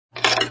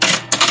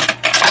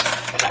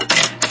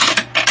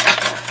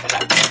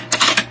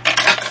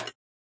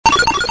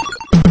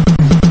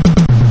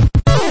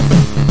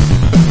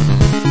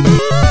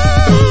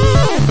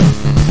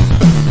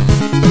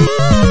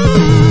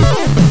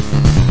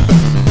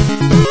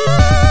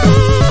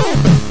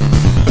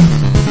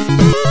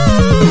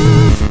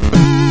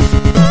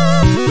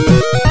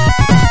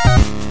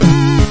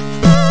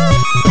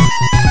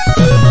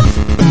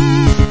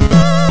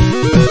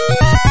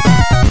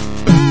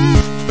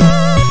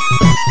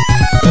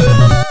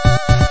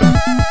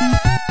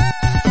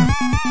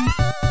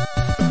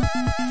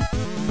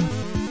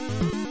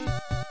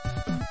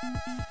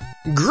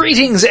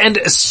Greetings and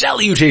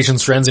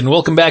salutations, friends, and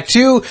welcome back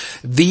to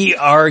The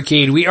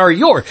Arcade. We are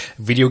your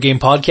video game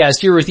podcast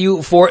here with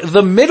you for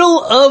the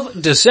middle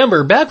of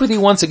December. Back with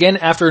you once again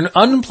after an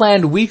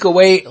unplanned week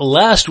away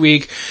last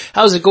week.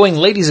 How's it going,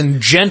 ladies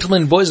and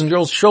gentlemen, boys and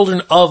girls,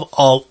 children of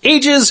all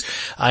ages?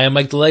 I am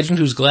Mike the Legend,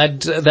 who's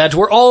glad that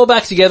we're all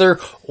back together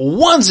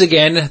once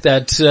again,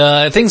 that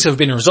things have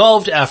been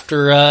resolved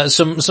after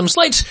some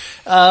slight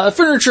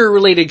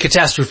furniture-related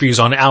catastrophes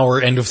on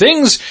our end of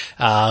things,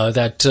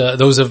 that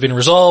those have been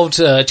resolved.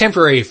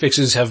 Temporary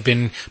fixes have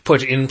been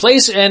put in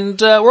place,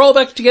 and we're all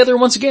back together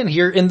once again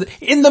here in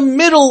the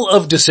middle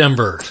of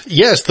December.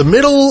 Yes, the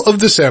middle of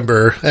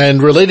December,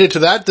 and related to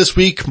that, this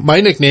week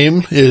my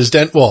nickname is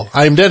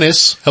I'm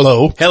Dennis.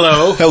 Hello.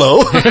 Hello.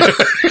 Hello.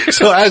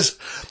 So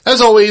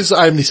as always,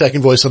 I'm the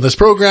second voice on this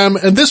program,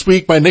 and this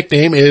week my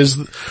nickname is,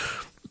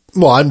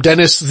 I'm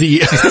Dennis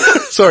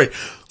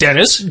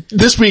Dennis.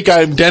 This week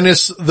I'm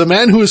Dennis, the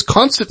man who is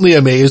constantly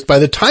amazed by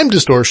the time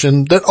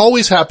distortion that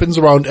always happens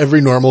around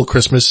every normal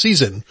Christmas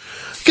season.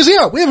 Because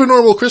we have a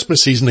normal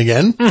Christmas season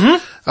again.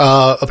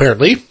 Mm-hmm.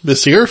 Apparently,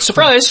 this year.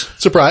 Surprise,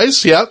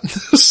 yeah.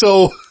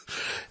 So,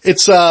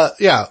 it's,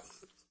 without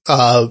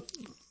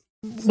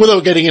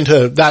getting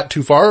into that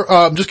too far,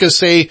 I'm just gonna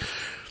say,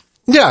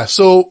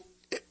 so,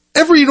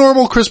 every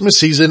normal Christmas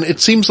season, it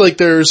seems like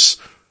there's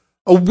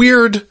a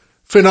weird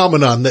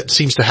phenomenon that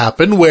seems to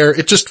happen where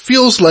it just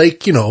feels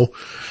like,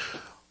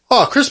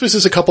 Christmas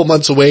is a couple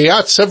months away,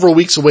 it's several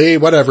weeks away,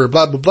 whatever,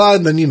 blah, blah, blah,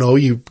 and then,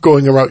 you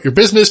going about your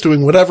business,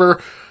 doing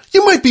whatever.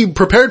 You might be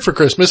prepared for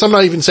Christmas. I'm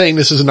not even saying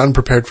this is an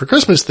unprepared for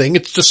Christmas thing.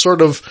 It's just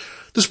sort of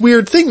this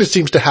weird thing that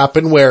seems to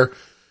happen where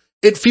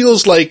it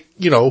feels like,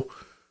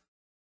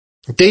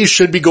 days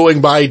should be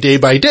going by day,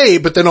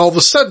 but then all of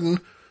a sudden,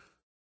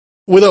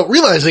 without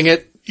realizing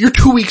it, you're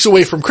 2 weeks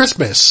away from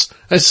Christmas.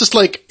 And it's just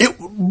like,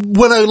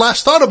 when I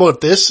last thought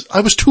about this,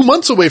 I was 2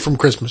 months away from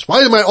Christmas.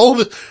 Why am I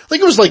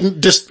it was like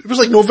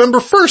November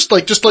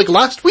 1st, just like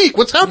last week.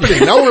 What's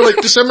happening? Now we're like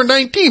December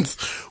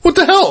 19th. What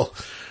the hell?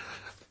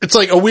 It's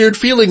like a weird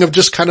feeling of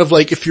just kind of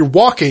like if you're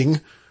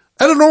walking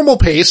at a normal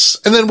pace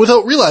and then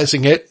without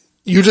realizing it,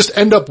 you just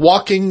end up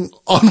walking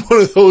on one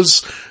of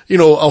those,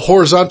 a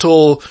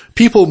horizontal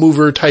people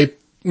mover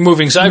type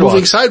moving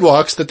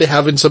sidewalks that they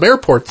have in some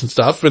airports and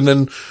stuff. And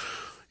then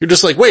you're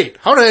just like, wait,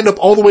 how did I end up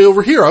all the way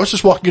over here? I was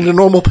just walking at a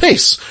normal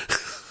pace.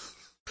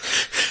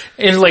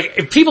 And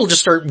people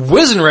just start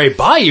whizzing right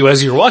by you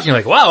as you're walking,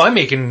 wow, I'm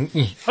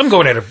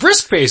going at a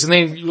brisk pace. And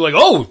then you're like,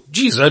 oh,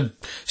 geez, I'm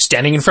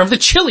standing in front of the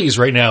Chili's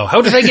right now.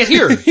 How did I get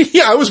here?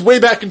 Yeah, I was way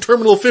back in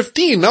Terminal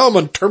 15. Now I'm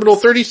on Terminal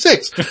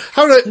 36.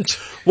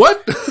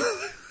 What?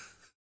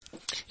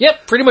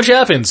 Yep, pretty much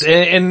happens.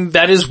 And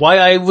that is why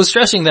I was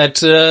stressing that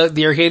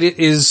The Arcade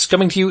is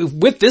coming to you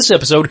with this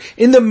episode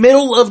in the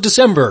middle of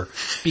December.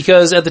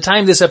 Because at the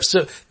time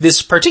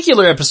this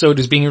particular episode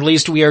is being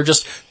released, we are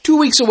just 2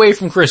 weeks away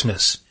from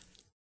Christmas.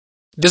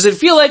 Does it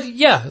feel like,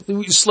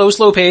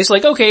 slow pace,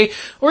 okay,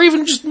 or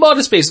even just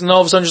modest pace, and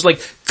all of a sudden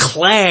just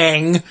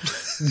clang,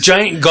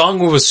 giant gong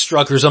was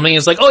struck or something,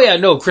 it's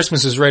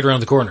Christmas is right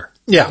around the corner.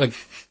 Yeah.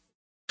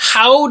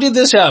 How did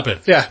this happen?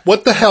 Yeah,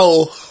 what the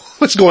hell?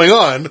 What's going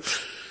on?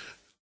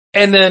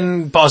 And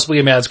then possibly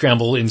a mad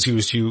scramble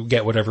ensues to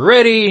get whatever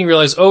ready, and you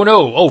realize, oh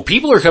no,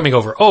 people are coming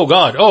over, oh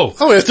god, Oh,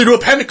 I have to do a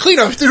panic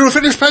cleanup, I have to do a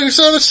finished panic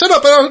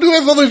setup, I do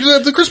have all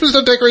the Christmas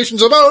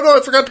decorations up, oh no,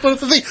 I forgot to put up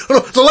the thing, oh no,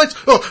 the lights,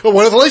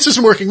 one of the lights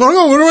isn't working, oh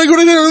no, what am I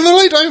going to do with the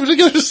light, I have to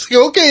get this,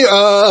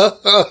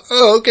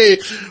 okay,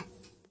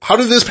 how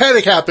did this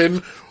panic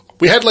happen?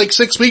 We had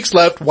 6 weeks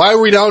left, why are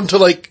we down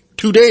to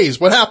 2 days?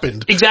 What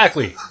happened?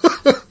 Exactly.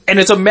 And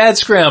it's a mad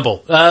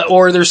scramble,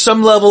 or there's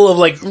some level of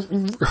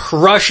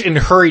rush and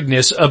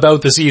hurriedness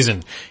about the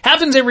season.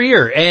 Happens every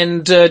year,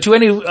 and to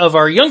any of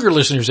our younger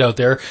listeners out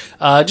there,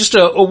 just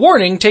a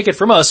warning, take it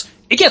from us,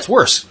 it gets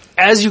worse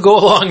as you go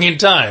along in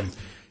time.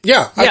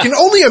 Yeah, I can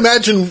only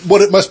imagine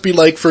what it must be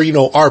like for,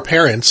 our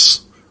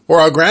parents, or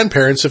our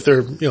grandparents if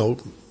they're,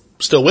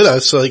 still with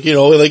us,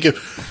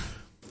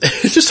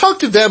 just talk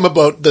to them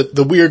about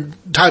the weird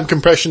time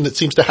compression that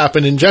seems to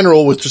happen in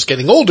general with just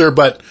getting older,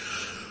 but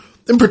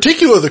in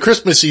particular, the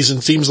Christmas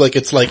season seems like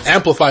it's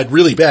amplified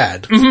really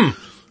bad. Mm-hmm.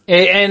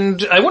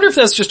 And I wonder if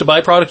that's just a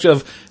byproduct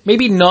of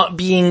maybe not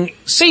being,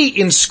 say,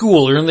 in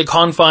school or in the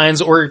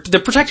confines or the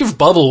protective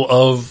bubble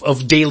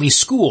of daily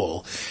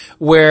school,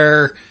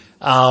 where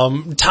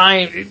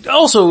time,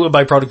 also a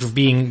byproduct of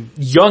being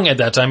young at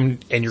that time,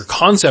 and your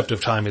concept of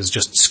time is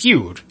just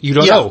skewed. You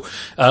don't know.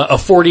 A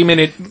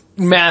 40-minute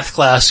math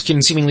class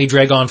can seemingly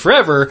drag on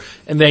forever,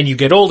 and then you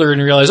get older and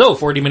you realize,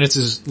 40 minutes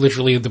is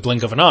literally the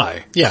blink of an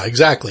eye. Yeah,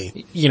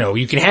 exactly.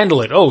 You can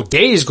handle it.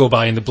 Days go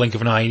by in the blink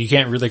of an eye, and you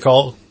can't really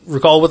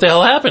recall what the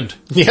hell happened.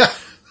 Yeah.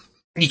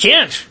 You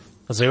can't.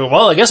 I say,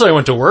 I guess I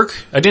went to work.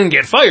 I didn't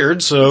get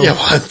fired, so... Yeah,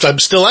 I'm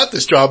still at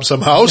this job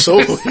somehow, so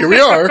here we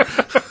are.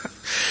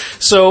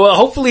 So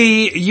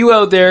hopefully you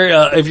out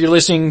there, if you're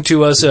listening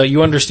to us,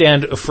 you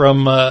understand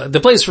from the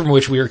place from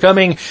which we are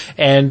coming,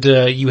 and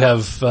you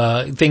have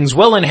things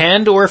well in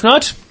hand, or if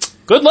not,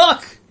 good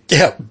luck.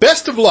 Yeah,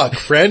 best of luck,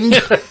 friend.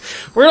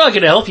 We're not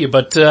going to help you,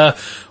 but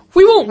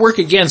we won't work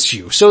against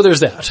you, so there's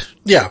that.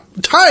 Yeah,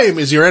 time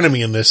is your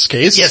enemy in this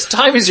case. Yes,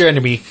 time is your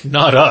enemy,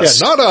 not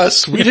us. Yeah, not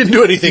us. We didn't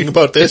do anything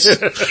about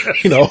this.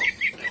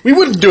 We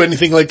wouldn't do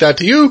anything like that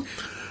to you.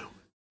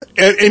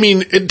 I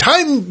mean,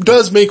 time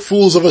does make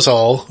fools of us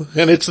all,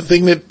 and it's a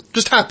thing that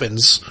just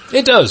happens.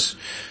 It does.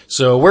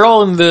 So we're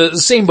all in the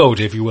same boat,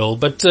 if you will,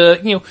 but,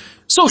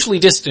 socially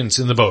distanced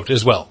in the boat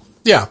as well.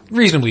 Yeah.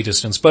 Reasonably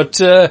distanced,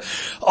 but,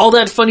 all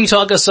that funny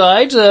talk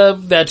aside,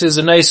 that is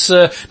a nice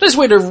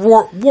way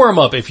to warm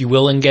up, if you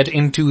will, and get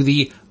into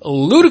the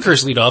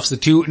ludicrous lead-offs, the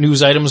two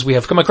news items we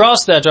have come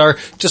across that are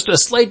just a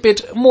slight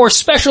bit more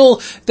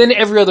special than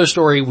every other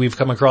story we've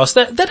come across.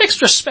 That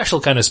extra special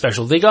kind of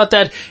special. They got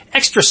that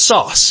extra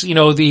sauce.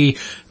 The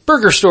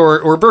burger store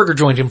or burger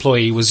joint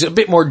employee was a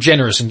bit more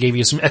generous and gave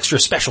you some extra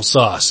special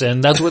sauce,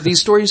 and that's what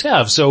these stories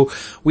have. So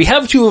we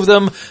have two of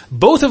them,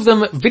 both of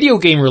them video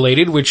game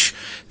related, which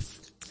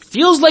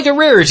feels like a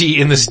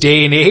rarity in this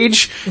day and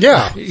age.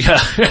 Yeah.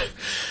 Yeah.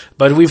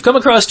 But we've come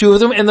across two of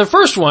them, and the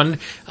first one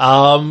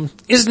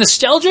is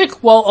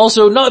nostalgic while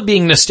also not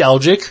being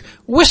nostalgic,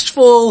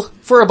 wistful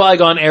for a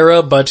bygone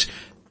era, but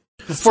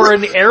for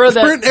an era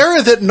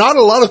that not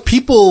a lot of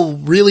people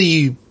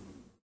really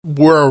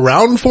were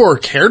around for or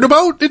cared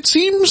about, it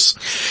seems.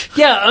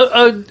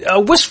 Yeah,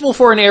 a wistful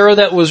for an era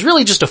that was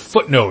really just a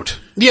footnote.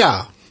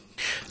 Yeah.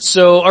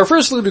 So our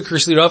first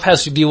ludicrous lead-off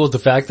has to deal with the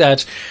fact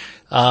that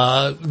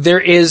there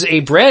is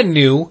a brand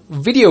new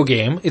video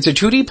game. It's a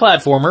 2D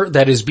platformer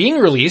that is being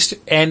released,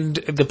 and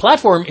the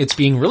platform it's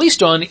being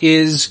released on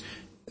is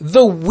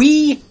the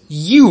Wii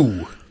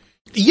U.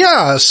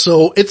 Yeah,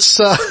 so it's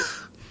not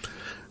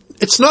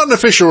an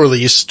official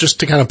release,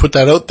 just to kind of put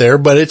that out there,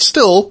 but it's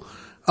still,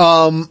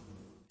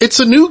 it's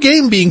a new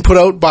game being put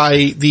out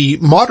by the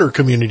modder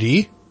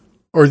community,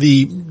 or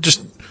the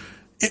just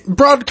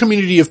broad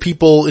community of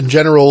people in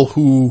general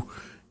who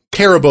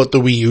care about the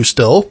Wii U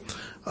still.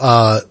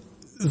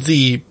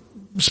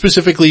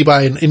 Specifically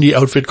by an indie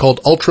outfit called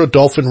Ultra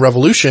Dolphin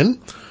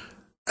Revolution,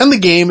 and the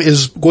game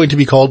is going to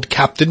be called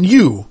Captain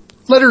U.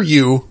 Letter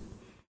U.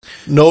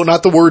 No,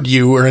 not the word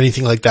U or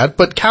anything like that,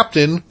 but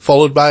Captain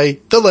followed by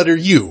the letter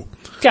U.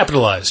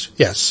 Capitalized.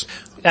 Yes.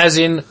 As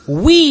in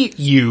Wii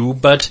U,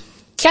 but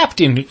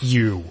Captain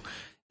U.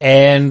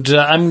 And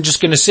I'm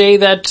just gonna say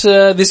that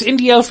this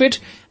indie outfit,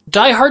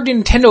 diehard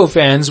Nintendo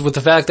fans with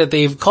the fact that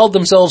they've called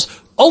themselves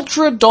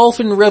Ultra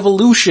Dolphin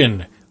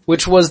Revolution,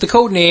 which was the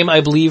code name,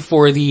 I believe,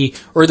 for the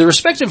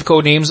respective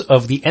code names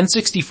of the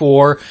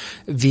N64,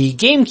 the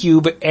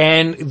GameCube,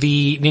 and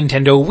the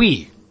Nintendo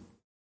Wii.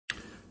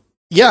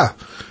 Yeah.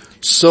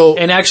 So.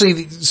 And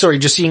actually, sorry,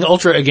 just seeing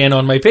Ultra again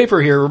on my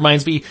paper here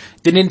reminds me,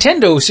 the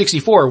Nintendo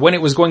 64, when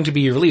it was going to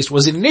be released,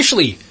 was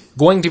initially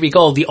going to be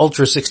called the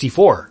Ultra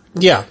 64.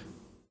 Yeah.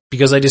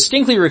 Because I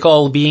distinctly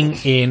recall being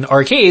in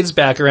arcades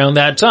back around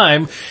that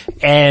time,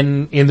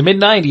 and in the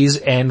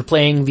mid-90s, and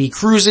playing the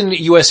Cruisin'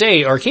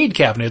 USA arcade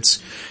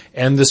cabinets,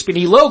 and the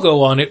spinny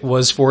logo on it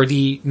was for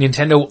the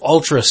Nintendo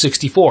Ultra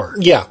 64.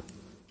 Yeah.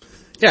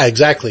 Yeah,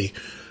 exactly.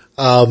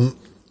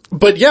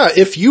 But yeah,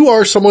 if you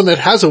are someone that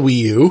has a Wii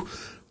U,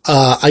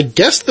 I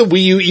guess the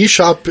Wii U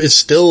eShop is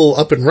still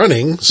up and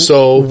running,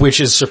 so.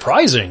 Which is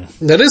surprising.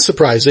 That is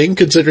surprising,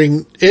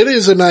 considering it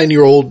is a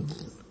 9-year-old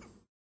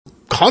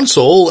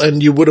console,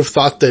 and you would have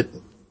thought that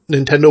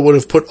Nintendo would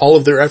have put all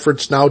of their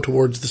efforts now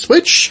towards the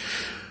Switch,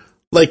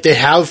 like they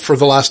have for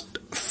the last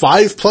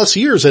 5+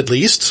 years at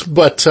least.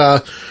 But,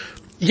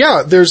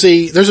 yeah, there's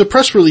a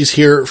press release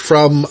here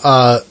from,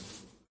 from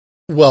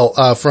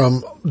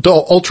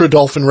Ultra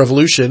Dolphin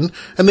Revolution,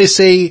 and they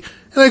say,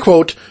 and I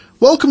quote,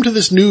 "Welcome to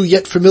this new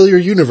yet familiar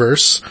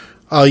universe.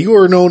 You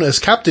are known as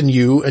Captain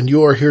U, and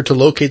you are here to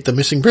locate the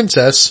missing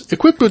princess.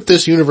 Equipped with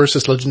this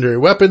universe's legendary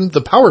weapon,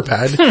 the Power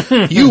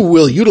Pad, you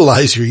will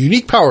utilize your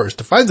unique powers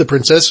to find the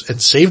princess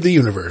and save the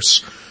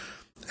universe."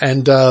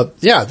 And,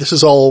 yeah, this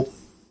is all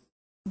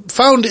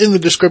found in the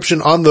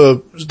description on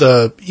the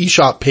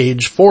eShop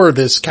page for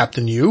this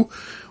Captain U,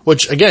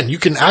 which again, you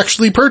can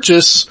actually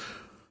purchase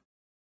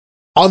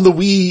on the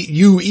Wii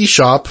U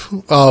eShop,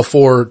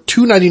 for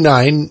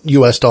 $2.99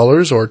 US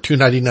or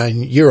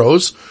 2.99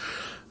 euros.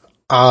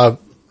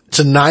 It's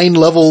a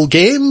 9-level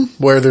game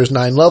where there's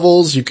 9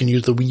 levels. You can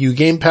use the Wii U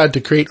gamepad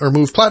to create or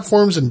move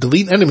platforms and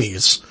delete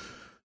enemies.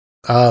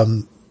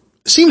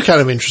 Seems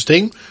kind of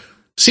interesting.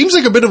 Seems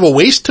like a bit of a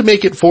waste to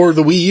make it for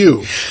the Wii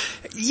U.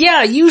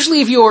 Yeah,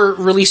 usually if you're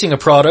releasing a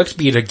product,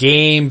 be it a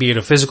game, be it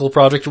a physical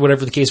product, or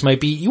whatever the case might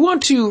be, you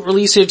want to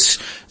release it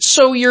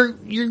so you're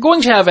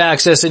going to have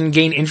access and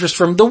gain interest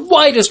from the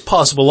widest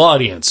possible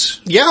audience.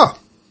 Yeah.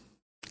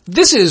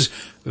 This is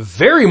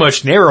very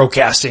much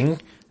narrowcasting.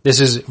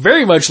 This is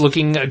very much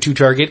looking to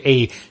target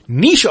a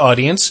niche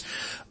audience,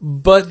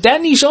 but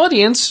that niche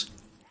audience,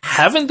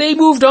 haven't they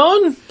moved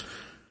on?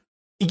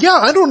 Yeah,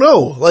 I don't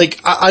know. Like,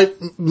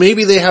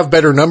 maybe they have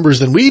better numbers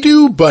than we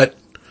do, but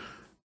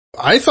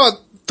I thought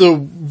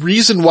the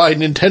reason why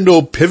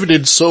Nintendo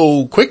pivoted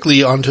so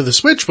quickly onto the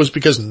Switch was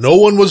because no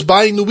one was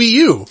buying the Wii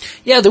U.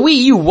 Yeah, the Wii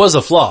U was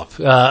a flop.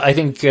 I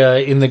think,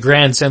 in the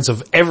grand sense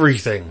of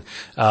everything.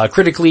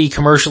 Critically,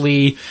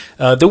 commercially,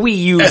 the Wii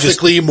U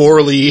ethically,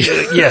 morally.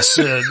 Yes,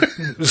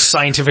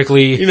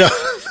 scientifically. You know.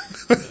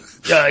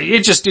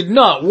 It just did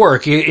not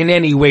work in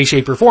any way,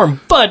 shape, or form.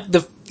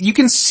 But you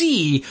can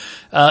see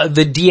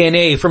the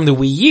DNA from the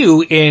Wii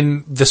U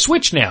in the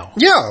Switch now.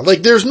 Yeah,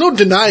 like there's no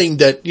denying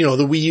that, the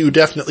Wii U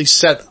definitely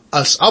set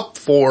us up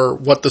for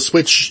what the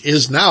Switch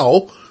is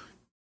now,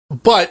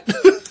 but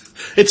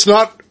it's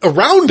not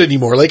around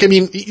anymore. Like, I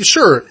mean,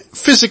 sure,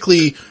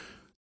 physically,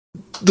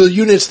 the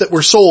units that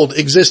were sold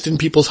exist in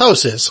people's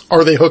houses.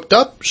 Are they hooked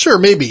up? Sure,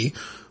 maybe.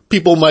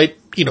 People might,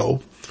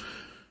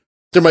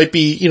 there might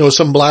be,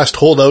 some blast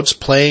holdouts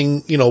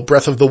playing,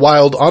 Breath of the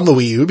Wild on the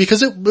Wii U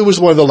because it was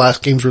one of the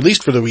last games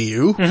released for the Wii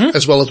U,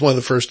 as well as one of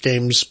the first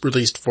games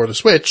released for the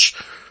Switch.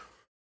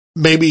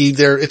 Maybe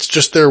it's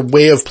just their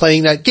way of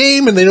playing that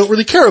game and they don't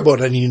really care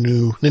about any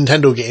new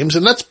Nintendo games,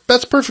 and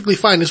that's perfectly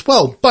fine as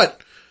well. But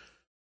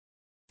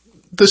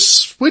the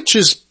Switch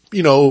is,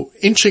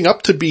 inching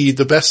up to be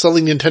the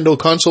best-selling Nintendo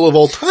console of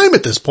all time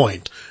at this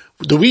point.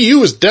 The Wii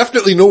U is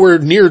definitely nowhere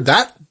near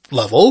that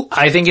level.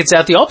 I think it's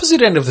at the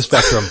opposite end of the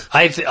spectrum.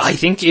 I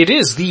think it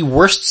is the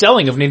worst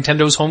selling of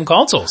Nintendo's home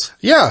consoles.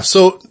 Yeah,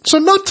 so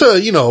not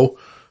to,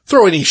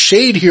 throw any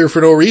shade here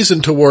for no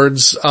reason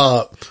towards,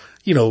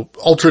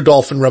 Ultra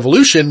Dolphin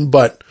Revolution,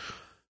 but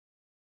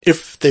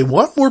if they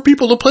want more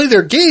people to play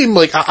their game,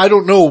 like, I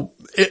don't know,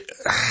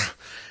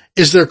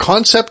 is their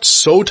concept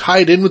so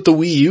tied in with the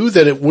Wii U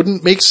that it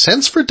wouldn't make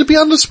sense for it to be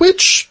on the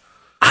Switch?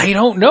 I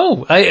don't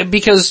know,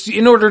 because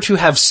in order to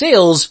have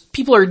sales,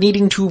 people are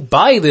needing to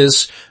buy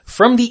this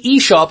from the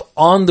eShop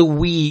on the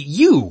Wii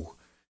U.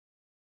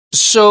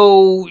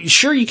 So,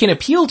 sure, you can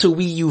appeal to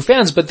Wii U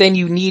fans, but then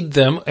you need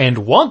them and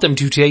want them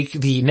to take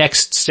the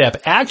next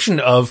step action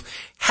of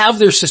have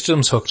their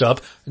systems hooked up,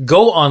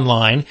 go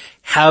online,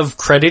 have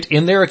credit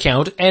in their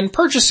account, and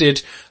purchase it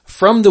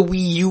from the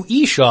Wii U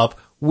eShop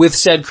with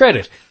said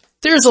credit.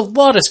 There's a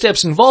lot of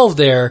steps involved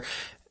there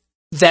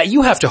that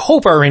you have to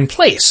hope are in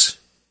place.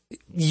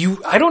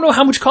 I don't know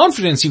how much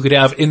confidence you could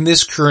have in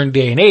this current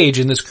day and age,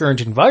 in this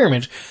current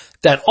environment,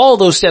 that all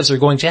those steps are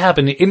going to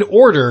happen in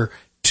order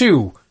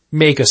to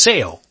make a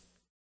sale.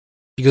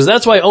 Because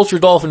that's why Ultra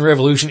Dolphin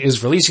Revolution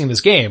is releasing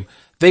this game.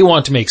 They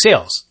want to make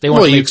sales. They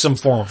want to make some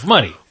form of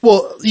money.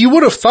 Well, you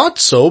would have thought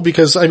so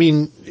because, I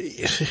mean,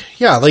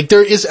 yeah, like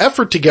there is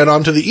effort to get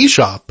onto the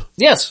eShop.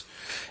 Yes.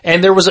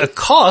 And there was a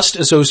cost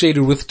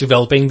associated with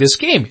developing this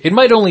game. It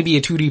might only be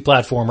a 2D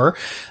platformer,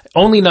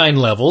 only 9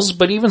 levels,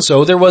 but even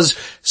so, there was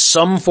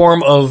some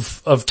form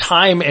of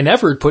time and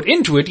effort put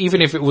into it,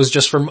 even if it was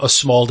just from a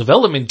small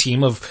development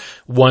team of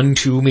 1,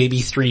 2,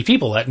 maybe 3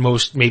 people, at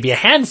most maybe a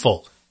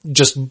handful.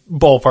 Just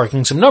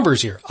ballparking some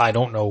numbers here. I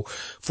don't know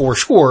for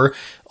sure.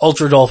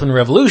 Ultra Dolphin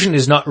Revolution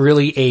is not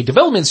really a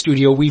development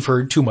studio we've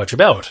heard too much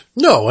about.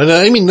 No, and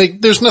I mean, like,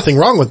 there's nothing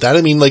wrong with that.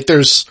 I mean, like,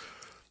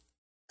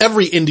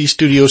 every indie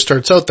studio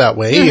starts out that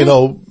way,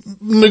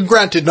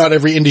 granted not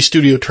every indie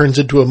studio turns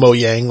into a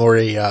Mojang or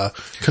a,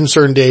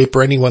 Concerned Ape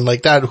or anyone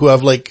like that who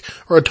have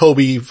or a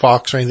Toby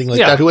Fox or anything like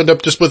that who end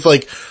up just with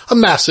a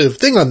massive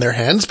thing on their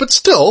hands, but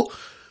still,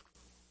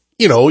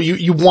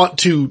 you want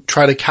to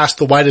try to cast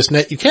the widest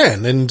net you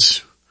can, and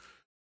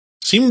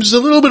seems a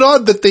little bit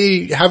odd that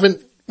they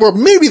haven't. Or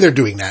maybe they're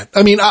doing that.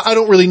 I mean, I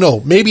don't really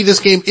know. Maybe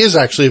this game is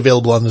actually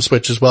available on the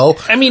Switch as well.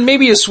 I mean,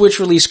 maybe a Switch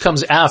release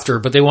comes after,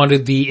 but they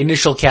wanted the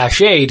initial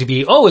cachet to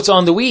be, it's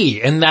on the Wii,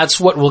 and that's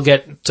what will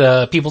get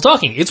people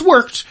talking. It's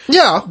worked.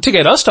 Yeah. To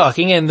get us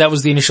talking, and that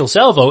was the initial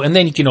salvo, and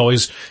then you can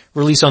always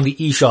release on the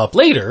eShop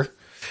later,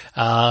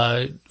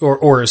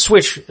 or a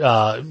Switch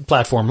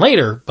platform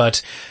later,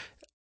 but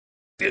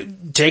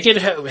take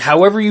it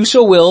however you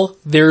so will.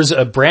 There's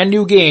a brand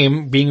new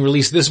game being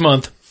released this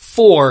month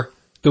for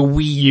the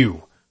Wii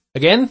U.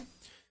 Again,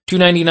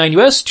 $2.99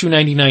 US,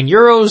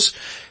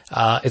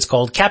 €2.99. It's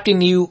called Captain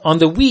U on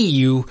the Wii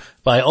U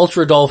by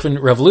Ultra Dolphin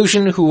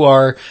Revolution, who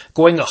are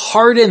going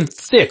hard and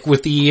thick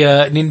with the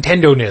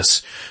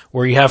Nintendo-ness,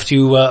 where you have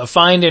to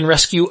find and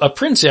rescue a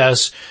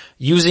princess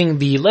using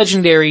the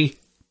legendary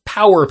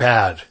Power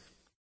Pad.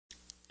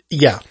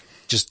 Yeah.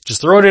 Just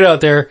throwing it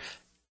out there.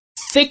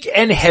 Thick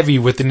and heavy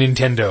with the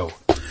Nintendo.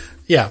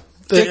 Yeah.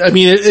 I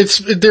mean,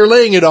 they're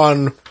laying it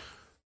on.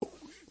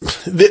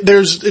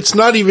 It's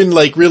not even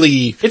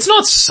really. It's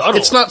not subtle.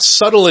 It's not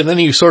subtle in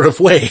any sort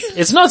of way.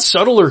 It's not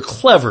subtle or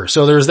clever,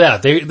 so there's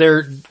that.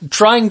 They're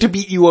trying to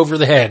beat you over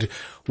the head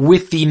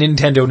with the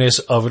Nintendo-ness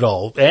of it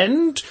all.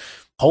 And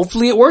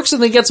hopefully it works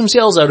and they get some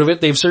sales out of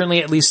it. They've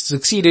certainly at least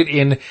succeeded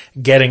in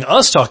getting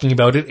us talking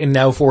about it, and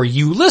now for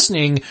you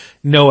listening,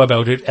 know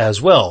about it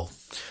as well.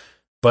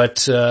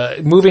 But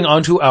moving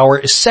on to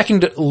our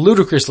second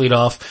ludicrous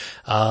leadoff,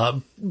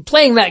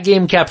 playing that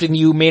game, Captain,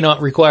 you may not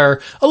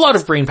require a lot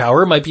of brain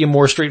power. It might be a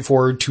more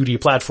straightforward 2D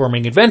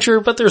platforming adventure,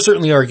 but there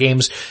certainly are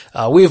games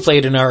we have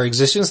played in our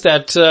existence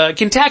that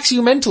can tax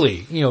you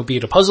mentally. You know, be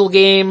it a puzzle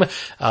game,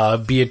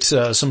 be it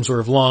some sort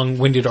of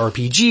long-winded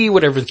RPG,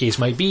 whatever the case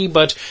might be,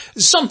 but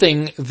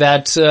something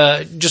that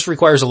just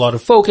requires a lot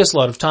of focus, a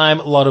lot of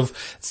time, a lot of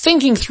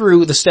thinking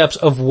through the steps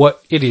of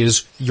what it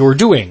is you're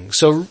doing.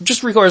 So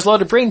just requires a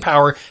lot of brain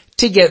power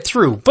to get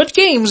through. But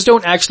games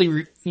don't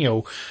actually,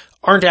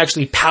 aren't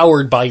actually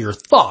powered by your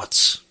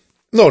thoughts.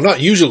 No,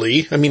 not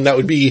usually. I mean, that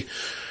would be,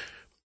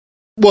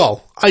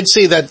 well, I'd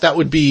say that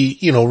would be,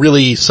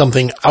 really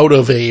something out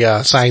of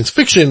a science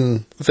fiction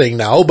thing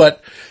now,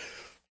 but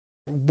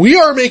we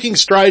are making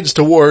strides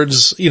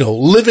towards,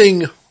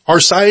 living our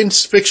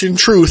science fiction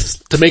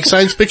truth to make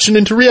science fiction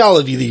into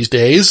reality these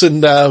days.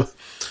 And,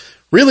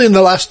 really in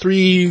the last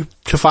 3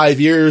 to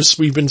 5 years,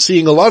 we've been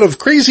seeing a lot of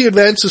crazy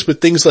advances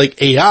with things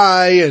like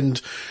AI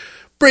and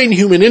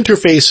brain-human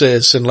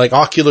interfaces and like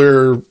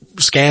ocular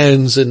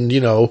scans and,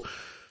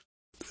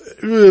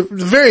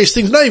 various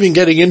things, not even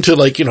getting into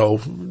like,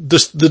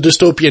 the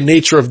dystopian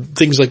nature of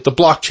things like the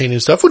blockchain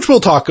and stuff, which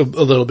we'll talk a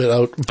little bit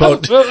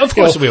about. Of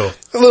course we will.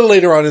 A little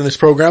later on in this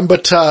program,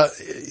 but,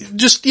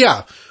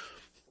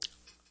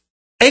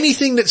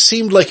 anything that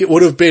seemed like it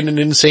would have been an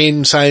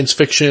insane science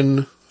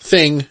fiction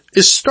thing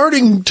is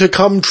starting to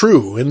come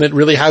true, and it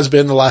really has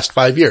been the last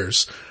 5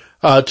 years.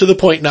 To the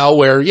point now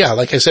where,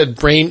 like I said,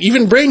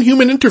 even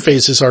brain-human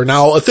interfaces are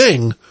now a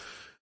thing.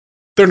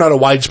 They're not a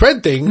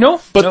widespread thing.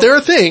 But they're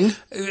a thing.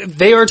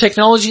 They are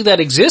technology that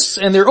exists,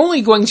 and they're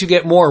only going to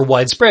get more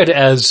widespread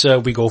as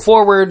we go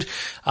forward,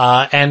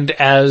 and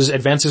as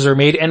advances are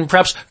made, and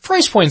perhaps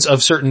price points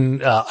of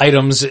certain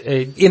items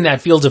in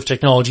that field of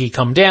technology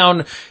come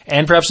down,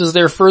 and perhaps as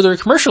they're further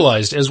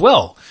commercialized as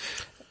well.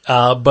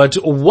 But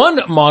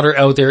one modder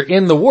out there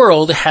in the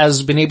world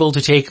has been able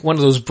to take one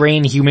of those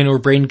brain-human or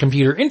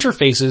brain-computer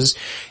interfaces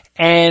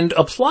and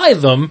apply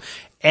them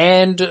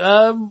and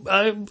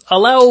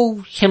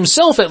allow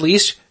himself, at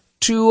least,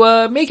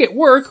 to make it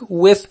work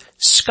with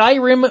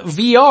Skyrim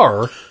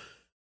VR.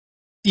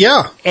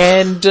 Yeah.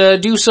 And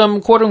do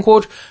some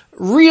quote-unquote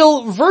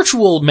real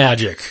virtual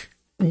magic.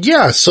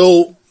 Yeah,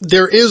 so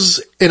there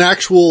is an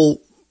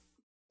actual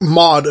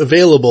mod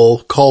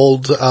available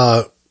called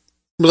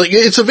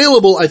it's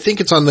available, I think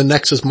it's on the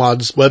Nexus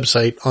Mods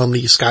website on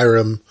the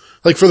Skyrim,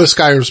 for the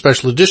Skyrim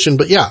Special Edition,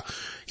 but yeah,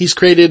 he's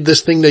created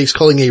this thing that he's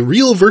calling a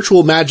real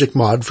virtual magic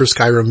mod for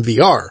Skyrim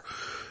VR.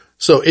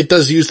 So it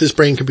does use this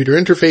brain-computer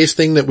interface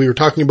thing that we were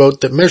talking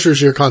about that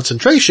measures your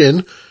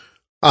concentration,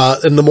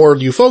 and the more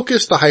you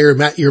focus, the higher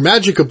your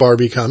magicka bar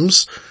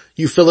becomes.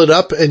 You fill it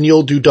up and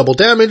you'll do double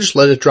damage,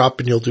 let it drop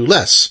and you'll do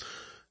less.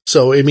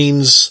 So it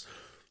means,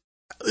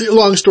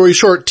 long story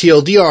short,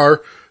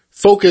 TLDR,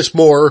 focus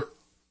more,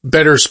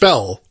 better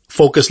spell,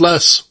 focus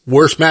less,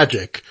 worse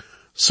magic.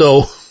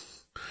 So,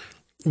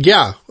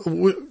 yeah,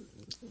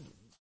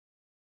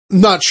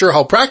 not sure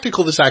how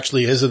practical this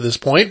actually is at this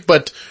point,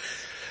 but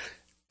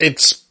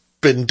it's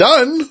been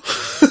done,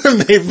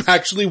 and they've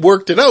actually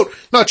worked it out.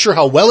 Not sure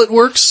how well it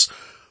works.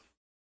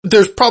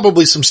 There's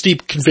probably some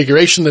steep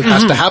configuration that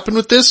has to happen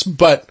with this,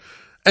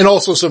 and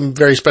also some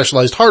very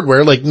specialized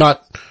hardware,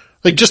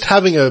 just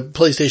having a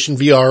PlayStation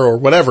VR or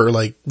whatever,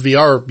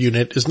 VR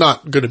unit is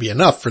not going to be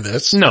enough for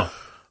this. No.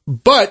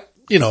 But,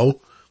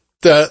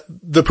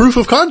 the proof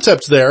of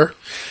concept's there.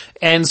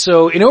 And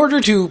so in order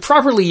to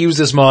properly use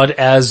this mod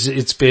as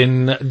it's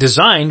been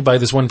designed by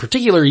this one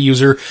particular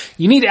user,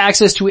 you need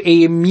access to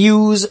a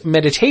Muse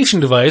meditation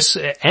device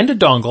and a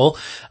dongle,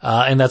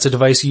 and that's a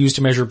device used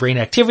to measure brain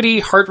activity,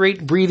 heart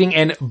rate, breathing,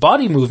 and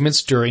body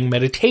movements during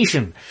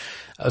meditation.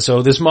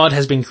 So this mod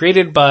has been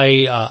created by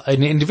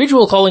an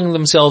individual calling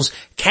themselves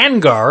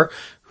Kangar,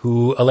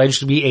 who alleged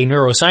to be a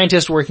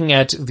neuroscientist working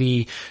at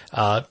the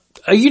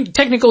a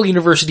technical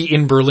university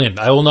in Berlin.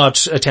 I will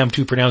not attempt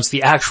to pronounce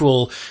the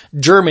actual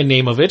German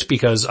name of it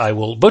because I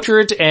will butcher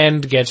it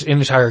and get an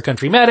entire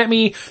country mad at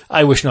me.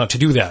 I wish not to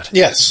do that.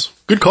 Yes.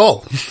 Good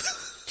call.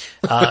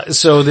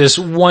 So this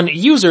one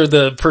user,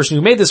 the person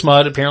who made this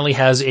mod, apparently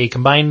has a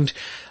combined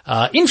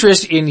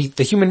interest in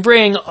the human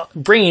brain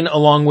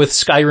along with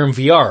Skyrim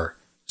VR.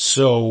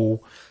 So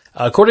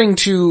according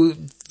to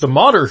the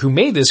modder who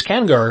made this,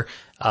 Kangar,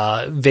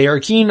 they are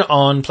keen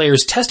on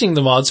players testing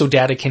the mod so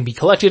data can be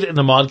collected and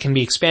the mod can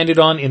be expanded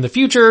on in the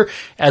future,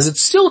 as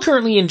it's still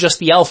currently in just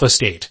the alpha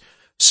state.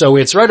 So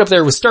it's right up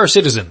there with Star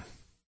Citizen.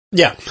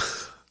 Yeah.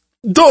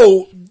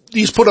 Though,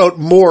 he's put out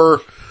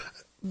more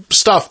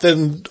stuff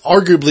than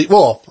arguably,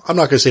 well, I'm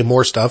not gonna say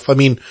more stuff. I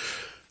mean,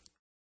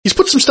 he's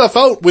put some stuff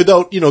out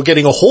without,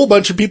 getting a whole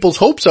bunch of people's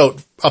hopes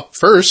up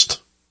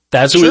first.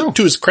 That's true.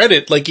 To his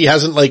credit, he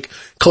hasn't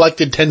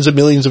collected tens of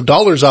millions of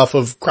dollars off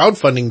of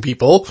crowdfunding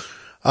people,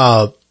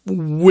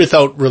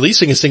 without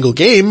releasing a single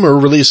game or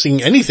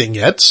releasing anything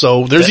yet.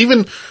 So there's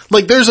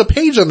there's a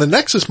page on the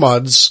Nexus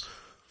Mods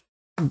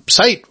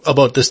site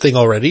about this thing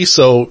already,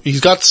 so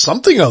he's got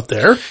something out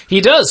there.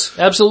 He does.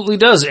 Absolutely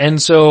does.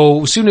 And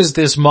so as soon as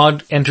this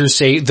mod enters,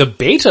 say, the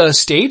beta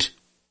state,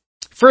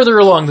 further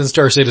along than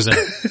Star Citizen.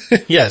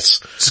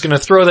 Yes. Just gonna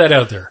throw that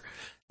out there.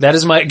 That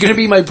is gonna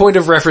be my point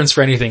of reference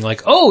for anything.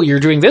 Like, oh, you're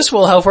doing this?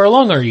 Well, how far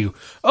along are you?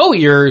 Oh,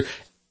 you're,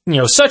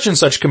 such and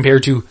such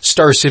compared to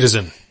Star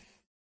Citizen.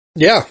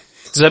 Yeah.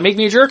 Does that make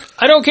me a jerk?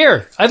 I don't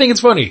care. I think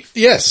it's funny.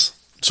 Yes.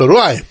 So do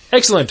I.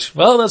 Excellent.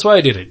 Well, that's why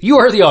I did it. You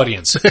are the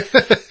audience.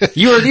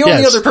 You are the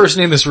only other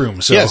person in this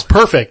room. So. Yes,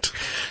 perfect.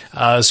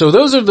 So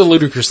those are the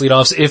ludicrous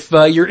leadoffs. If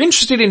you're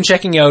interested in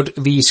checking out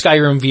the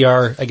Skyrim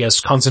VR, I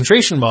guess,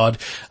 concentration mod,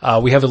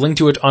 we have a link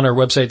to it on our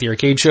website,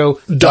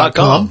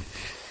 thearcadeshow.com.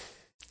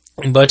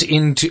 But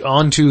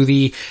onto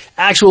the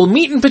actual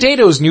meat and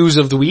potatoes news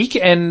of the week,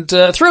 and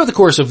throughout the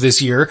course of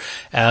this year,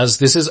 as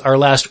this is our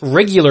last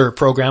regular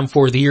program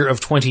for the year of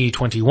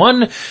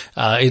 2021,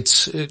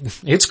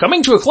 it's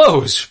coming to a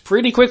close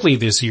pretty quickly.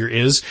 This year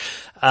is.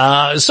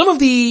 Some of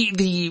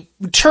the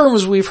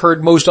terms we've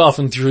heard most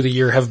often through the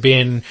year have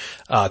been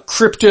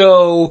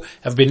crypto,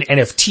 have been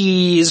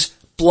NFTs,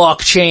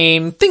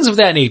 blockchain, things of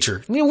that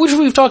nature, which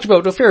we've talked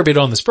about a fair bit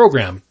on this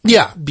program.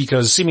 Yeah,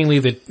 because seemingly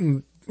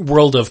the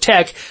world of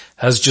tech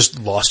has just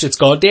lost its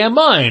goddamn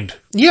mind.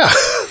 Yeah.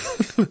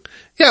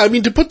 Yeah, I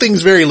mean, to put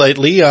things very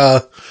lightly,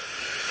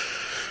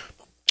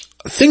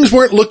 things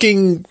weren't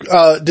looking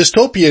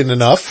dystopian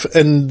enough,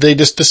 and they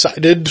just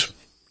decided,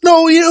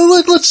 no,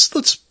 let's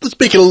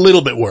make it a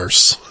little bit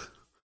worse.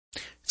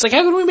 It's like,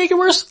 how can we make it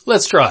worse?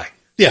 Let's try.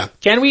 Yeah.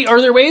 Can we? Are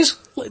there ways?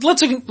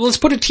 Let's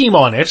put a team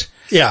on it.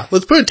 Yeah,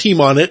 let's put a team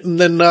on it, and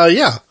then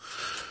yeah.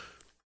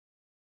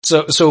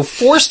 So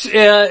forced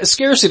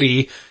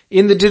scarcity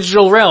in the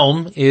digital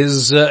realm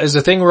is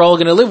a thing we're all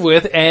going to live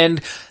with,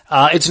 and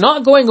it's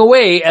not going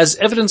away, as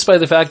evidenced by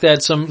the fact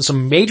that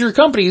some major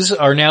companies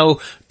are now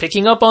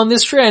picking up on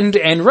this trend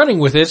and running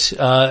with it.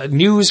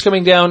 News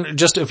coming down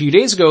just a few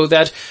days ago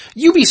that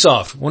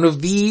Ubisoft, one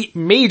of the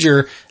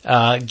major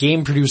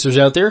game producers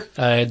out there,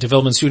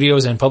 development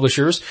studios and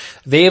publishers,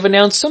 they have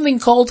announced something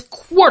called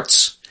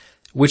Quartz,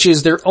 which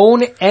is their own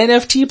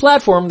NFT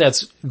platform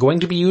that's going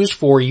to be used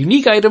for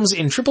unique items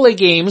in AAA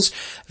games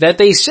that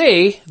they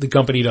say, the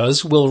company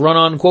does, will run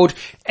on, quote,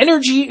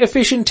 energy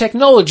efficient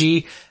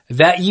technology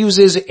that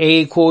uses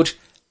a, quote,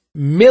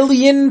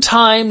 1,000,000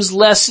 times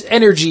less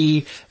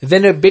energy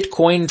than a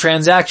Bitcoin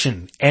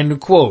transaction,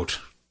 end quote.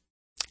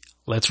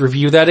 Let's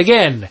review that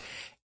again.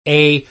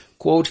 A,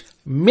 quote,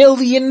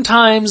 1,000,000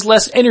 times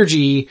less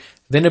energy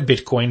than a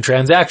Bitcoin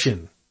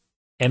transaction.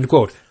 End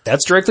quote.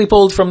 That's directly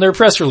pulled from their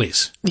press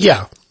release.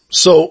 Yeah.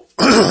 So,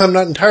 I'm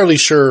not entirely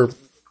sure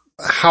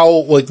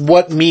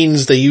what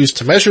means they use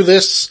to measure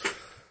this.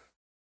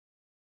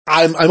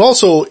 I'm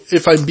also,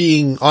 if I'm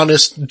being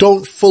honest,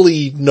 don't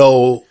fully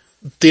know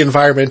the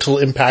environmental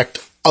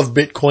impact of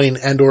Bitcoin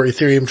and or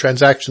Ethereum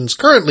transactions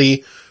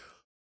currently.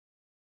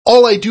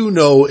 All I do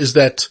know is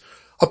that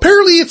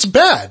apparently it's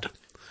bad.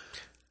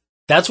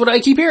 That's what I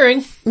keep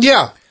hearing.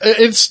 Yeah.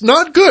 It's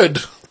not good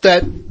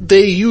that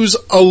they use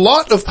a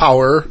lot of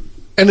power,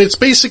 and it's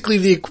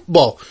basically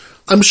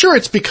I'm sure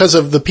it's because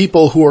of the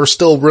people who are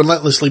still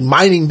relentlessly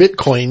mining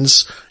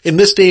Bitcoins in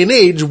this day and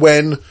age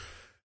when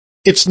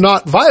it's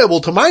not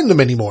viable to mine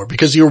them anymore,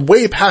 because you're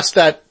way past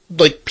that,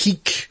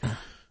 peak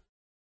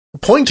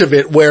point of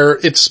it where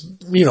it's,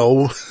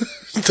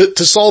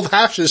 to solve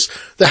hashes,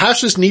 the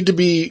hashes need to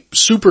be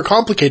super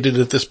complicated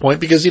at this point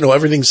because,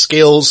 everything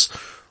scales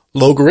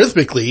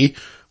logarithmically,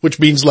 which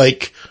means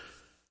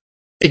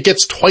it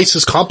gets twice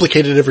as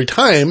complicated every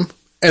time,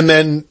 and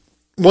then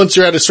once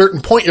you're at a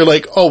certain point, you're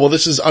like, oh, well,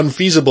 this is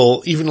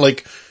unfeasible, even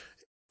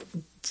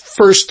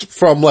first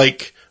from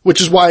which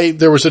is why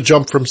there was a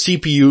jump from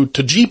CPU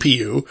to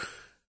GPU,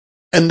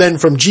 and then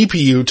from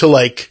GPU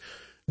to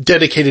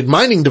dedicated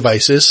mining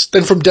devices,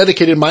 then from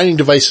dedicated mining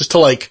devices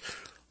to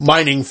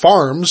mining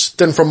farms,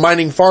 then from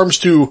mining farms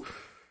to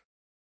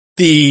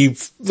the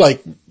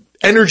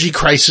energy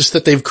crisis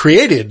that they've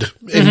created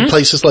in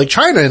places like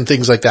China and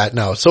things like that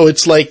now. So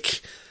it's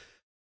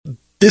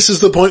this is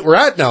the point we're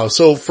at now.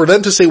 So for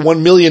them to say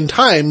 1,000,000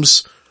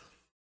 times,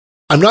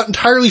 I'm not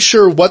entirely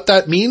sure what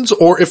that means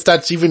or if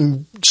that's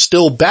even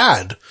still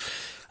bad.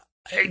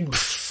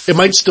 It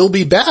might still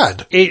be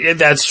bad.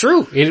 That's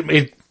true.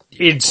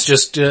 It's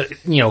just,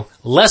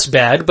 less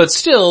bad, but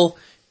still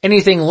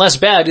anything less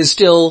bad is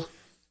still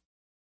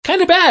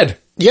kind of bad.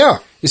 Yeah.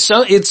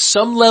 It's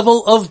some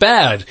level of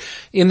bad,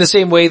 in the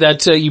same way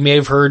that you may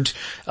have heard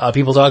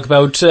people talk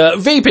about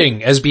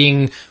vaping as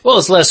being, well,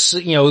 it's less,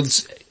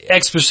 it's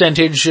X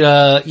percentage,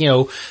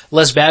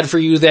 less bad for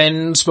you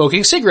than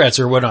smoking cigarettes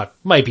or whatnot.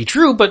 Might be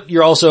true, but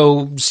you're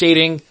also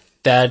stating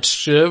that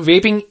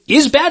vaping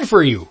is bad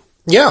for you.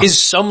 Yeah. Is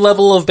some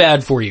level of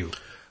bad for you.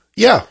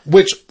 Yeah,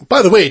 which,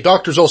 by the way,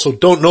 doctors also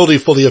don't know the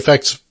full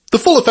effects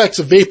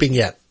of vaping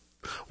yet.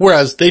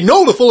 Whereas they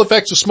know the full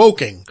effects of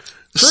smoking.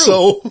 True.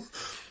 So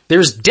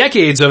there's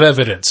decades of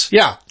evidence.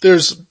 Yeah,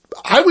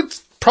 I would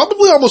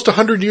probably almost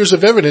 100 years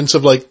of evidence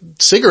of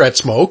cigarette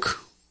smoke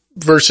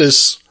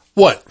versus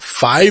what,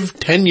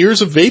 5-10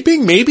 years of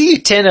vaping, maybe?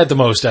 10 at the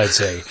most, I'd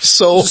say.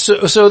 So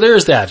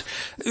there's that.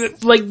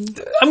 Like,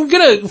 I'm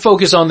gonna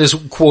focus on this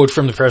quote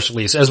from the press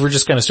release as we're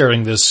just kind of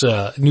starting this,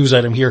 news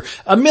item here.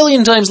 1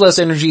 million times less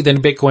energy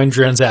than Bitcoin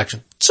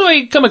transaction. So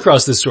I come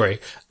across this story.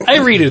 I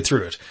read it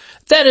through it.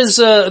 That is,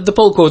 the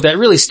pull quote that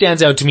really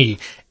stands out to me.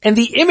 And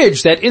the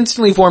image that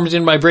instantly formed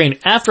in my brain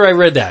after I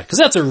read that, cause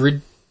that's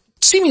a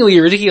seemingly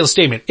ridiculous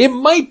statement. It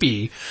might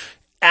be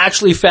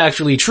actually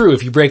factually true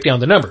if you break down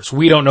the numbers.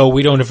 We don't know,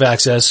 we don't have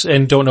access,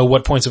 and don't know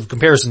what points of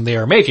comparison they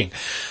are making.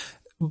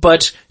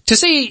 But to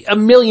say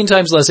 1 million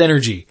times less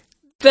energy,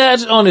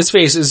 that on its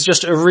face is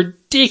just a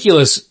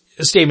ridiculous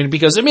statement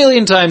because 1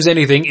 million times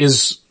anything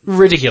is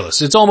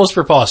ridiculous. It's almost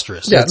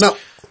preposterous. yeah, It's no,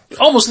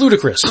 almost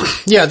ludicrous.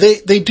 yeah,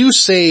 they do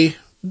say,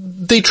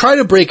 they try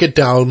to break it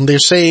down. They're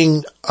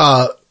saying,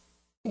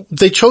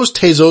 they chose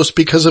Tezos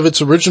because of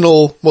its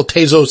original, well,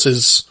 Tezos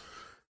is,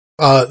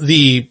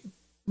 the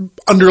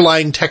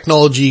underlying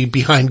technology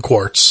behind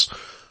Quartz.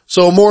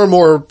 So more and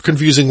more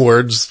confusing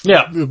words.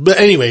 Yeah. But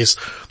anyways,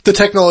 the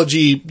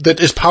technology that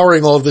is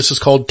powering all of this is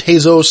called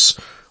Tezos,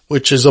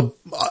 which is a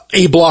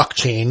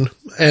blockchain,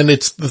 and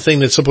it's the thing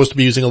that's supposed to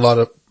be using a lot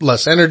of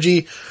less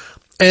energy.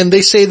 And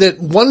they say that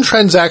one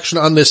transaction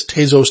on this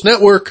Tezos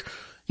network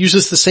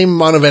uses the same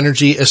amount of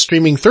energy as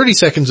streaming 30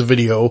 seconds of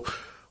video,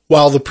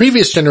 while the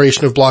previous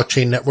generation of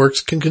blockchain networks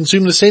can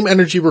consume the same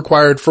energy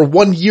required for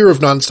 1 year of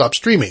nonstop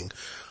streaming.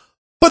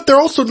 But they're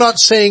also not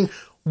saying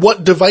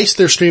what device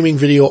they're streaming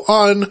video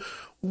on.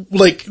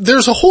 Like,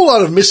 there's a whole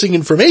lot of missing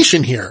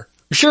information here.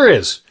 Sure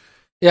is.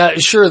 Yeah,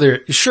 sure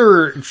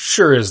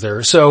is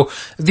there. So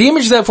the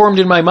image that formed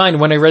in my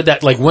mind when I read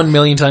that like 1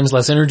 million times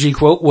less energy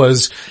quote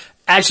was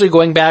actually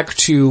going back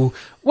to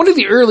one of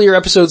the earlier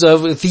episodes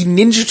of the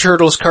Ninja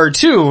Turtles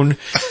cartoon,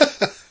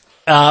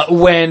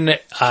 when,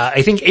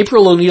 I think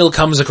April O'Neil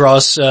comes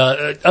across,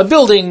 a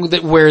building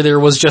where there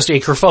was just a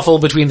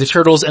kerfuffle between the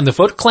Turtles and the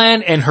Foot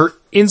Clan, and her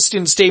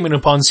instant statement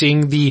upon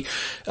seeing the,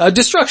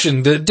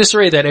 destruction, the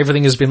disarray that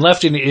everything has been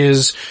left in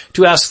is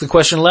to ask the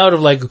question aloud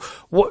of like,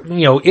 what,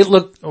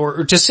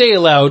 or to say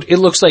aloud, it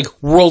looks like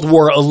World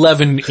War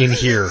XI in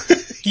here.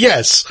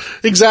 Yes,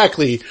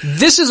 exactly.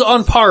 This is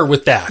on par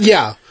with that.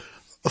 Yeah.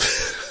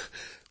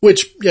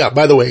 Which, yeah,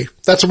 by the way,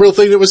 that's a real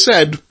thing that was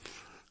said.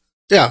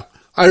 Yeah.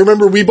 I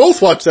remember we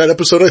both watched that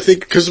episode, I think,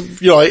 because,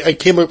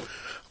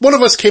 one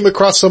of us came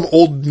across some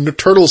old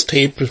Turtles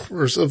tape,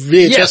 or a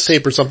VHS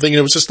tape or something, and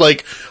it was just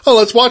like, oh,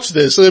 let's watch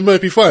this, it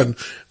might be fun.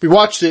 We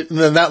watched it, and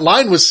then that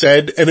line was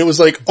said, and it was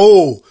like,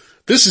 oh,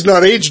 this is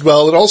not aged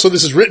well, and also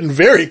this is written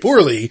very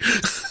poorly.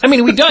 I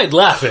mean, we died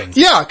laughing.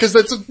 Yeah, because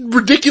that's a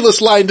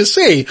ridiculous line to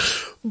say.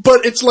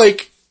 But it's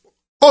like,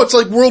 oh, it's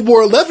like World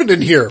War XI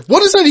in here.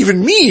 What does that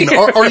even mean?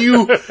 Are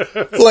you,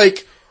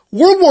 like,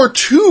 World War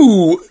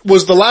II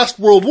was the last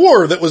World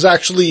War that was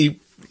actually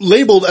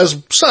labeled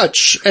as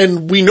such,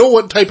 and we know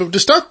what type of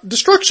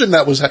destruction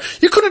that was.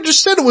 You could have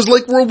just said it was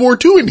like World War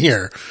II in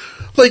here.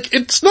 Like,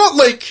 it's not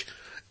like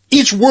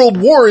each World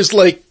War is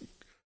like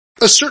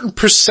a certain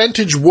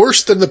percentage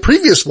worse than the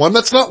previous one.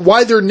 That's not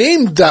why they're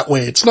named that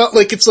way. It's not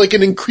like it's like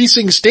an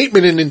increasing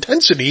statement in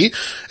intensity.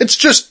 It's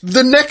just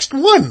the next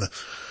one.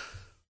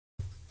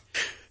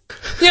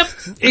 Yep,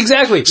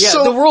 exactly. Yeah,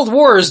 So, the world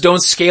wars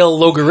don't scale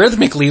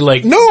logarithmically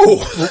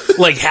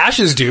like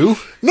hashes do.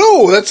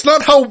 No, that's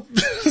not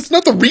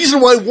the reason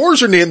why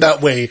wars are named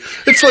that way.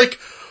 It's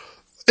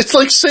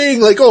like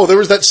saying like, oh, there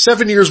was that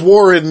 7 years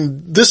war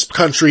in this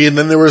country and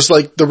then there was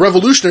like the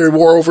Revolutionary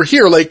War over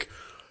here. Like,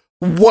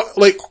 what,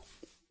 like,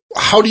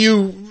 how do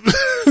you,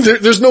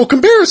 there's no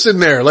comparison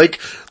there. Like,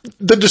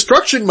 the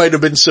destruction might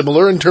have been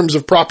similar in terms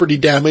of property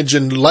damage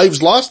and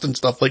lives lost and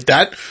stuff like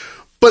that,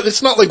 but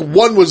it's not like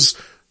one was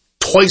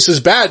twice as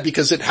bad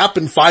because it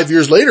happened 5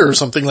 years later or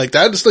something like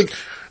that. It's like,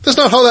 that's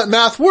not how that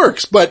math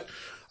works, but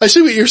I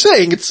see what you're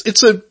saying.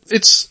 It's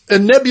a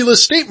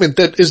nebulous statement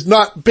that is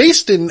not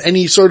based in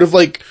any sort of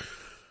like,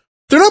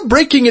 they're not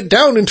breaking it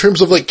down in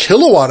terms of like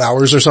kilowatt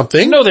hours or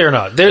something. No, they're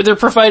not. They're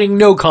providing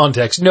no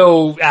context,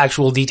 no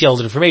actual detailed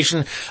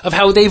information of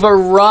how they've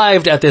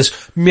arrived at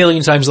this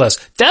million times less.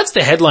 That's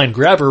the headline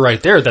grabber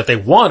right there that they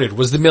wanted,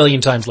 was the million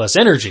times less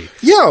energy.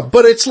 Yeah,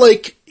 but it's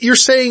like, you're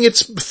saying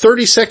it's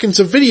 30 seconds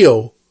of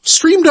video.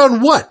 Streamed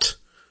on what?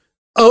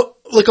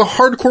 Like a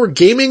hardcore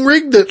gaming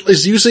rig that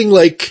is using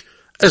like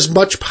as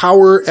much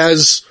power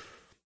as,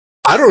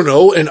 I don't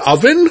know, an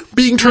oven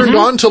being turned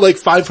on to like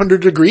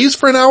 500 degrees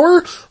for an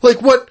hour? Like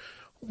what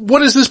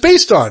is this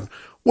based on?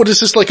 What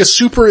is this, like a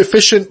super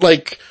efficient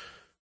like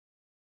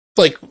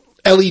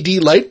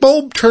LED light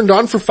bulb turned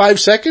on for 5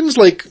 seconds?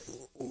 Like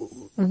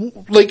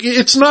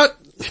it's not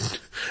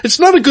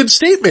a good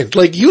statement.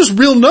 Like, use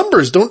real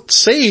numbers. Don't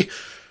say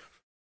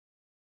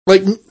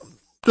like,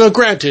 now,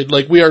 granted,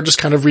 like, we are just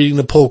kind of reading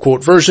the pull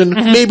quote version.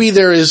 Maybe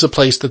there is a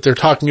place that they're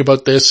talking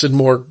about this in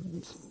more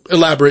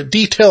elaborate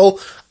detail.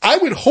 I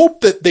would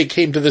hope that they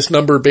came to this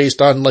number based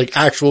on, like,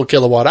 actual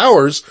kilowatt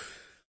hours,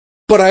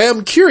 but I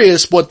am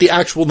curious what the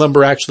actual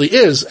number actually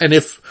is, and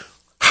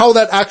how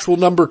that actual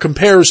number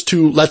compares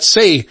to, let's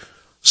say,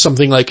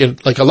 something like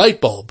a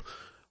light bulb.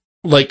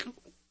 Like,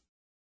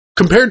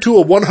 compared to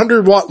a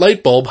 100-watt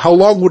light bulb, how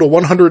long would a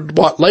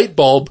 100-watt light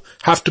bulb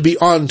have to be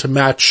on to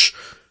match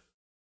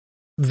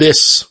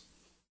this,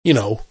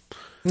 Now,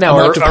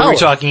 amount of are we power?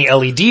 talking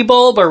LED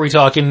bulb? Are we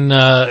talking,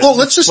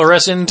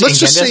 fluorescent,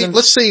 incandescent?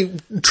 let's say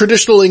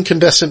traditional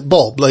incandescent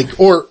bulb,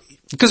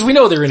 Because we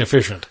know they're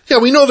inefficient. yeah,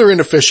 we know they're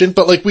inefficient,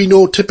 but we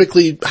know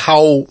typically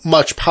how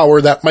much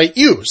power that might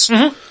use.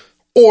 Mm-hmm.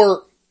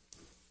 Or,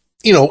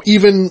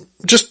 even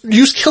just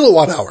use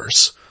kilowatt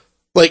hours.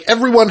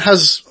 Everyone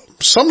has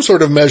some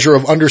sort of measure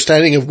of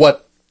understanding of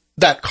what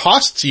that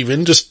costs,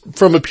 even just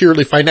from a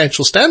purely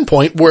financial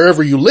standpoint.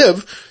 Wherever you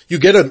live, you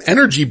get an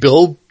energy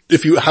bill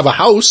if you have a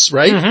house,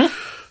 right? Mm-hmm.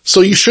 So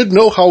you should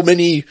know how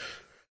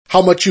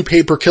much you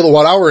pay per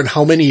kilowatt hour and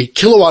how many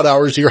kilowatt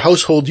hours your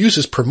household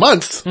uses per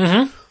month.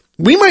 Mm-hmm.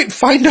 We might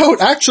find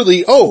out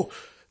actually,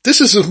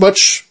 this is as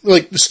much,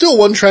 still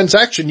one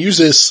transaction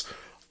uses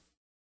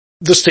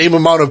the same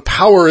amount of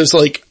power as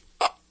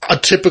a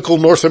typical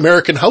North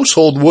American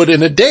household would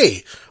in a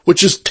day,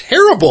 which is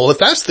terrible if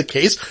that's the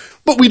case,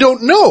 but we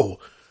don't know.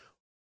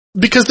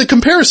 Because the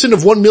comparison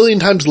of 1 million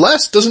times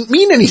less doesn't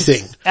mean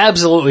anything.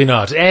 Absolutely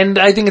not. And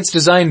I think it's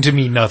designed to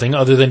mean nothing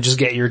other than just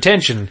get your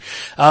attention.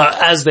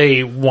 As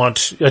they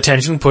want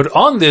attention put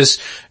on this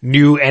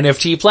new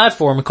NFT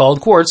platform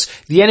called Quartz,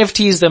 the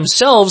NFTs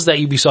themselves that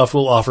Ubisoft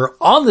will offer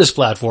on this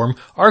platform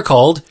are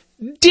called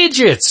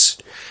Digits.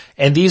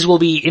 And these will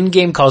be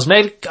in-game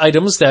cosmetic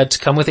items that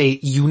come with a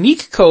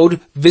unique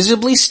code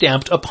visibly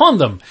stamped upon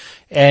them.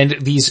 And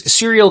these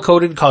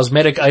serial-coded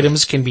cosmetic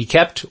items can be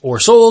kept or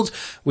sold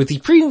with the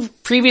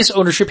previous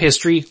ownership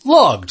history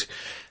logged.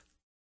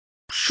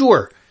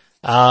 Sure.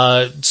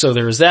 So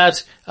there is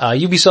that.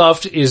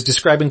 Ubisoft is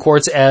describing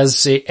Quartz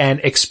as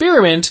an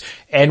experiment,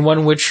 and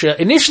one which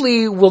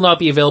initially will not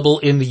be available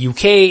in the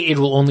UK. It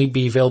will only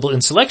be available in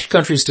select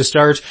countries to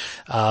start.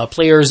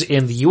 Players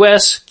in the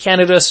US,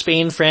 Canada,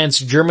 Spain, France,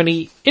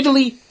 Germany,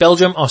 Italy,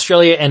 Belgium,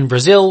 Australia, and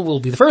Brazil will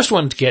be the first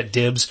one to get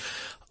dibs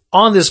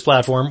on this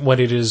platform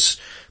when it is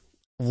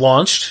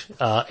launched.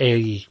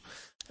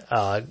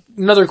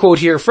 Another quote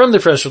here from the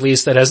press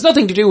release that has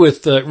nothing to do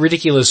with the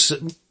ridiculous,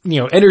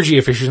 energy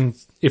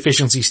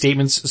efficiency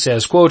statements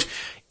says, quote,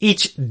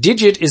 "Each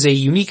digit is a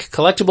unique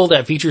collectible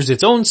that features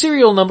its own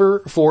serial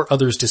number for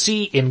others to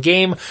see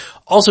in-game,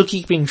 also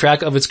keeping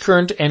track of its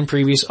current and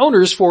previous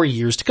owners for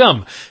years to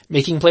come,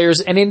 making players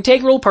an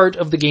integral part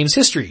of the game's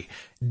history.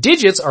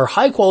 Digits are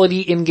high-quality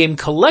in-game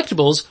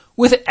collectibles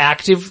with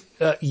active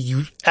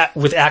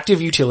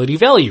utility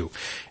value.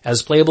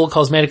 As playable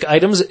cosmetic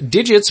items,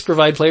 digits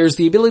provide players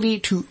the ability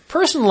to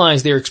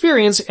personalize their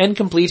experience and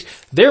complete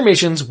their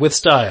missions with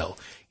style.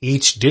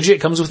 Each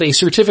digit comes with a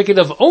certificate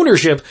of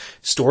ownership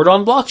stored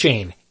on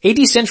blockchain, a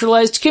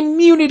decentralized,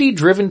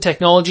 community-driven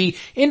technology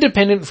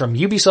independent from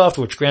Ubisoft,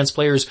 which grants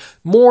players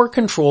more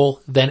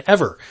control than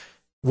ever.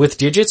 With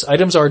digits,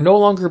 items are no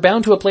longer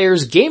bound to a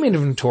player's game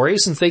inventory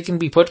since they can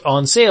be put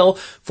on sale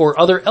for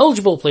other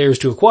eligible players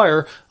to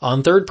acquire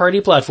on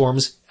third-party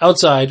platforms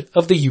outside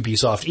of the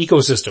Ubisoft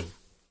ecosystem."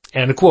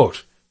 End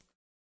quote.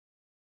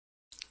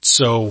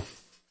 So,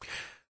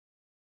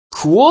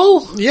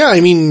 cool? Yeah,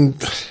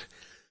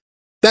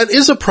 that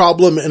is a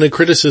problem and a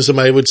criticism,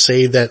 I would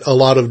say, that a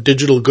lot of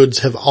digital goods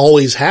have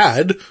always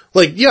had.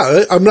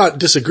 I'm not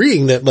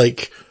disagreeing that,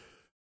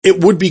 it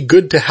would be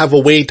good to have a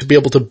way to be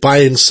able to buy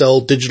and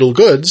sell digital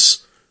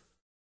goods,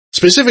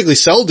 specifically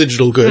sell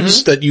digital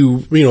goods that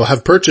you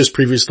have purchased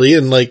previously,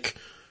 and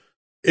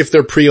if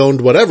they're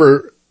pre-owned,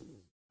 whatever,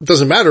 it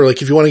doesn't matter.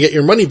 If you want to get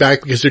your money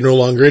back because you're no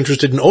longer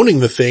interested in owning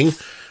the thing,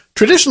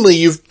 traditionally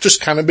you've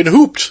just kind of been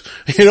hooped.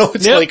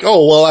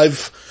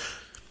 It's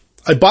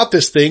I bought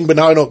this thing, but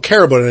now I don't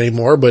care about it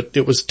anymore, but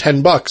it was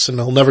 $10 and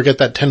I'll never get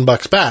that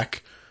 $10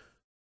 back.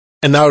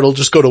 And now it'll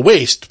just go to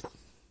waste.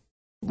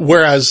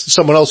 Whereas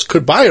someone else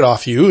could buy it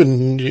off you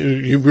and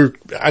you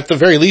at the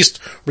very least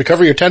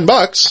recover your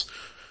 $10.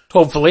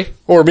 Hopefully.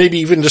 Or maybe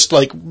even just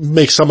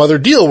make some other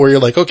deal where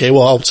you're okay,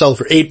 well, I'll sell it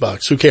for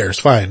 $8. Who cares?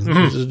 Fine.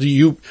 Mm-hmm.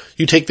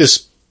 You take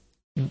this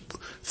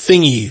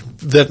thingy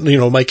that,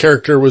 my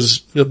character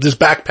was, this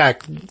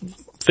backpack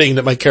thing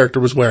that my character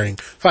was wearing.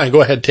 Fine,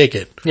 go ahead, take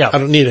it. Yeah. I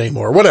don't need it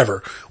anymore.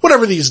 Whatever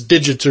these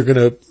digits are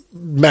gonna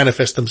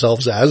manifest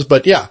themselves as.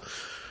 But yeah,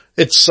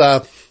 it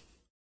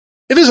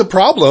is a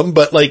problem,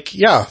 but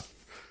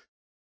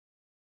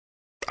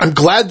I'm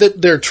glad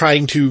that they're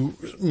trying to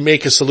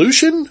make a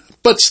solution,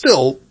 but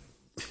still,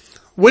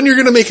 when you're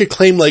gonna make a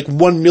claim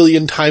 1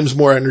 million times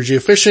more energy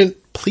efficient,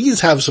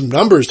 please have some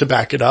numbers to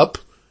back it up.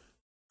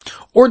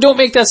 Or don't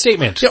make that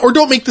statement. Yeah, or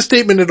don't make the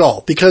statement at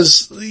all,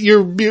 because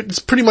it's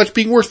pretty much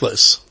being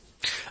worthless.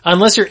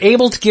 Unless you're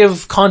able to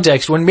give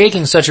context when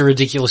making such a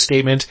ridiculous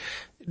statement,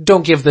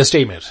 don't give the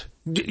statement.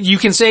 You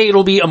can say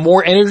it'll be a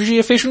more energy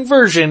efficient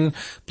version,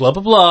 blah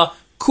blah blah,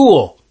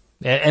 cool.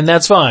 And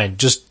that's fine.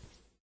 Just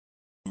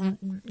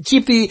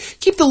keep the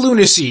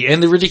lunacy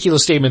and the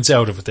ridiculous statements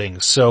out of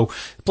things. So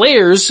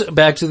players,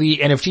 back to the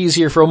NFTs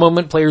here for a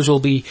moment, players will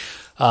be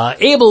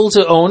able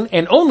to own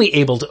and only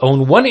able to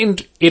own one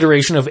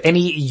iteration of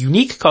any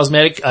unique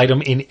cosmetic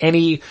item in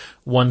any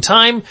one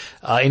time.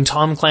 In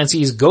Tom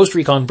Clancy's Ghost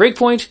Recon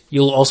Breakpoint,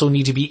 you'll also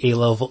need to be a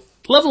level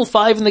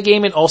 5 in the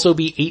game and also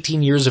be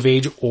 18 years of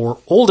age or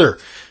older.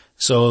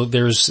 So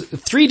there's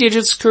 3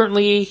 digits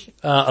currently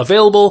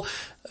available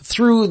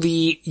through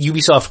the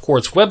Ubisoft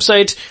Quartz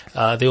website.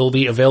 They will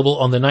be available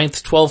on the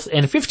 9th, 12th,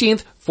 and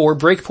 15th for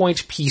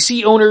Breakpoint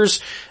PC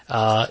owners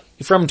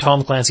from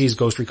Tom Clancy's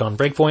Ghost Recon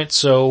Breakpoint.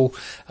 So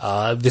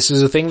this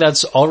is a thing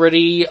that's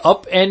already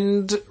up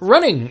and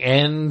running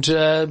and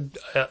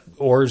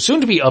or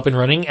soon to be up and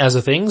running as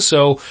a thing.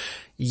 So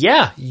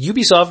yeah,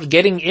 Ubisoft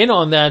getting in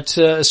on that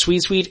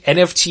sweet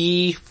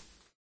NFT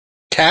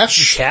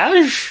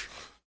cash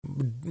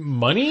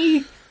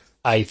money,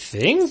 I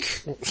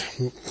think.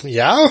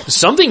 Yeah.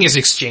 Something is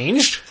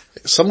exchanged.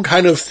 Some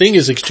kind of thing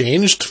is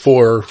exchanged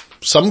for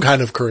some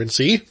kind of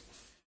currency.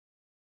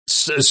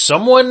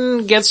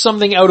 Someone gets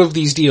something out of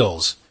these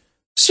deals.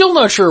 Still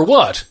not sure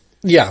what.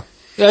 Yeah.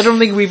 I don't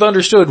think we've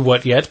understood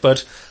what yet,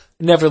 but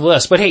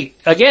nevertheless. But hey,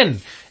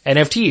 again,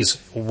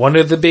 NFTs, one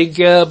of the big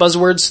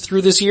buzzwords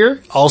through this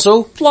year.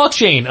 Also,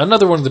 blockchain,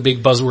 another one of the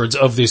big buzzwords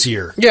of this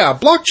year. Yeah,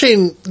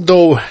 blockchain,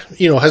 though,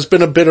 has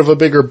been a bit of a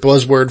bigger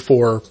buzzword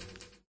for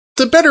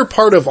the better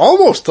part of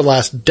almost the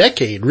last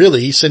decade,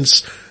 really,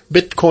 since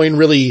Bitcoin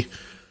really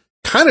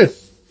kind of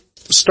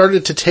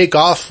started to take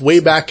off way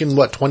back in,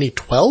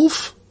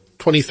 2012?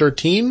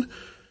 2013?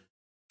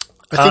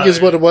 I think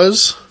is what it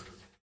was.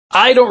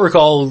 I don't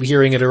recall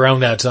hearing it around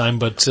that time,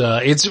 but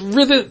it's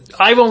really,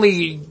 I've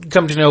only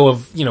come to know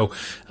of,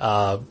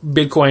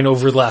 Bitcoin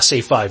over the last,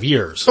 say, 5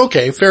 years.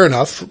 Okay, fair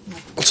enough.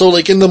 So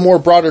in the more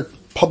broader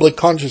public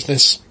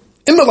consciousness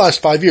in the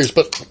last 5 years,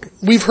 but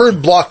we've heard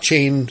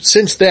blockchain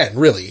since then,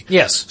 really.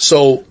 Yes.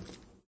 So,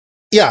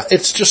 yeah,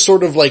 it's just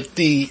sort of like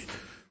the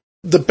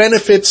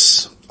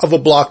benefits of a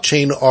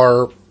blockchain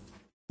are,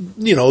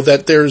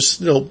 that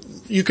there's,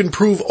 you can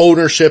prove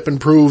ownership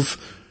and prove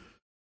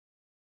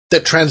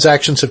that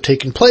transactions have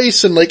taken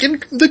place, and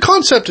the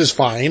concept is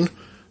fine,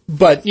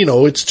 but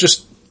it's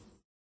just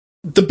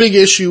the big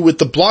issue with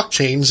the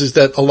blockchains is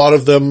that a lot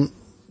of them,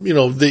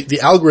 the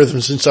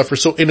algorithms and stuff are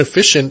so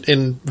inefficient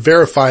in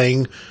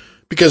verifying,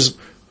 because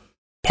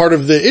part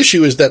of the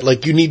issue is that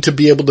you need to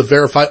be able to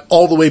verify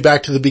all the way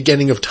back to the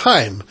beginning of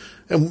time,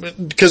 and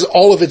because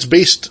all of it's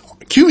based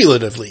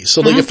cumulatively.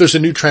 So if there's a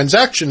new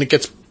transaction, it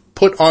gets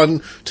put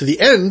on to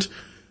the end,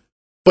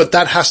 but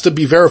that has to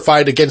be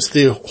verified against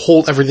the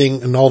whole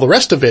everything and all the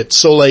rest of it.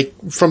 So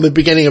from the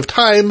beginning of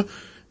time,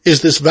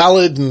 is this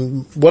valid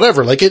and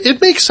whatever?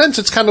 It makes sense.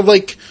 It's kind of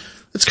like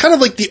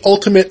the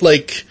ultimate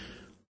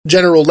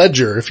general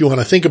ledger, if you want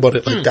to think about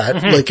it like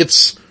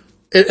that.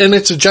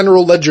 It's a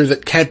general ledger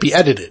that can't be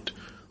edited.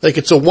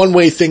 It's a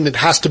one-way thing that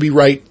has to be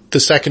right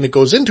the second it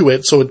goes into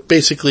it. So it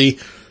basically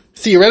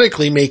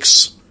theoretically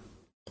makes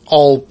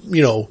all,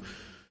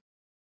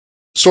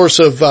 source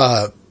of,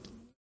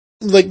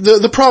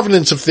 the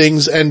provenance of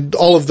things and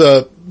all of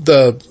the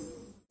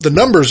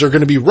numbers are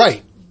going to be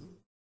right.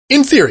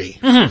 In theory.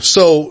 Mm-hmm.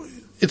 So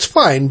it's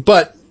fine,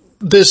 but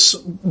this,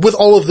 with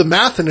all of the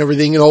math and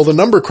everything and all the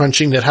number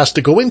crunching that has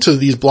to go into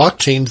these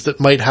blockchains that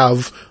might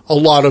have a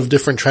lot of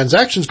different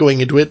transactions going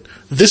into it,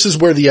 this is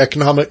where the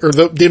economic or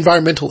the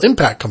environmental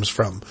impact comes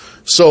from.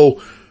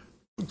 So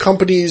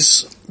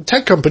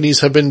tech companies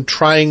have been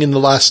trying in the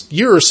last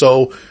year or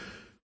so.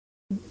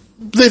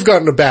 They've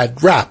gotten a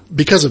bad rap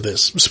because of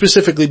this,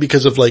 specifically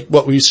because of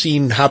what we've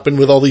seen happen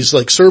with all these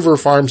server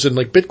farms and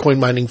Bitcoin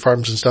mining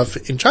farms and stuff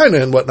in China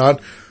and whatnot,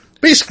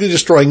 basically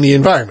destroying the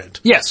environment.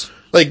 Yes.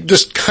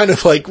 Just kind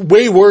of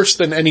way worse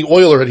than any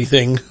oil or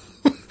anything.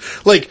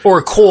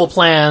 Or coal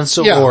plants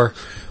or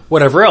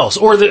whatever else.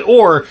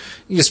 Or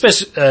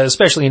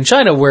especially in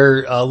China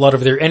where a lot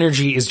of their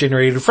energy is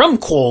generated from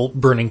coal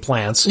burning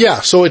plants. Yeah,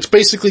 so it's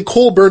basically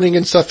coal burning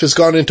and stuff has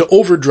gone into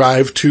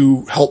overdrive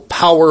to help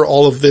power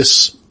all of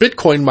this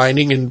Bitcoin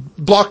mining and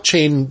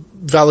blockchain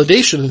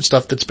validation and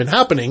stuff that's been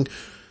happening,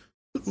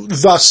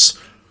 thus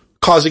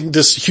causing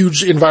this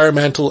huge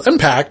environmental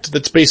impact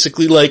that's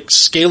basically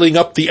scaling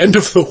up the end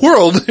of the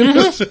world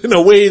in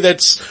a way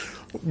that's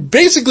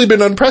basically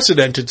been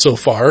unprecedented so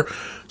far.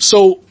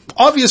 So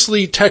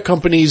obviously tech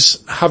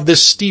companies have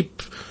this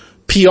steep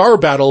PR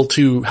battle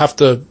to have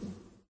to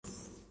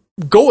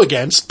go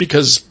against,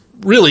 because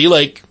really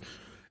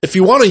if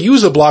you want to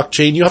use a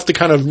blockchain, you have to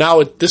kind of now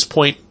at this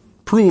point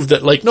prove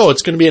that no,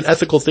 it's going to be an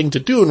ethical thing to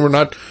do and we're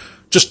not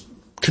just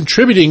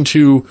contributing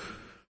to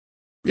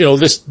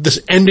this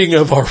ending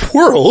of our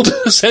world,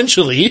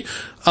 essentially.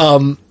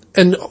 And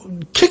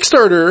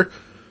Kickstarter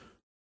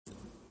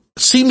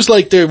seems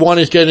like they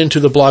want to get into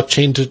the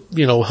blockchain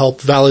to,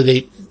 help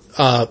validate,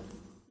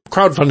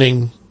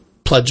 crowdfunding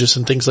pledges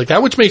and things like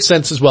that, which makes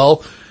sense as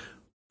well.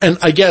 And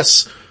I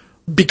guess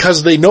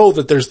because they know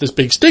that there's this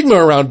big stigma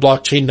around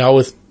blockchain now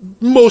with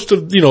most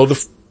of,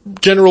 the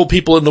general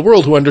people in the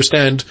world who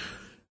understand,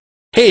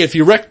 hey, if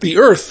you wreck the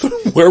earth,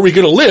 where are we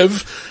going to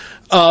live?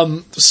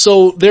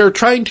 So they're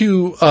trying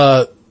to,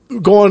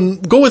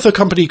 go with a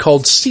company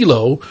called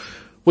Celo,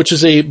 which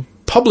is a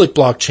Public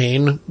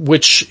Blockchain,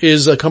 which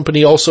is a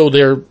company also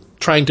they're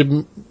trying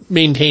to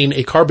maintain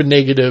a carbon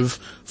negative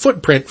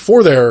footprint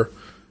for their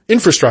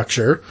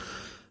infrastructure,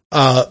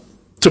 to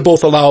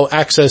both allow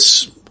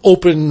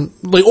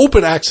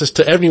open access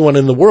to everyone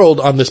in the world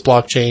on this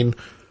blockchain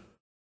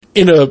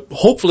in a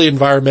hopefully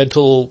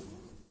environmentally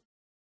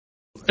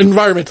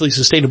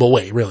sustainable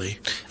way, really.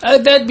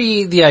 That'd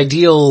be the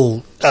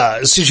ideal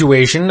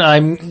situation.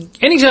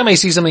 Anytime I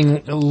see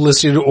something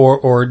listed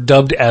or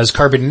dubbed as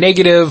carbon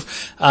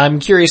negative, I'm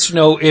curious to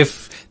know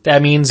if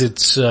that means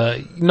it's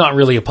not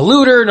really a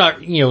polluter,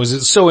 is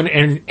it so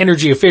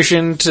energy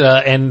efficient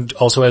and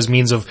also has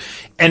means of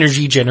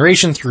energy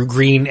generation through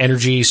green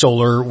energy,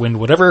 solar, wind,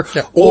 whatever,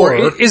 yeah, or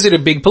is it a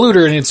big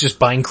polluter and it's just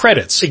buying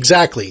credits?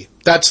 Exactly.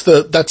 That's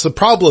the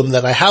problem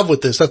that I have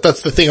with this.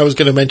 That's the thing I was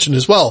going to mention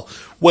as well,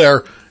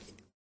 where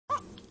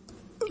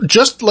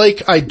just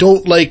like I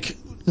don't like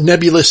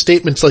nebulous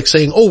statements like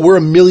saying, oh, we're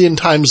 1,000,000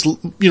 times,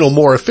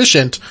 more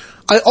efficient.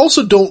 I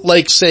also don't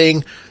like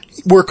saying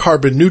we're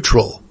carbon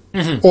neutral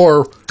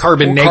or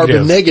carbon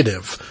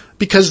negative,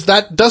 because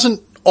that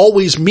doesn't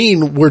always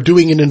mean we're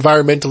doing an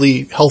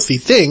environmentally healthy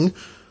thing.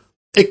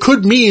 It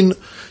could mean,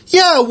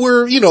 yeah,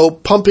 we're,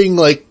 pumping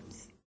like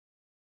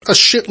a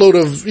shitload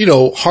of,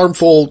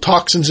 harmful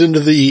toxins into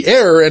the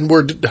air and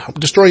we're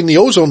destroying the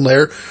ozone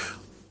layer,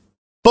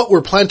 but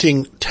we're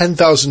planting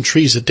 10,000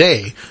 trees a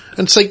day.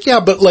 And it's like, yeah,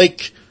 but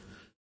like,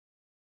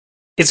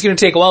 it's going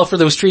to take a while for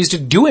those trees to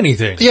do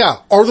anything. Yeah.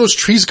 Are those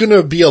trees going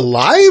to be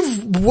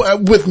alive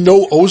with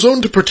no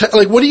ozone to protect?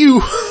 Like, what do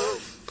you...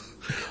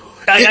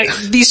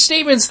 these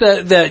statements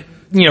that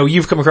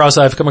you've come across,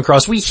 I've come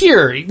across, we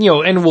hear,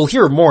 and we'll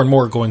hear more and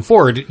more going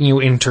forward,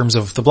 in terms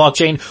of the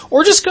blockchain,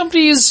 or just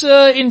companies,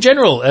 in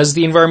general, as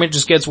the environment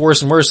just gets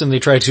worse and worse and they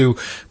try to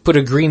put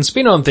a green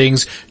spin on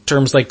things,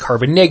 terms like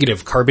carbon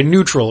negative, carbon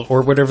neutral,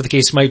 or whatever the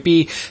case might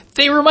be.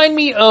 They remind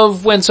me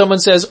of when someone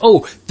says,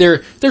 oh,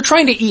 they're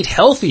trying to eat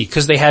healthy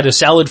because they had a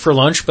salad for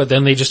lunch, but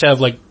then they just have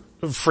like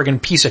a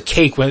friggin' piece of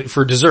cake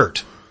for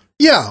dessert.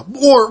 Yeah.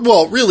 Or,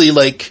 well, really,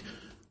 like,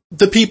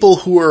 the people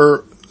who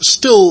are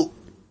still...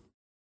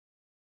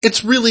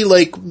 It's really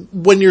like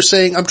when you're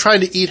saying, I'm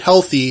trying to eat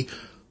healthy,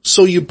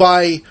 so you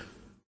buy,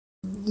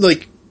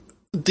 like,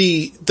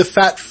 the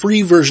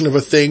fat-free version of a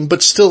thing,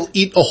 but still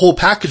eat a whole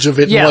package of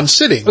it in one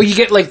sitting. Or you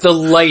get like the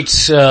light,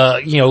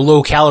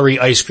 low-calorie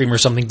ice cream or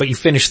something, but you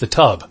finish the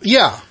tub.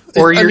 Yeah.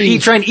 Or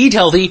you're trying to eat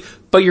healthy,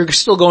 but you're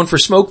still going for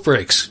smoke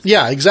breaks.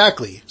 Yeah,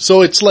 exactly.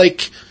 So it's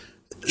like,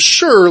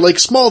 sure, like,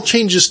 small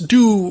changes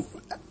do,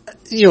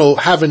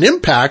 have an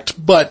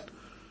impact, but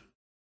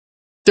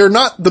they're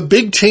not the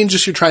big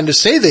changes you're trying to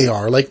say they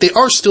are. Like, they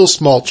are still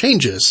small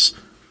changes.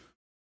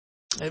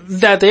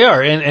 That they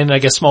are, and I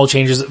guess small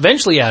changes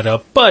eventually add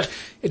up, but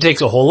it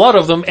takes a whole lot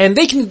of them, and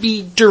they can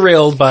be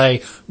derailed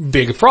by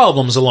big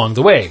problems along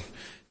the way.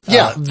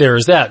 Yeah.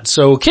 There's that.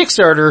 So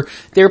Kickstarter,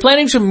 they're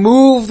planning to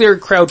move their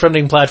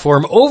crowdfunding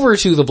platform over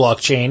to the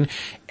blockchain,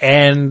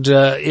 and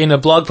in a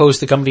blog post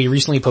the company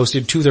recently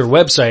posted to their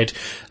website,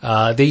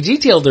 they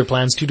detailed their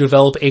plans to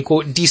develop a,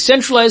 quote,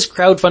 decentralized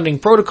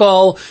crowdfunding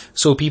protocol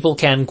so people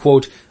can,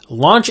 quote,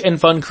 launch and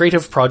fund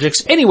creative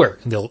projects anywhere.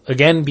 And they'll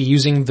again be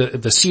using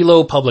the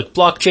CELO public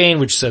blockchain,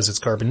 which says it's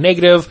carbon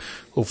negative.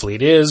 Hopefully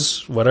it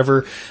is,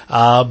 whatever.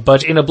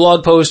 But in a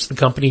blog post, the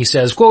company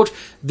says, quote,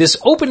 this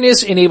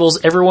openness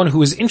enables everyone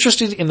who is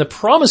interested in the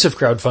promise of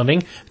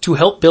crowdfunding to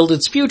help build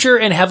its future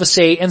and have a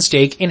say and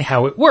stake in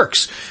how it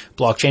works.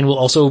 Blockchain will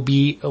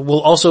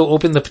also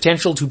open the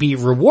potential to be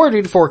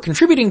rewarded for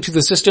contributing to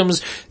the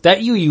systems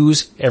that you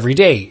use every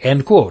day,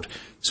 end quote.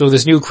 So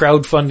this new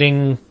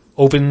crowdfunding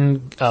open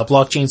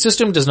blockchain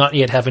system does not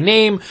yet have a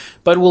name,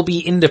 but will be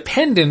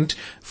independent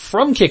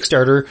from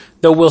Kickstarter,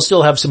 though we'll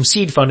still have some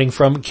seed funding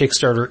from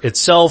Kickstarter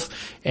itself,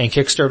 and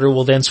Kickstarter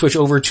will then switch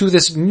over to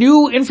this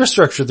new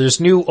infrastructure, this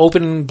new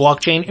open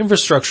blockchain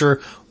infrastructure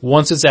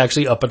once it's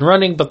actually up and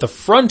running, but the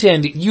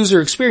front-end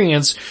user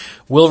experience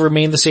will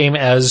remain the same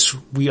as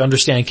we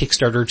understand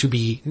Kickstarter to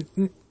be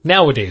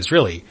nowadays,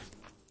 really.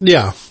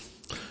 Yeah.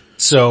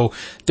 So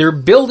they're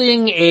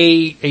building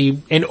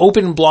an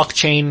open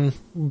blockchain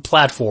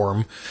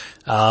platform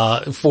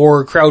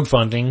for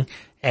crowdfunding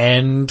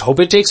and hope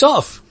it takes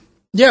off.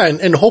 Yeah,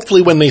 and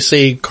hopefully when they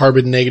say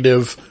carbon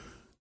negative,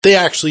 they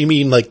actually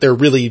mean like they're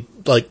really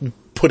like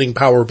putting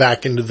power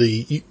back into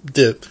the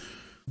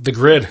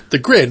grid. The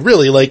grid,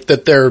 really, like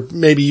that they're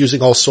maybe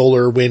using all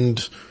solar,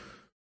 wind,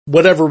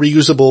 whatever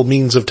reusable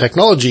means of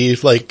technology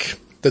like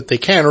that they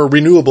can, or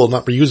renewable,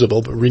 not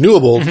reusable, but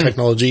renewable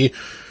technology.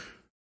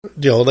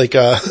 Like,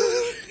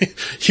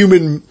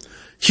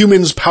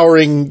 humans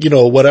powering,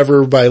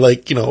 whatever by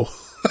like,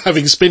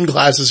 having spin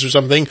glasses or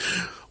something,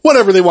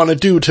 whatever they want to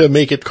do to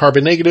make it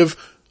carbon negative.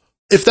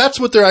 If that's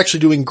what they're actually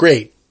doing,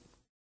 great.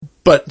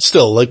 But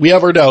still, like, we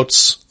have our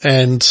doubts,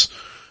 and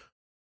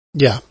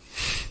yeah.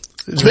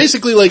 It's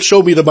basically like,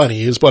 show me the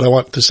money is what I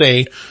want to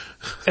say.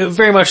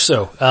 Very much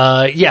so.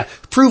 Yeah,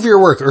 prove your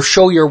work or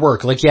show your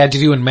work like you had to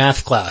do in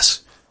math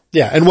class.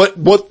 Yeah, and what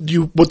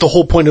the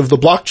whole point of the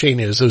blockchain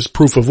is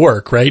proof of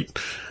work, right?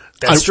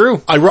 That's true.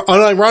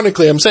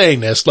 Unironically, I'm saying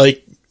this,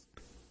 like,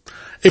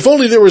 if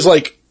only there was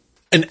like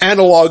an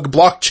analog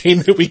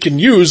blockchain that we can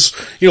use,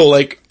 you know,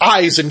 like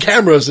eyes and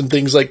cameras and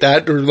things like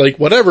that, or like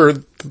whatever,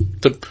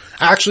 to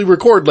actually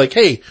record, like,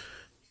 hey,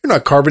 you're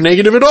not carbon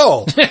negative at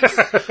all.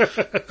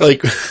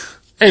 Like,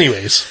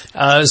 anyways.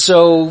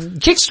 So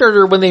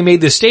Kickstarter, when they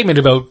made this statement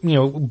about, you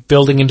know,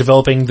 building and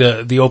developing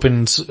the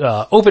open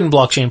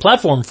blockchain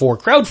platform for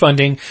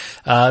crowdfunding,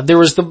 there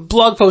was the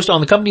blog post on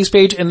the company's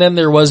page, and then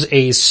there was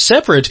a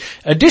separate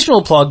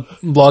additional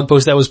blog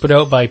post that was put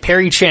out by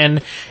Perry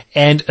Chen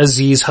and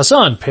Aziz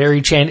Hassan.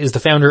 Perry Chen is the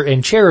founder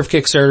and chair of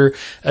Kickstarter.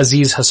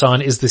 Aziz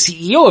Hassan is the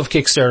CEO of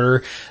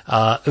Kickstarter.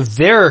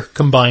 Their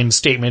combined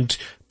statement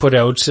put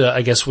out,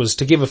 I guess, was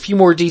to give a few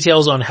more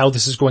details on how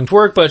this is going to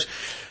work, but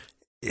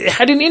it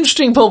had an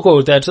interesting pull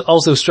quote that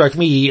also struck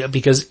me,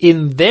 because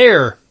in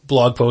their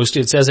blog post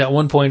it says at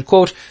one point,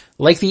 quote,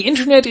 "Like the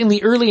internet in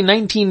the early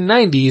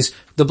 1990s,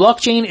 the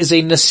blockchain is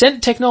a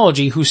nascent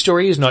technology whose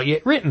story is not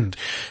yet written.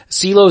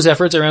 CELO's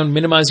efforts around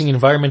minimizing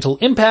environmental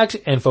impact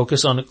and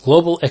focus on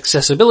global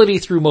accessibility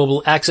through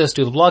mobile access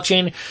to the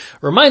blockchain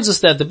reminds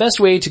us that the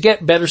best way to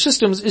get better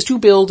systems is to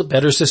build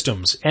better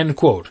systems." End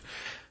quote.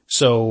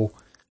 So,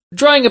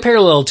 drawing a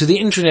parallel to the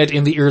internet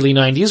in the early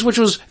 90s, which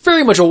was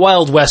very much a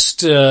Wild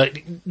West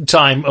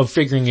time of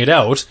figuring it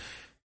out,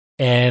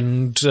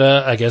 and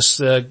I guess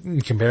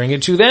comparing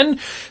it to then,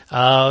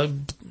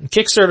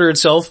 Kickstarter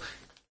itself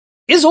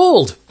is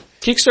old.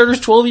 Kickstarter's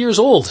 12 years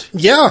old.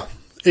 Yeah.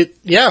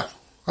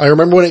 I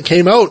remember when it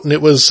came out, and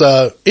it was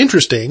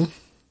interesting.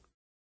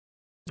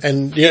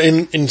 And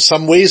in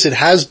some ways it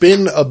has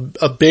been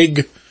a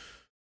big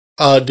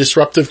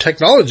disruptive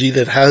technology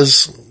that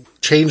has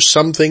changed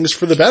some things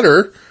for the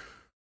better.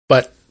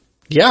 But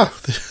yeah,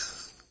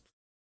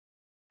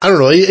 I don't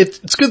know.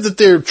 It's good that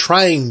they're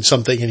trying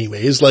something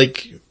anyways.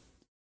 Like,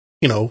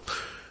 you know,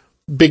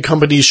 big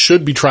companies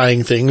should be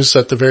trying things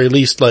at the very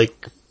least, like,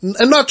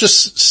 and not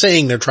just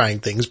saying they're trying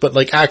things, but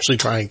like actually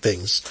trying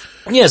things.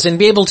 Yes, and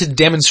be able to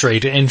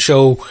demonstrate and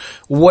show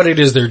what it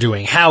is they're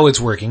doing, how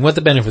it's working, what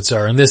the benefits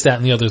are, and this, that,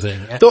 and the other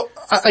thing. Though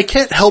I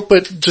can't help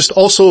but just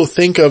also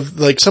think of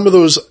like some of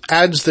those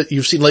ads that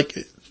you've seen, like,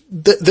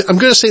 I'm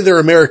going to say they're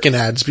American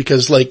ads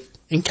because, like,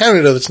 in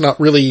Canada, that's not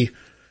really,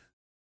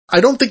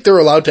 I don't think they're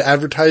allowed to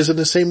advertise in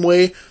the same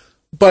way,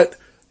 but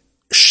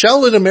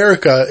Shell in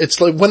America, it's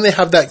like when they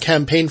have that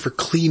campaign for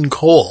clean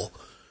coal.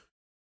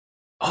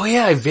 Oh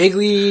yeah, I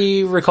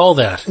vaguely recall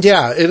that.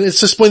 Yeah, and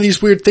it's just one of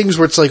these weird things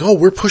where it's like, oh,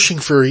 we're pushing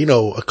for, you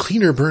know, a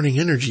cleaner burning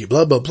energy,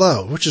 blah, blah,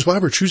 blah, which is why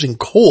we're choosing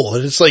coal.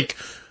 And it's like,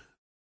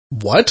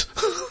 what?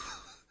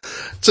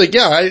 It's like,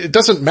 yeah, it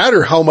doesn't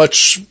matter how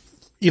much,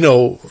 you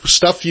know,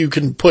 stuff you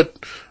can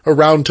put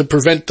around to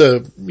prevent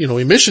the, you know,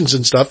 emissions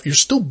and stuff. You're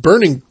still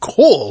burning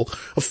coal,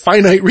 a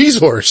finite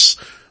resource.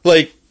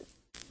 Like,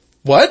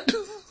 what?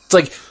 It's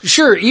like,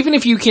 sure, even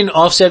if you can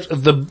offset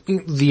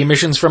the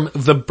emissions from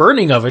the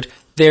burning of it,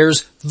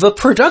 there's the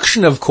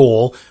production of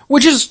coal,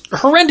 which is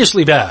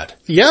horrendously bad.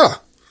 Yeah.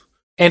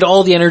 And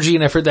all the energy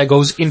and effort that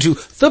goes into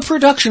the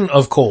production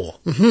of coal.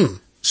 Mm-hmm.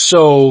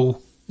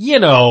 So, you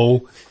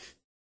know,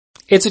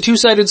 it's a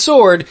two-sided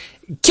sword.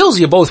 It kills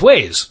you both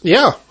ways.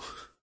 Yeah.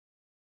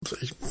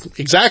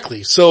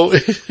 Exactly. So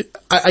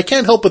I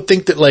can't help but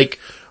think that, like,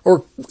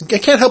 or I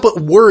can't help but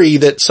worry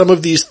that some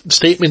of these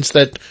statements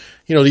that,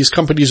 you know, these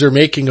companies are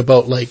making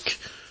about, like,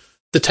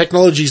 the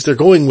technologies they're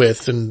going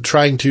with and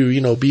trying to,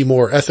 you know, be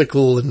more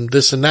ethical and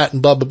this and that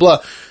and blah, blah, blah,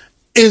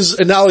 is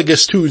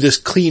analogous to this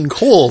clean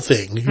coal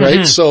thing, right?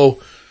 Mm-hmm. So,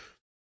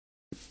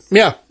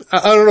 yeah,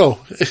 I don't know.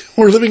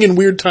 We're living in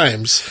weird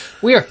times.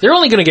 We are. They're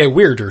only going to get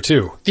weirder,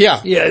 too.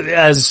 Yeah. Yeah,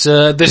 as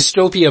the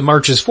dystopia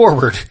marches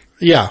forward.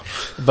 Yeah.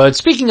 But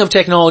speaking of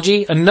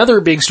technology, another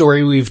big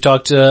story we've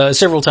talked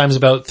several times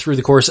about through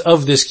the course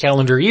of this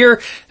calendar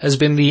year has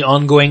been the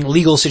ongoing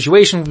legal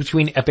situation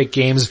between Epic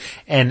Games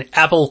and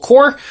Apple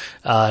Corp.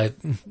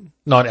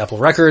 Not Apple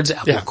Records,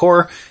 Apple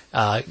Corp.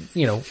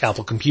 You know,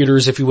 Apple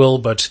Computers, if you will,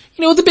 but,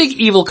 you know, the big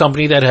evil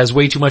company that has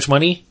way too much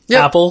money.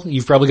 Yep. Apple,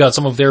 you've probably got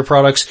some of their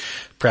products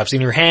perhaps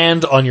in your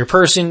hand, on your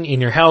person,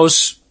 in your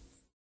house,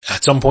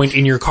 at some point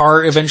in your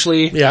car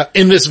eventually. Yeah,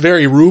 in this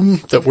very room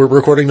that we're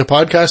recording the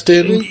podcast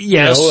in.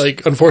 Yes. You know,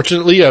 like,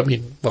 unfortunately, I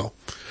mean, well,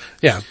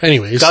 yeah,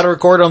 anyways. Gotta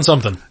record on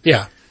something.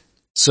 Yeah.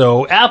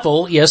 So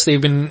Apple, yes, they've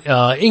been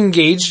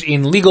engaged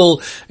in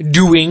legal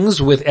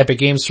doings with Epic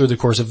Games through the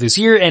course of this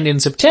year, and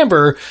in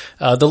September,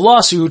 the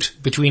lawsuit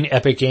between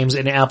Epic Games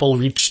and Apple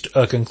reached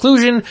a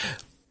conclusion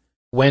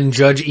when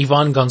Judge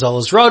Yvonne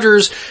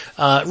Gonzalez-Rogers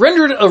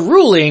rendered a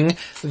ruling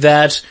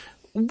that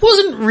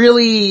wasn't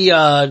really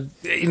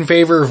in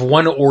favor of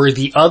one or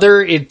the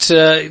other. It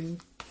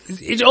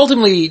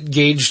ultimately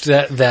gauged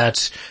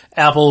that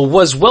Apple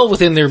was well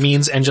within their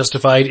means and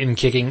justified in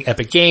kicking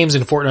Epic Games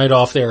and Fortnite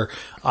off their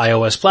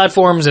iOS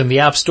platforms and the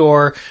App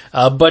Store,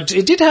 but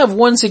it did have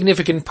one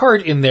significant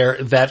part in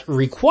there that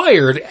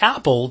required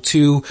Apple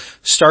to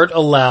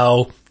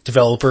allow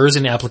developers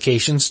and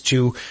applications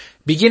to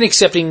begin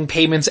accepting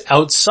payments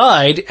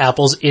outside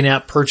Apple's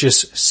in-app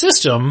purchase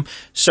system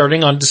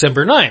starting on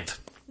December 9th.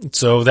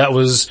 So that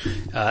was,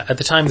 at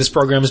the time this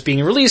program is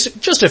being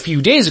released, just a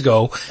few days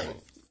ago.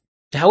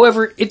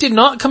 However, it did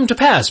not come to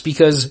pass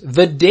because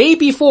the day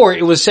before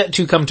it was set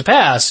to come to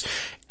pass,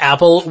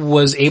 Apple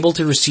was able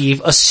to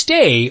receive a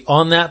stay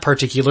on that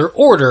particular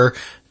order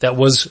that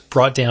was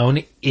brought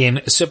down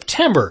in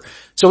September.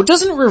 So it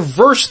doesn't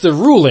reverse the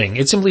ruling.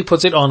 It simply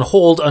puts it on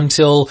hold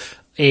until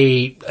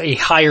a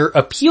higher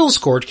appeals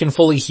court can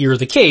fully hear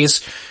the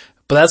case,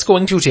 but that's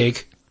going to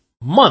take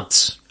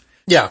months.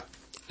 Yeah.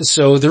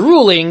 So the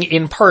ruling,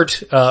 in part,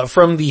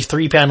 from the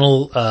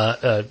 3-panel,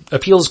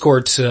 appeals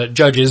court,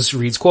 judges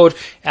reads, quote,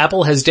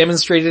 Apple has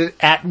demonstrated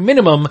at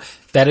minimum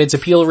that its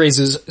appeal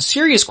raises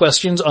serious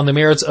questions on the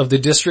merits of the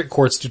district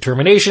court's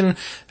determination.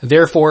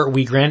 Therefore,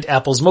 we grant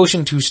Apple's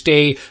motion to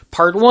stay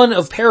part 1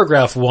 of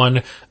paragraph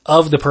 1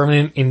 of the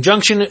permanent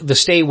injunction. The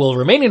stay will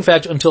remain in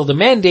effect until the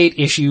mandate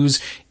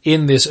issues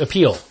in this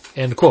appeal.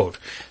 End quote.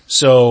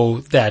 So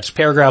that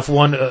paragraph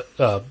 1,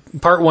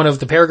 part 1 of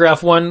the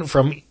paragraph 1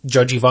 from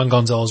Judge Yvonne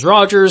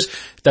Gonzalez-Rogers,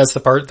 that's the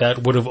part that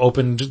would have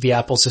opened the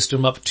Apple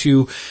system up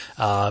to,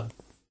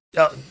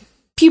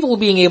 people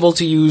being able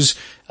to use,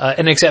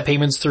 and accept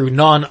payments through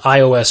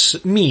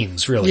non-iOS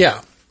means, really.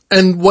 Yeah.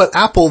 And what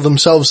Apple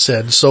themselves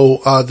said,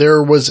 so,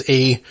 there was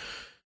a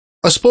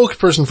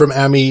spokesperson from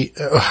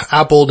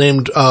Apple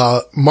named,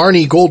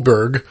 Marnie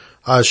Goldberg.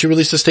 She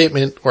released a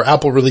statement, or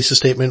Apple released a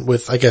statement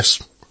with, I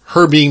guess,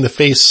 her being the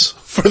face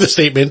for the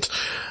statement,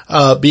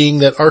 being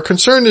that our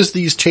concern is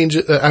these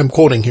changes, I'm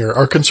quoting here,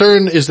 our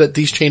concern is that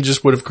these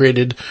changes would have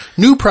created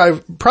new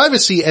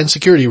privacy and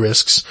security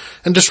risks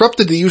and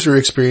disrupted the user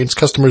experience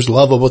customers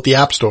love about the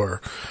App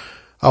Store.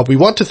 We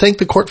want to thank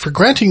the court for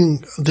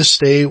granting this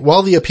stay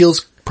while the appeals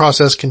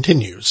process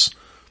continues.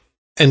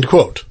 End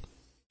quote.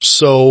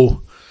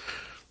 So,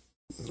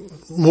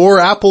 more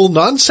Apple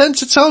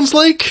nonsense, it sounds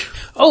like?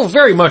 Oh,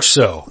 very much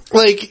so.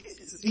 Like,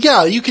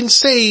 yeah, you can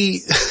say,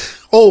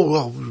 oh,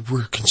 well,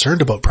 we're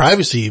concerned about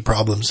privacy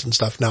problems and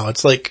stuff now.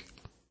 It's like,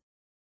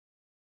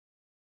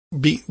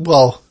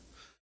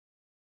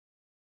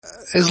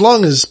 as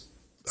long as,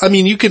 I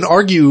mean, you can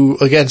argue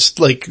against,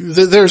 like,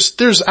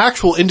 there's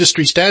actual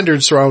industry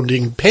standards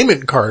surrounding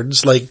payment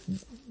cards, like,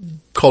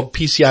 called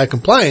PCI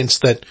compliance,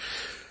 that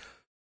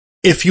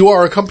if you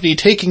are a company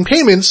taking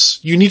payments,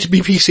 you need to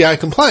be PCI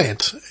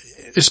compliant.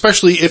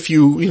 Especially if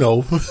you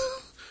know,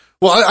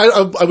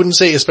 well, I wouldn't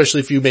say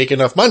especially if you make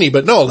enough money,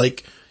 but no,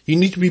 like, you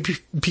need to be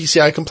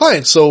PCI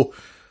compliant. So,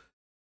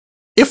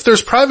 if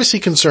there's privacy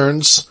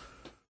concerns,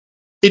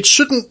 it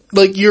shouldn't,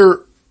 like,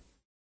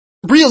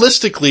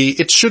 realistically,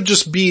 it should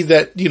just be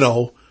that, you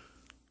know,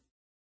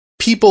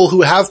 people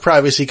who have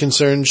privacy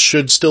concerns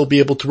should still be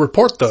able to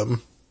report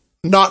them.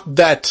 Not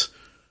that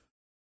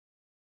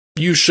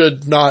you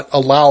should not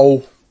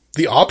allow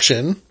the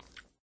option,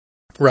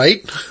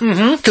 right?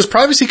 Mm-hmm. Because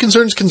privacy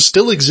concerns can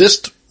still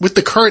exist with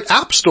the current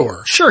App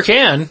Store. Sure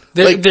can.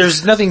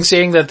 There's nothing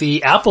saying that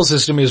the Apple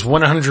system is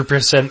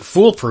 100%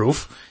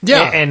 foolproof.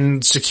 Yeah.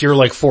 And secure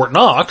like Fort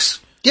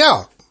Knox.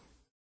 Yeah.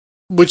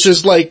 Which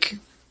is like,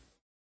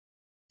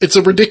 it's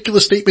a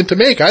ridiculous statement to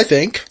make, I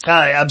think.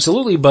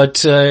 Absolutely,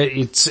 but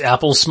it's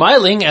Apple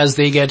smiling as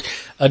they get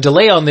a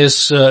delay on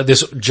this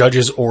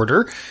judge's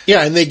order.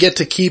 Yeah, and they get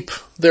to keep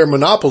their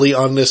monopoly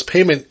on this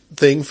payment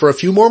thing for a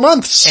few more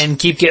months. And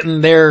keep getting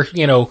their,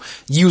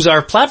 use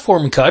our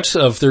platform cut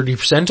of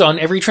 30% on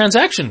every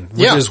transaction,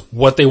 which is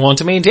what they want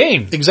to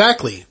maintain.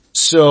 Exactly.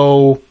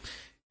 So,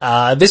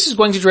 this is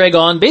going to drag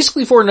on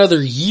basically for another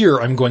year,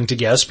 I'm going to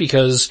guess,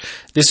 because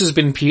this has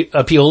been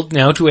appealed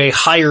now to a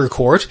higher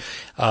court.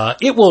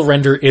 It will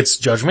render its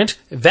judgment.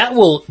 That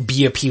will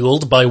be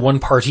appealed by one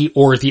party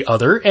or the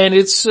other, and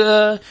it's,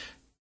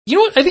 you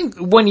know what? I think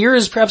 1 year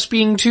is perhaps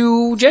being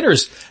too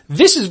generous.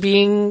 This is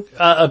being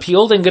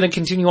appealed and going to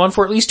continue on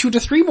for at least 2 to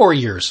 3 more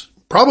years.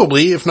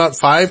 Probably, if not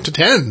 5 to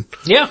 10.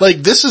 Yeah. Like,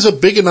 this is a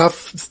big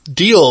enough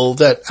deal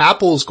that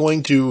Apple is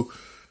going to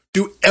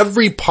do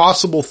every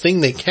possible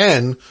thing they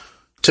can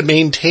to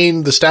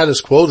maintain the status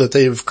quo that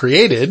they've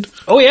created.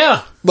 Oh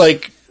yeah.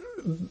 Like,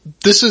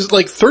 this is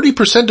like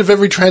 30% of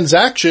every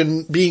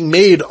transaction being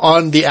made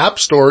on the App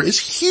Store is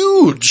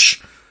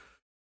huge.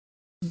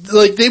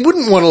 Like, they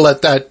wouldn't want to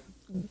let that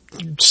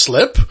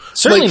slip.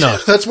 Certainly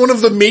not. That's one of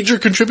the major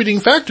contributing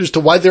factors to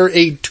why they're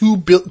a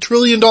 $2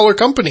 trillion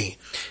company.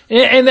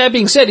 And that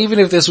being said, even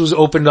if this was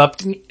opened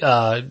up,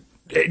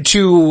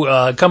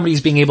 to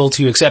companies being able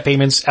to accept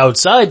payments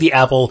outside the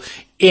Apple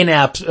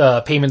in-app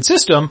payment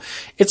system,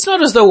 it's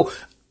not as though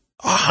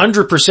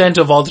 100%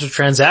 of all the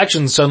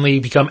transactions suddenly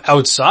become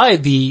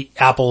outside the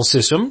Apple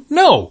system.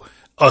 No,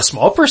 a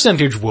small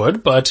percentage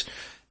would, but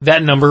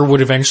that number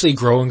would eventually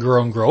grow and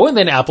grow and grow, and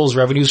then Apple's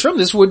revenues from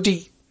this would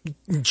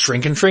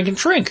shrink and shrink and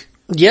shrink.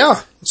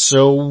 Yeah.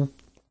 So,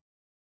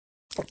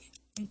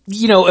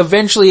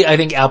 eventually I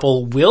think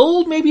Apple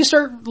will maybe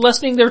start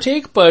lessening their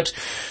take, but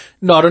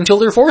not until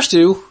they're forced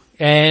to,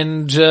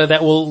 and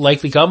that will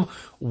likely come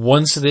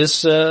once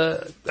this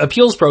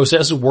appeals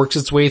process works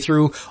its way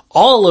through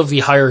all of the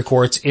higher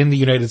courts in the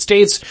United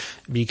States,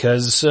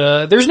 because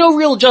there's no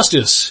real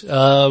justice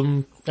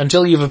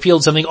until you've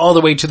appealed something all the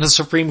way to the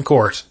Supreme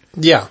Court.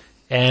 Yeah.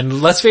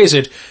 And let's face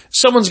it,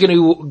 someone's going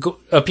to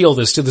appeal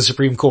this to the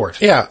Supreme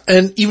Court. Yeah.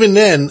 And even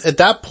then, at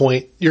that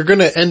point, you're going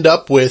to end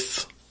up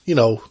with,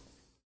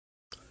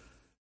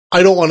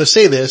 I don't want to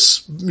say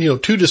this,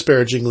 too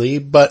disparagingly,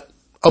 but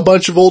a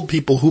bunch of old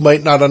people who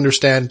might not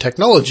understand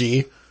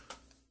technology.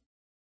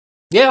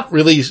 Yeah.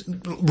 Really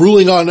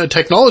ruling on a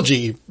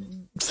technology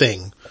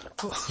thing.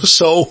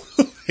 So,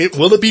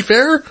 will it be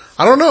fair?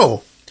 I don't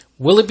know.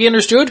 Will it be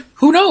understood?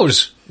 Who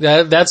knows?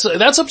 That's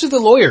up to the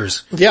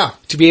lawyers. Yeah.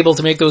 To be able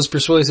to make those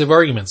persuasive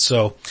arguments.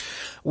 So,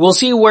 we'll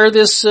see where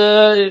this,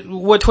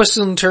 what twists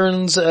and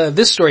turns,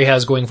 this story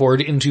has going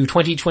forward into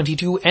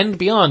 2022 and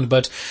beyond.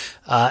 But,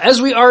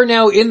 as we are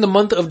now in the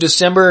month of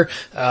December,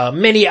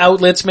 many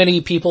outlets,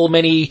 many people,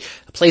 many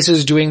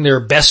places doing their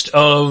best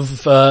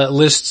of,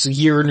 lists,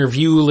 year in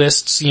review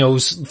lists,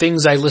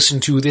 things I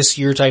listened to this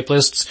year type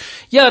lists,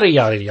 yada,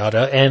 yada,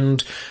 yada.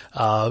 And,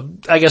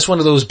 I guess one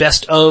of those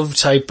best of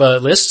type,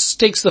 lists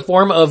takes the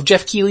form of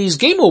Jeff Keighley's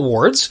Game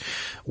Awards,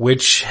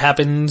 which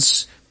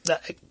happens,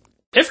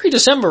 every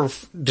December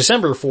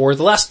for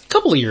the last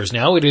couple of years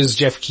now. It is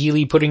Jeff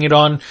Keighley putting it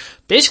on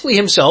basically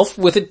himself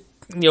with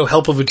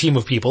help of a team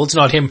of people. It's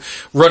not him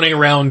running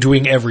around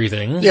doing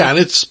everything. Yeah, and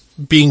it's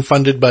being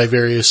funded by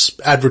various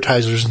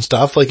advertisers and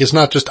stuff. Like, it's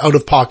not just out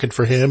of pocket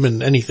for him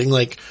and anything.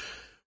 Like,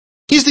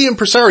 he's the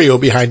impresario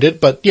behind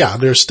it, but yeah,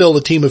 there's still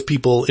a team of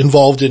people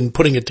involved in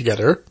putting it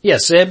together.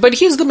 Yes, but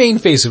he's the main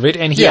face of it,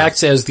 and he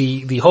acts as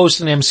the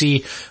host and MC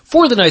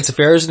for the night's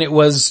affairs, and it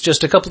was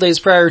just a couple days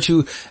prior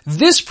to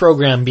this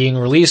program being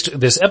released,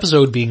 this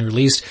episode being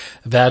released,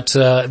 that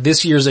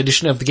this year's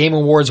edition of the Game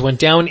Awards went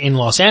down in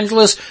Los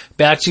Angeles,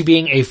 back to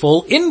being a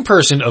full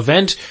in-person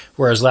event,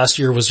 whereas last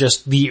year was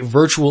just the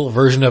virtual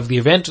version of the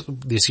event.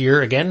 This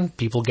year, again,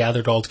 people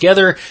gathered all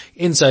together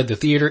inside the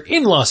theater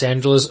in Los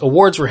Angeles,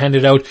 awards were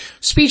handed out,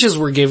 speeches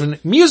were given,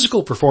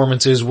 musical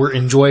performances were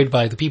enjoyed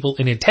by the people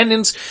in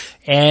attendance,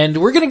 and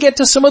we're going to get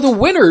to some of the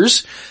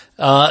winners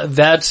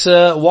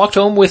that walked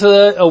home with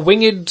a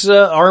winged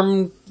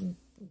arm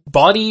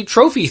body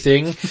trophy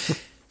thing.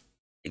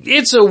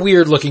 It's a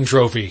weird looking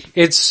trophy.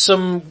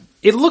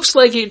 It looks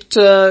like it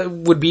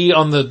would be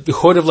on the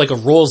hood of like a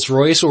Rolls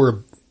Royce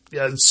or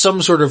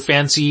some sort of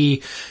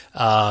fancy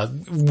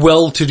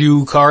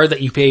well-to-do car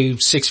that you pay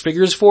six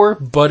figures for,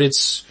 but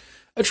it's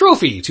a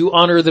trophy to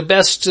honor the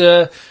best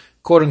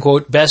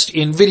quote-unquote best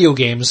in video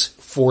games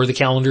for the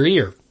calendar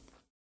year.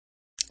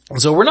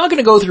 So we're not going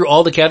to go through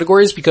all the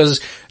categories because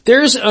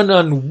there's an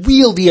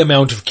unwieldy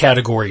amount of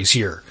categories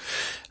here.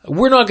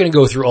 We're not going to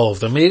go through all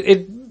of them.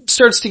 It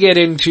starts to get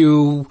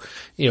into,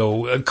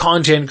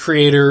 content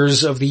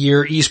creators of the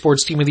year,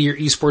 esports team of the year,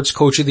 esports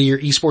coach of the year,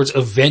 esports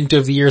event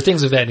of the year,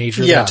 things of that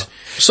nature. Yeah.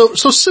 So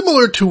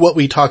similar to what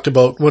we talked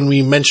about when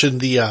we mentioned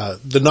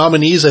the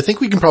nominees, I think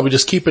we can probably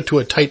just keep it to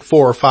a tight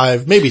 4 or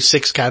 5, maybe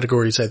 6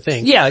 categories, I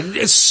think.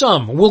 Yeah,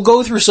 some. We'll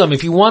go through some.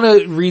 If you want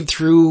to read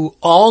through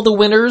all the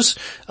winners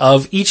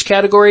of each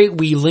category,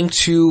 we link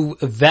to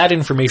that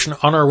information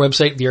on our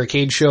website,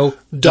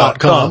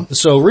 thearcadeshow.com.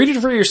 So read it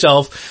for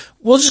yourself.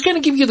 We'll just kind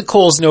of give you the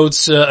Coles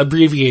Notes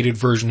abbreviated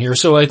version here.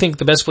 So I think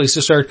the best place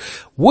to start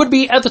would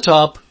be at the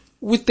top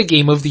with the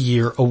Game of the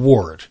Year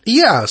award.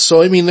 Yeah.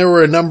 So, I mean, there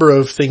were a number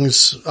of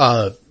things,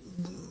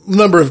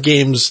 number of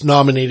games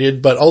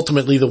nominated, but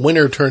ultimately the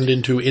winner turned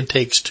into It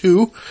Takes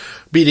Two,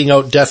 beating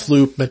out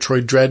Deathloop,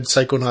 Metroid Dread,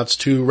 Psychonauts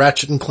 2,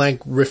 Ratchet &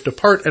 Clank Rift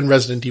Apart, and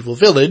Resident Evil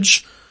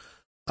Village.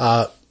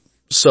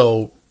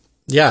 So,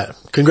 yeah,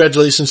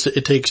 congratulations to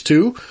It Takes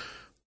Two.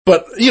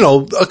 But,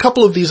 a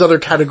couple of these other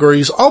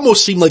categories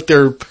almost seem like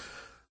they're,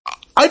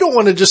 I don't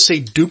want to just say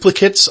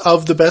duplicates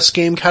of the best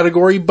game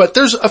category, but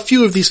there's a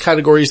few of these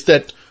categories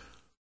that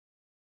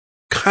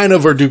kind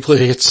of are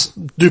duplicates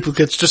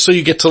just so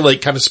you get to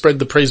like kind of spread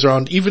the praise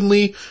around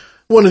evenly.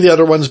 One of the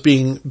other ones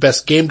being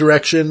best game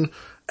direction.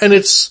 And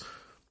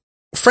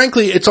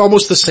frankly, it's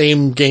almost the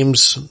same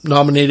games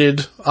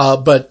nominated,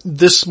 but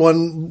this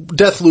one,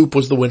 Deathloop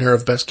was the winner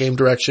of Best Game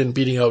Direction,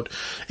 beating out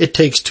It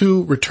Takes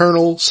Two,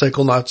 Returnal,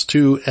 Psychonauts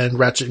 2, and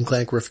Ratchet &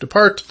 Clank Rift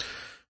Apart.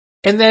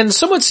 And then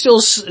somewhat still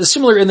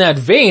similar in that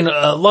vein,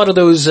 a lot of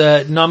those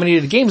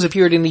nominated games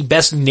appeared in the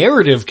Best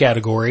Narrative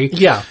category.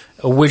 Yeah.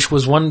 Which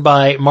was won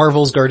by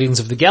Marvel's Guardians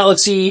of the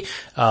Galaxy,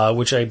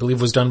 which I believe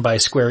was done by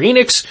Square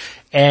Enix,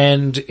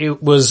 and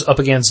it was up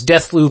against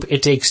Deathloop,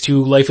 It Takes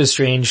Two, Life is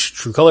Strange,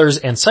 True Colors,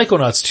 and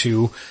Psychonauts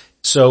 2.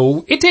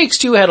 So It Takes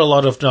Two had a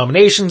lot of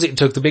nominations. It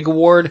took the big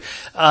award.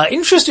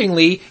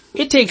 Interestingly,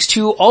 It Takes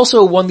Two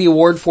also won the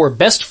award for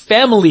Best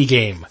Family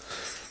Game.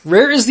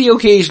 Rare is the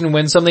occasion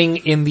when something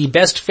in the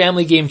Best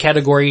Family Game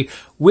category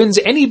wins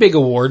any big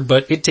award,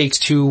 but It Takes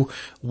Two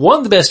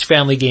won the Best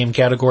Family Game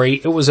category.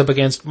 It was up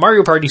against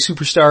Mario Party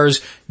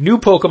Superstars, New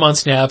Pokemon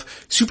Snap,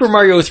 Super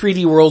Mario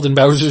 3D World and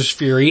Bowser's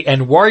Fury,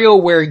 and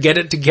WarioWare Get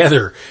It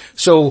Together.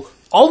 So,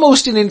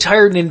 almost an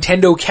entire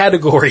Nintendo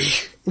category.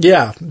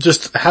 Yeah,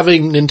 just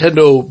having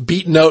Nintendo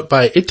beaten out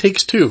by It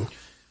Takes Two.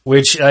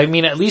 Which, I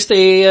mean, at least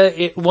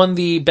it won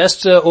the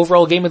Best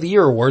Overall Game of the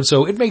Year award,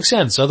 so it makes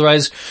sense.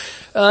 Otherwise,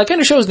 it kind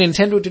of shows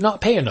Nintendo did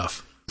not pay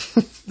enough.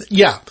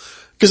 Yeah.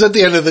 Because at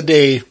the end of the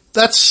day,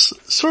 that's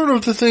sort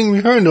of the thing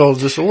behind all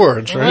this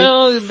awards, right?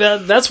 Well,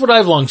 that's what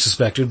I've long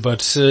suspected,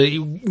 but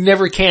you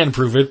never can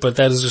prove it, but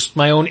that is just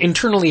my own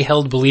internally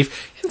held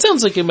belief. It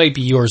sounds like it might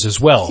be yours as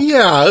well.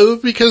 Yeah,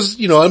 because,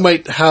 I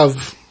might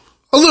have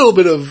a little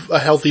bit of a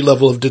healthy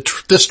level of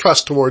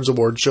distrust towards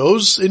award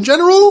shows in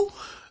general,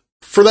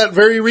 for that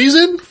very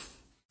reason.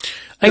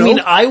 I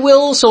mean, I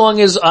will, so long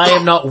as I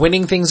am not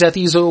winning things at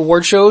these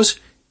award shows.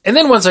 And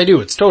then once I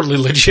do, it's totally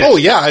legit. Oh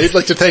yeah, I'd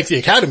like to thank the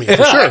Academy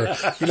for sure,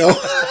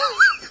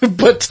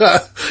 But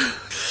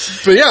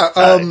yeah,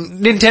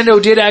 Nintendo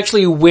did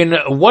actually win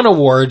one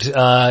award.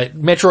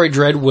 Metroid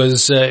Dread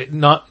was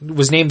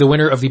named the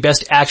winner of the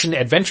Best Action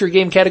Adventure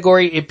Game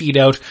category. It beat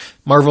out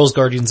Marvel's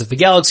Guardians of the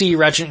Galaxy,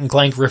 Ratchet &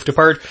 Clank Rift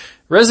Apart,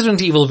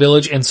 Resident Evil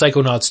Village, and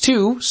Psychonauts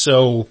 2,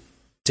 so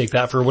take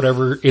that for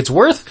whatever it's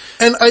worth.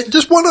 And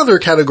just one other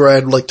category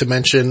I'd like to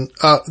mention,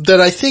 that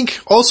I think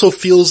also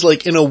feels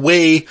like in a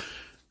way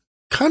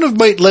kind of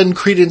might lend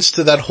credence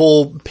to that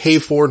whole pay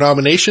for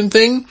nomination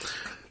thing.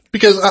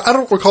 Because I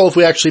don't recall if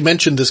we actually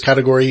mentioned this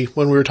category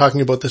when we were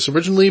talking about this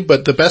originally,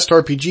 but the best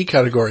RPG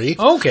category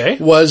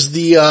was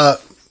the,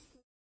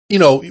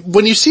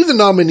 when you see the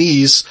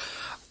nominees,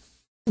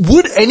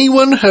 would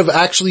anyone have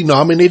actually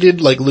nominated,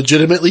 like,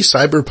 legitimately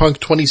Cyberpunk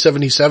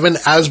 2077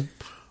 as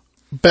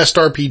best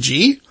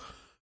RPG?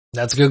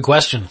 That's a good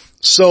question.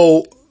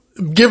 So,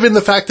 given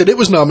the fact that it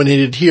was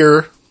nominated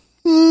here,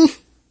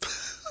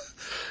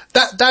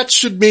 that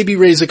should maybe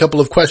raise a couple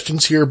of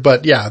questions here,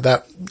 but yeah,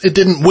 it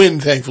didn't win,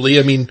 thankfully.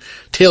 I mean,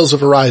 Tales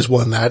of Arise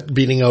won that,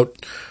 beating out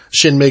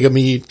Shin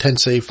Megami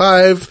Tensei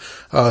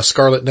 5,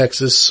 Scarlet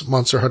Nexus,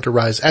 Monster Hunter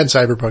Rise, and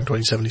Cyberpunk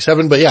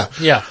 2077, but yeah.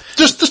 Yeah.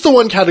 Just the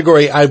one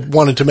category I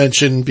wanted to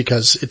mention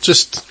because it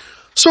just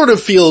sort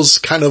of feels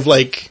kind of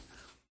like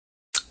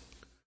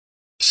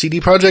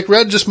CD Projekt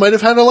Red just might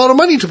have had a lot of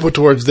money to put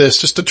towards this,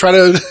 just to try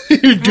to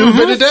do a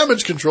bit of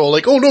damage control.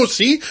 Like, oh no,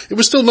 see? It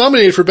was still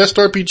nominated for Best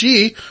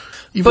RPG.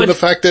 Even the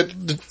fact that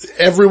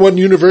everyone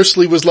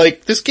universally was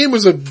like, this game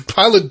was a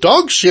pile of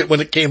dog shit when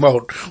it came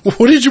out.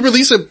 What did you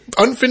release an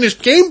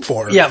unfinished game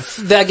for? Yeah,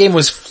 that game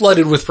was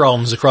flooded with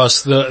problems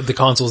across the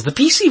consoles. The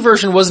PC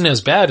version wasn't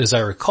as bad as I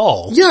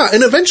recall. Yeah,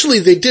 and eventually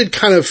they did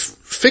kind of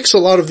fix a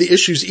lot of the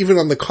issues even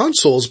on the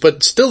consoles,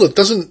 but still it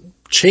doesn't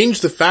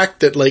change the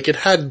fact that like it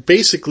had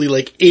basically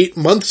like 8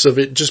 months of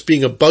it just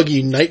being a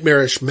buggy,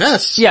 nightmarish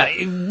mess. Yeah,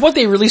 what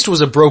they released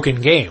was a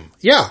broken game.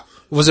 Yeah.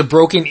 It was a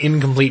broken,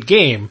 incomplete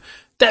game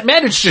that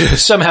managed to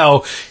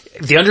somehow,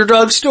 the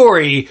underdog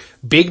story,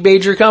 big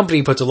major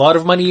company puts a lot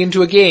of money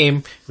into a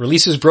game,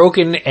 releases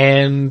broken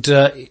and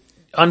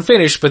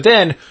unfinished, but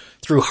then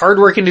through hard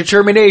work and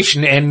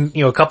determination and,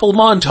 a couple of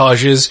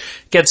montages,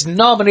 gets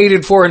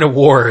nominated for an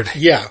award.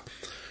 Yeah.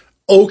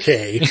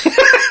 Okay.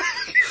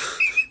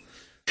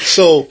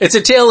 So it's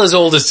a tale as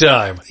old as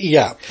time.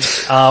 Yeah.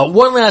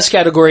 One last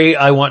category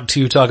I want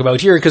to talk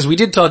about here, because we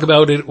did talk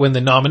about it when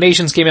the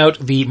nominations came out,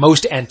 the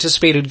most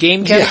anticipated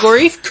game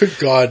category. Yeah. Good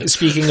God.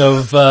 Speaking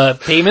of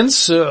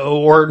payments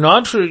or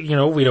not,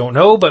 we don't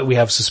know, but we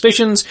have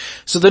suspicions.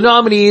 So the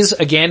nominees,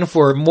 again,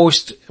 for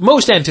most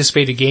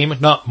anticipated game,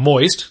 not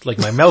moist, like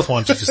my mouth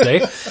wanted to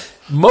say,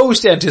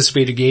 most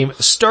anticipated game,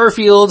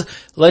 Starfield,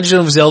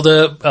 Legend of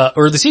Zelda,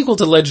 or the sequel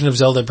to Legend of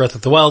Zelda Breath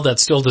of the Wild that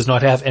still does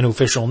not have an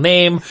official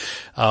name,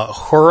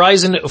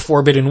 Horizon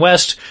Forbidden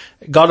West,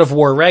 God of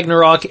War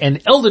Ragnarok,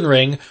 and Elden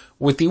Ring,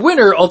 with the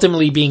winner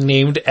ultimately being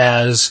named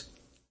as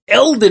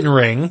Elden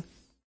Ring.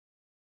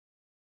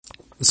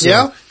 So,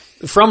 yeah.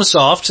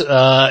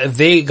 FromSoft,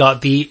 they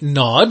got the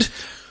nod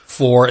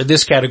for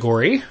this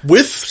category.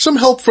 With some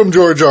help from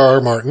George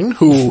R.R. Martin,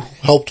 who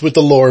helped with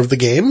the lore of the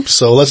game,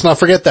 so let's not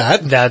forget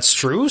that. That's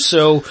true.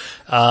 So,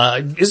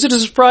 is it a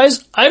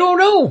surprise? I don't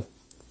know.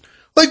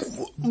 Like,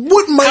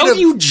 what might How do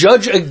you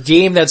judge a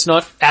game that's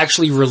not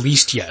actually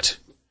released yet?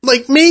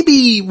 Like,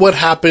 maybe what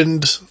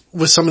happened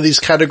with some of these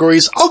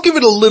categories, I'll give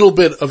it a little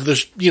bit of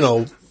the,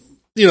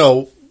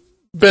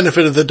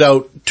 benefit of the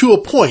doubt to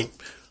a point.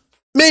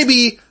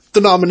 Maybe the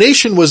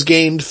nomination was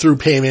gained through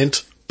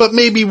payment, but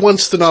maybe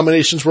once the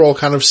nominations were all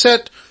kind of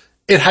set,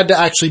 it had to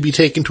actually be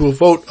taken to a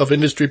vote of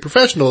industry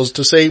professionals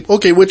to say,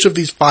 okay, which of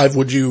these 5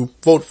 would you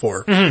vote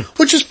for? Mm-hmm.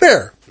 Which is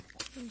fair.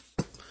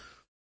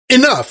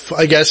 Enough,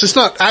 I guess. It's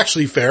not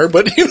actually fair,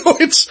 but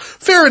it's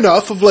fair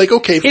enough of like,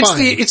 okay, fine.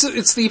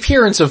 It's the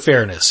appearance of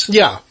fairness.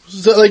 Yeah.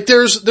 So, like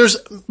there's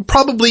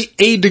probably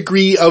a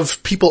degree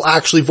of people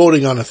actually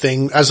voting on a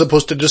thing as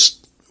opposed to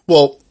just,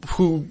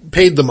 who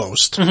paid the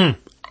most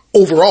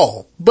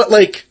overall. But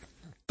like,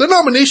 the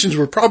nominations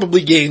were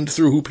probably gained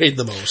through who paid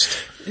the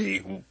most.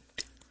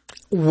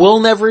 We'll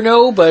never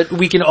know, but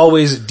we can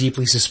always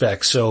deeply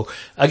suspect. So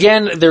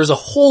again, there's a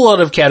whole lot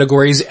of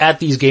categories at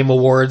these Game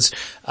Awards.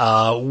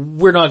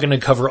 We're not going to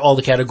cover all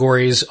the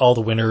categories, all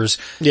the winners.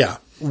 Yeah.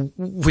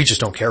 We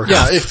just don't care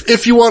enough. Yeah,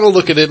 if you want to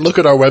look at it, look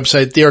at our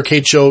website,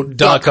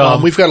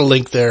 thearcadeshow.com. We've got a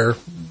link there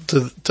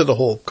to the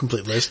whole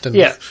complete list. And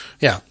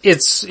yeah.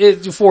 It's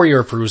for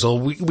your perusal.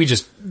 We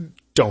just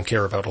don't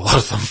care about a lot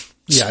of them.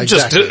 Yeah,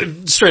 exactly.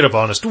 Just straight up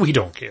honest, we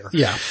don't care.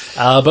 Yeah.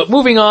 But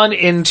moving on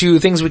into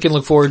things we can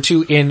look forward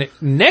to in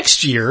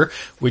next year,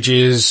 which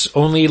is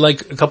only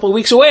like a couple of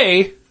weeks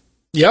away.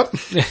 Yep.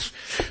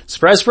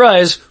 Surprise,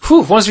 surprise.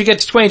 Whew, once we get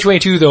to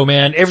 2022 though,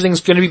 man,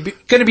 everything's gonna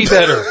be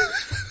better.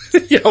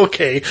 Yeah,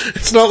 okay.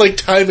 It's not like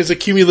time is a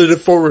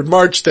cumulative forward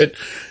march that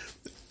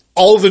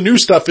all the new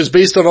stuff is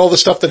based on all the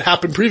stuff that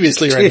happened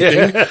previously or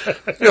anything.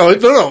 Yeah.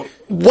 No.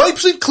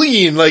 Wipes it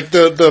clean. Like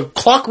the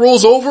clock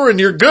rolls over and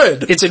you're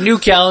good. It's a new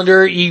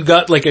calendar. You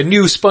got like a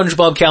new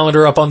SpongeBob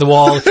calendar up on the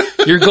wall.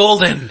 You're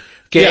golden.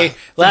 Okay. Yeah,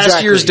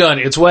 Last year's done.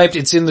 It's wiped.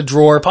 It's in the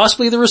drawer.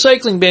 Possibly the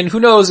recycling bin.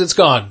 Who knows? It's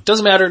gone.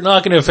 Doesn't matter.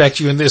 Not going to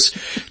affect you in this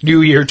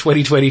new year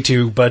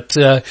 2022. But,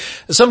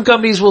 some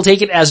companies will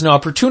take it as an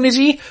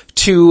opportunity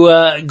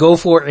to, go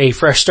for a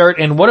fresh start.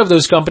 And one of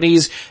those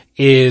companies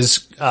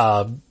is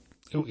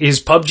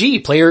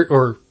PUBG they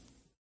are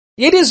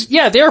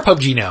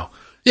PUBG now.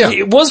 Yeah.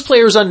 It was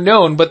Players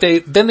Unknown, but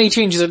then they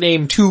changed the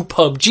name to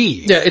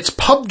PUBG. Yeah, it's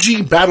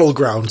PUBG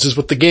Battlegrounds is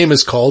what the game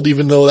is called,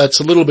 even though that's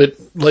a little bit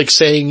like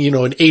saying, an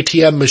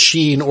ATM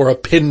machine or a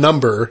PIN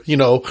number,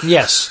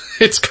 Yes.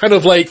 It's kind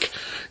of like,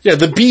 the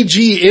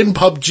BG in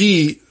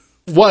PUBG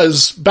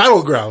was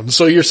Battlegrounds.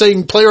 So you're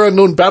saying Player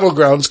Unknown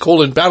Battlegrounds :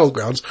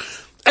 Battlegrounds.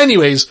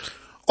 Anyways,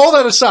 all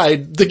that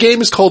aside, the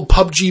game is called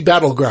PUBG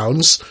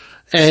Battlegrounds.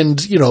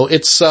 And,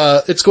 it's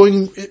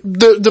going,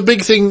 the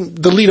big thing,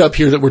 the lead up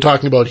here that we're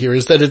talking about here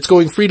is that it's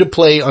going free to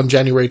play on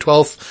January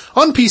 12th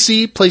on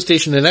PC,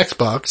 PlayStation, and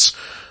Xbox,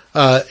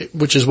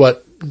 which is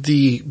what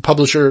the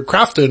publisher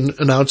Krafton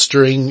announced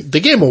during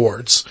the Game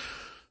Awards.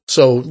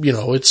 So,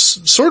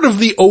 it's sort of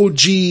the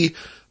OG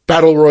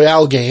Battle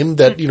Royale game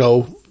that,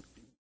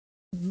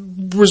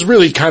 was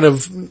really kind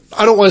of,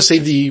 I don't want to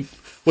say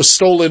was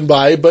stolen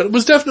by, but it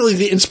was definitely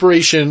the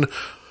inspiration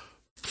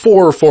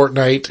for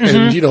Fortnite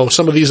and,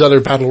 some of these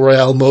other Battle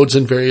Royale modes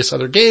in various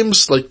other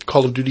games like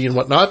Call of Duty and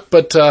whatnot,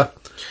 but,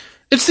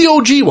 it's the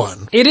OG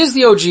one. It is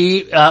the OG.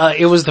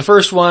 It was the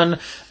first one.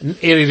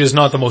 It is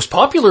not the most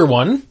popular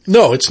one.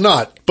 No, it's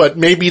not, but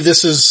maybe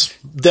this is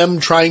them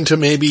trying to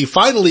maybe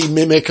finally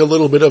mimic a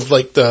little bit of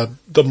like the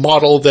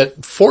model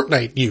that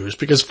Fortnite used,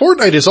 because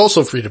Fortnite is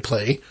also free to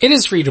play. It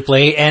is free to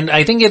play, and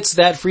I think it's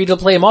that free to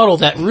play model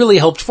that really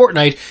helped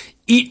Fortnite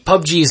eat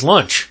PUBG's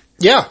lunch.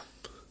 Yeah.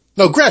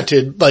 Now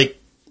granted, like,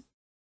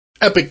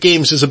 Epic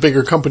Games is a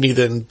bigger company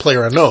than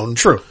PlayerUnknown.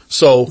 True.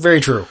 So.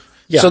 Very true.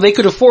 Yeah. So they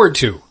could afford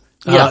to.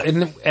 Yeah.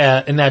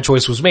 And that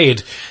choice was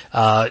made.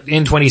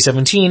 In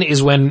 2017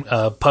 is when,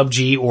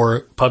 PUBG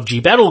or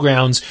PUBG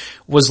Battlegrounds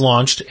was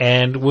launched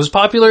and was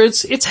popular.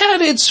 It's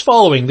had its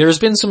following. There's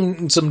been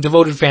some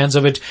devoted fans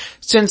of it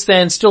since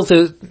then, still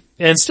to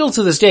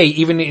this day,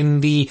 even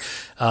in the,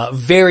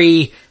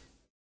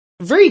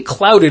 very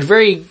clouded,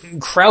 very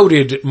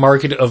crowded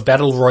market of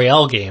Battle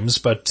Royale games,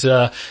 but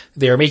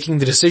they are making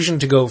the decision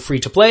to go free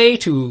to play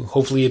to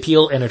hopefully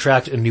appeal and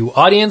attract a new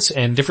audience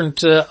and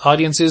different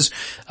audiences.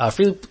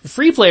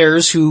 Free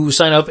players who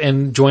sign up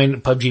and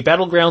join PUBG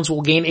Battlegrounds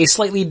will gain a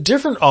slightly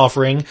different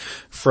offering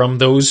from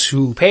those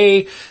who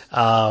pay.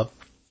 You'll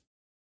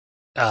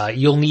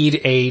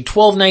need a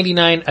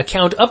 $12.99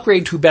 account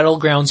upgrade to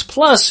Battlegrounds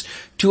Plus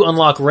to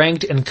unlock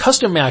ranked and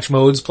custom match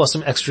modes, plus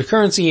some extra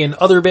currency and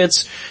other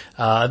bits.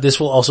 This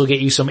will also get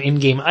you some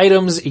in-game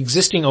items.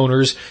 Existing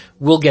owners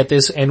will get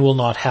this and will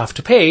not have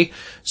to pay.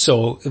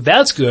 So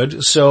that's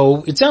good.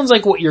 So it sounds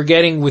like what you're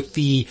getting with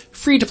the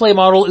free-to-play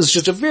model is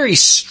just a very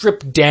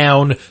stripped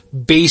down,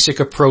 basic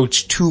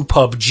approach to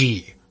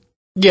PUBG.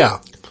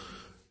 Yeah.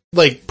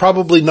 Like,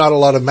 probably not a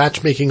lot of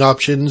matchmaking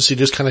options. You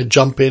just kind of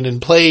jump in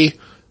and play.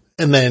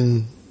 And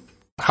then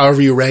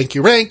however you rank,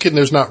 and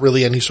there's not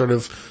really any sort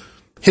of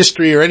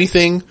history or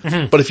anything.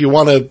 Mm-hmm. But if you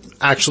want to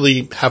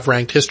actually have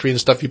ranked history and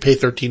stuff, you pay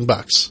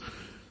 $13.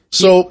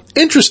 So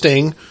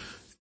interesting.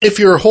 If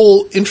your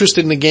whole interest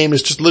in the game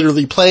is just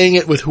literally playing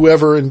it with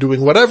whoever and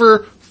doing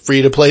whatever,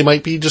 free to play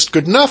might be just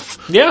good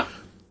enough. Yeah.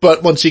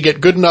 But once you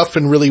get good enough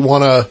and really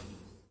want to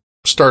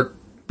start,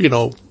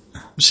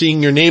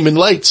 seeing your name in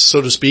lights,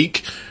 so to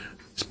speak,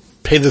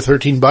 pay the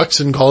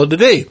 $13 and call it a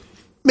day.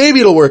 Maybe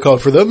it'll work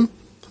out for them.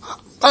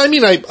 I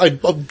mean, I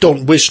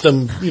don't wish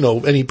them,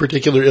 any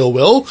particular ill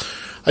will.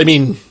 I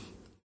mean,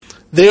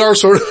 they are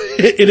sort of,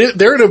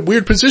 they're in a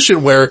weird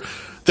position where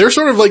they're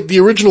sort of like the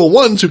original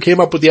ones who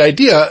came up with the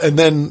idea, and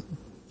then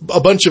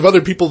a bunch of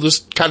other people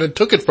just kind of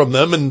took it from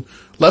them and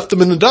left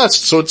them in the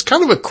dust. So it's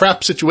kind of a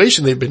crap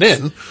situation they've been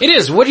in. It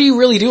is. What do you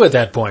really do at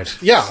that point?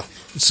 Yeah.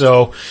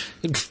 So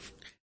it's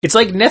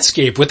like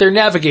Netscape with their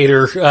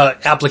Navigator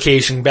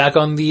application back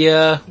on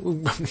the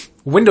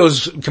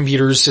Windows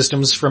computers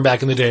systems from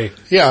back in the day.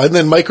 Yeah, and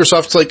then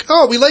Microsoft's like,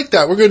 oh, we like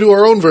that. We're going to do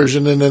our own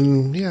version. And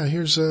then,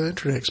 here's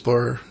Internet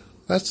Explorer.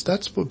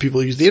 That's what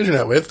people use the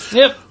internet with.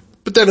 Yep.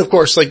 But then, of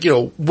course,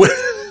 an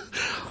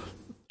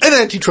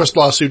antitrust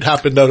lawsuit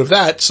happened out of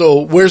that.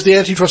 So where's the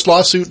antitrust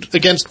lawsuit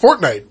against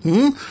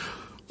Fortnite?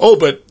 Oh,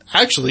 but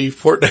actually,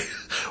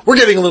 Fortnite, we're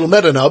getting a little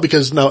meta now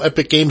because now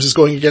Epic Games is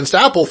going against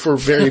Apple for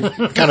very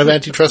kind of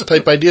antitrust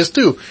type ideas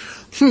too.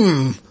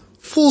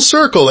 Full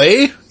circle,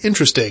 eh?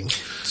 interesting.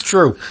 It's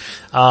true.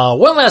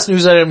 One last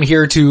news item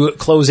here to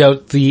close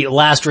out the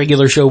last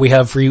regular show we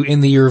have for you in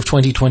the year of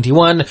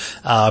 2021.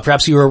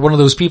 Perhaps you are one of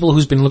those people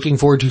who's been looking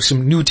forward to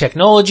some new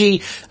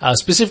technology,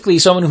 specifically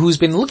someone who's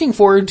been looking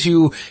forward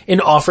to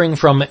an offering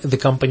from the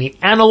company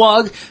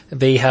Analog.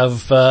 They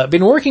have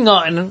been working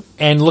on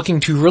and looking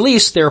to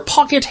release their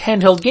Pocket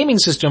handheld gaming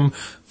system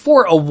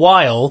for a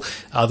while.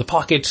 The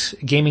Pocket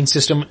gaming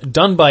system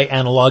done by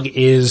Analog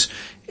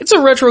it's a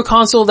retro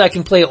console that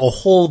can play a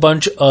whole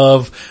bunch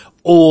of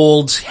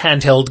old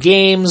handheld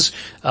games,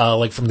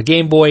 like from the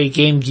Game Boy,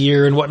 Game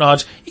Gear, and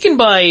whatnot. You can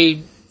buy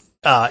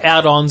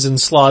add-ons and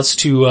slots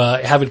to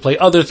have it play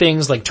other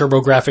things like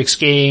TurboGrafx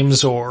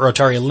games or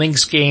Atari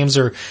Lynx games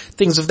or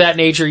things of that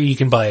nature. You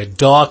can buy a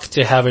dock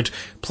to have it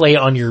play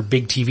on your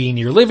big TV in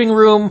your living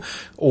room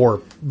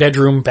or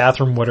bedroom,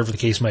 bathroom, whatever the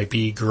case might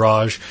be,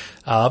 garage.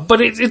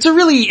 But it's a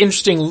really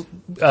interesting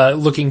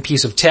looking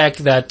piece of tech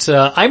that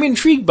I'm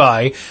intrigued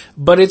by,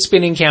 but it's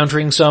been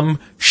encountering some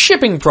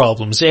shipping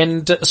problems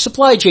and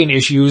supply chain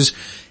issues,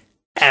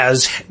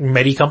 as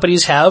many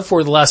companies have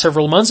for the last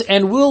several months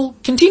and will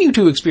continue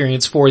to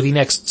experience for the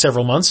next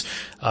several months.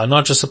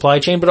 Not just supply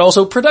chain, but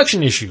also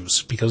production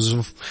issues because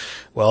of,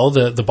 well,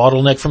 the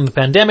bottleneck from the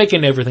pandemic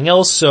and everything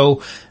else.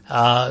 So,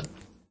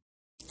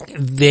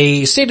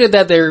 they stated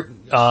that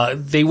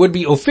they would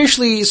be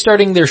officially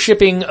starting their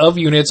shipping of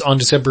units on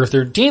December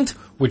 13th,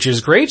 which is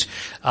great.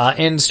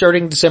 And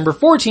starting December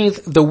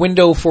 14th, the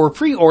window for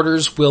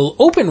pre-orders will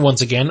open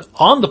once again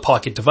on the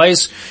Pocket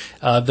device.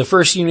 The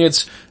first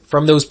units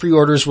from those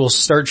pre-orders will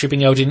start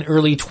shipping out in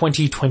early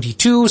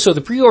 2022. So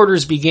the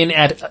pre-orders begin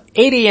at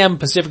 8 a.m.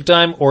 Pacific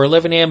time or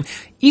 11 a.m.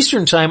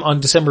 Eastern time on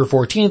December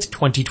 14th,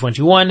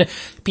 2021.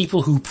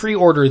 People who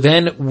pre-order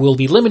then will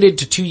be limited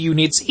to 2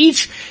 units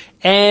each,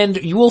 and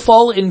you will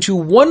fall into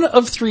one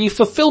of 3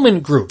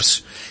 fulfillment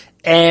groups.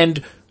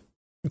 And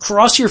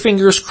cross your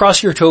fingers,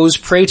 cross your toes,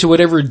 pray to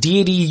whatever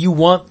deity you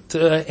want,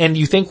 and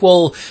you think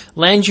will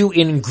land you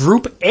in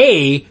Group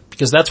A,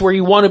 because that's where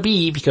you want to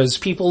be, because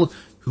people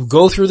who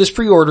go through this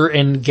pre-order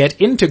and get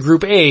into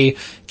Group A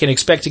can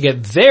expect to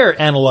get their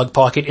Analog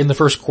Pocket in the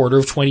first quarter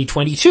of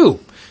 2022.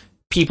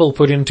 People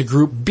put into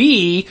Group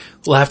B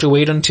will have to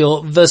wait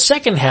until the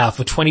second half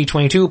of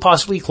 2022,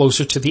 possibly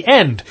closer to the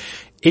end.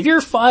 If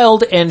you're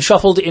filed and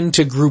shuffled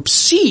into Group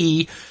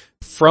C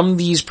from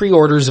these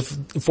pre-orders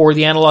for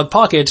the Analog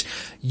Pocket,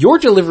 your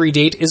delivery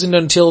date isn't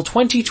until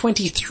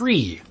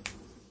 2023.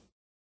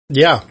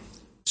 Yeah.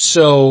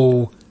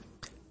 So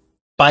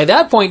by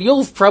that point,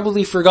 you'll have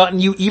probably forgotten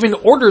you even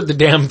ordered the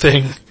damn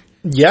thing.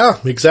 Yeah,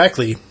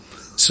 exactly.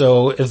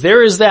 So if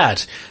there is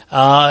that,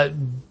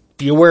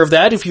 be aware of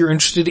that if you're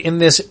interested in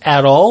this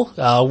at all,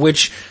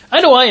 which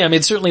I know I am.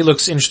 It certainly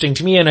looks interesting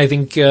to me, and I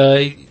think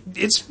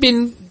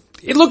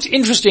it looked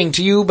interesting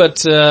to you, but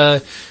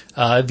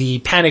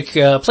the Panic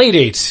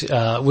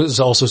Playdate was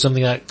also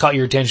something that caught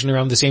your attention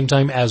around the same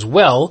time as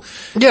well.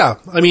 Yeah,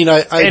 I mean,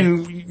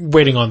 and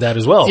waiting on that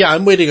as well. Yeah,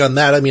 I'm waiting on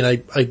that. I mean,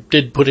 I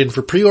did put in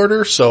for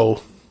pre-order, so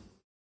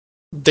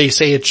they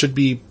say it should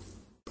be,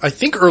 I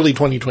think, early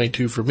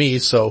 2022 for me,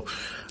 so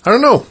I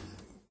don't know.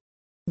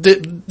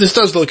 This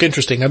does look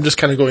interesting. I'm just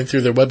kind of going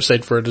through their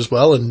website for it as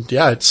well, and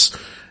yeah, it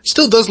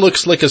still does look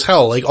slick as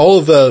hell. Like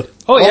all the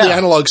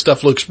Analog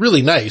stuff looks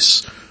really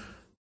nice.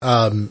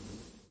 And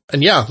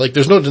yeah, like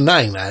there's no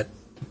denying that.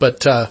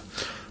 But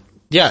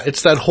yeah,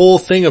 it's that whole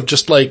thing of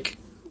just like,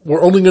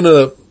 we're only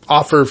gonna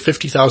offer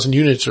 50,000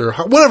 units or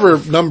whatever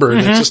number,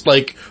 and it's just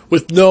like,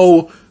 with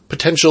no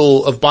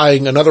potential of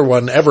buying another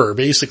one ever,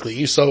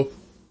 basically. So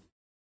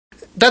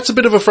that's a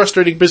bit of a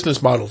frustrating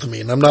business model to me,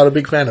 and I'm not a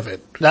big fan of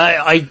it.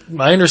 I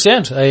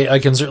understand. I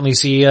can certainly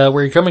see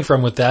where you're coming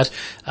from with that.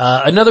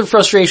 Another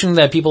frustration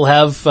that people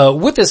have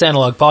with this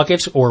Analog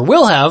Pocket, or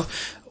will have,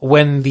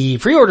 when the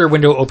pre-order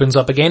window opens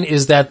up again,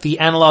 is that the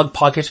Analog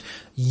Pocket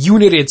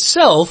unit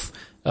itself,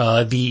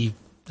 the,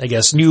 I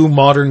guess, new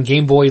modern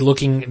Game Boy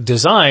looking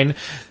design,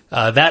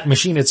 that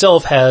machine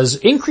itself has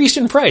increased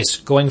in price,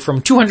 going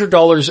from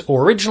 $200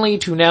 originally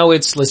to now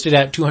it's listed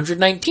at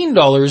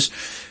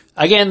 $219.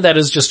 Again, that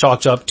is just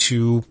chalked up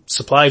to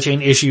supply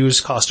chain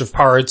issues, cost of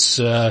parts,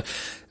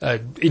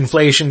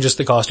 inflation, just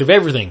the cost of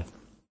everything.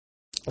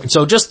 And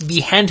so just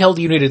the handheld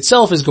unit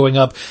itself is going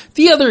up.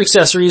 The other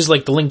accessories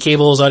like the link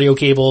cables, audio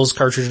cables,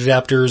 cartridge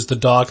adapters, the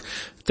dock,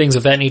 things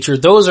of that nature,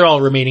 those are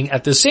all remaining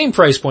at the same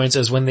price points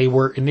as when they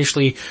were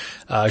initially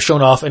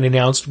shown off and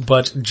announced,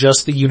 but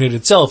just the unit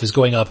itself is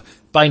going up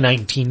by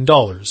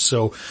 $19.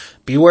 So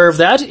be aware of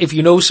that. If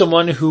you know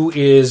someone who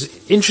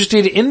is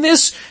interested in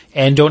this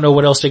and don't know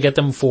what else to get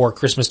them for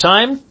Christmas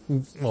time,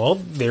 well,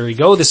 there you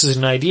go. This is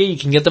an idea. You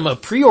can get them a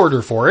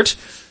pre-order for it.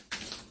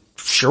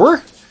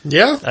 Sure.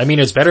 Yeah. I mean,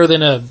 it's better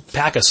than a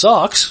pack of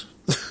socks.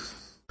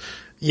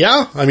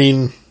 Yeah. I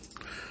mean,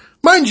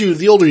 mind you,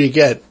 the older you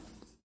get,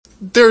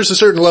 there's a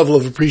certain level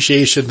of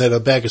appreciation that a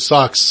bag of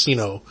socks,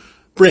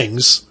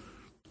 brings,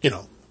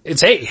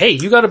 It's, hey,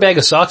 you got a bag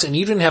of socks and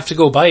you didn't have to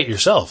go buy it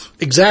yourself.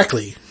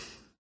 Exactly.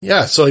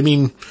 Yeah. So, I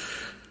mean,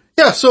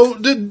 yeah. So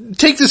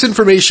take this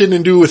information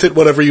and do with it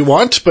whatever you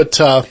want,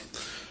 but,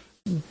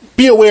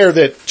 be aware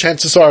that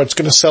chances are it's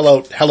going to sell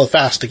out hella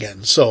fast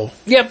again. So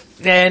Yep.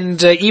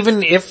 And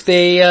even if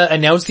they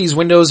announce these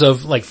windows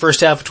of like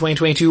first half of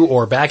 2022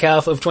 or back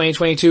half of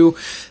 2022,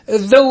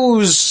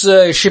 those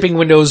shipping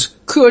windows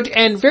could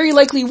and very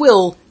likely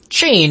will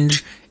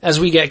change as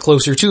we get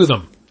closer to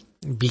them,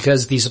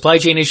 because the supply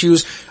chain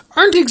issues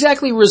aren't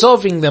exactly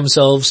resolving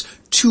themselves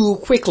too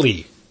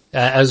quickly,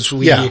 as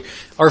we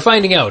are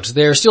finding out.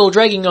 They're still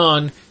dragging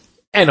on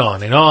and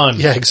on and on.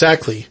 Yeah,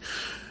 exactly.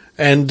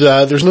 And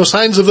there's no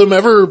signs of them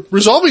ever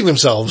resolving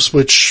themselves,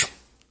 which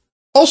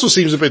also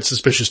seems a bit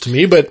suspicious to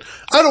me, but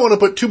I don't want to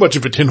put too much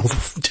of a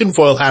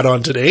tinfoil hat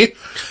on today.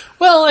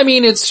 Well, I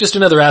mean, it's just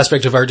another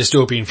aspect of our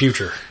dystopian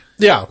future.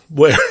 Yeah,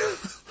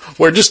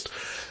 where just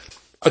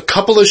a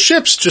couple of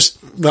ships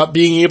just not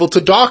being able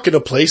to dock in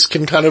a place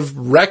can kind of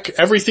wreck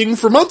everything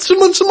for months and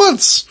months and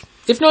months.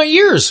 If not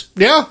years.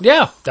 Yeah.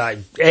 Yeah.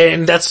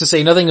 And that's to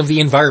say nothing of the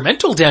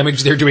environmental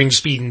damage they're doing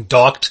just being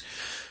docked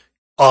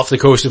off the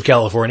coast of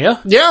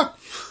California. Yeah.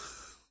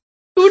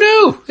 Who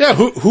knew? Yeah,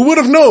 who would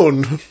have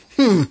known?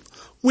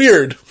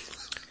 Weird.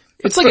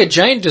 It's like a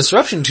giant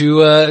disruption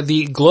to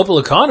the global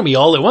economy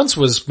all at once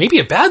was maybe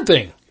a bad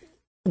thing.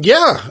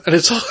 Yeah, and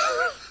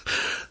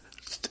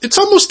it's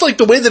almost like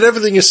the way that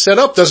everything is set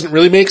up doesn't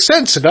really make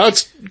sense, and now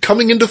it's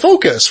coming into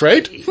focus,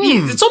 right?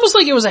 It's almost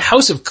like it was a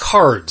house of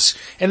cards,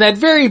 and that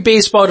very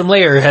base bottom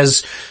layer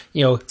has,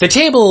 the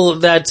table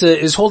that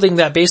is holding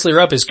that base layer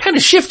up is kind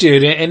of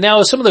shifted, and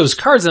now some of those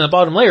cards in the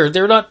bottom layer,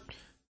 they're not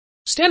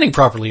standing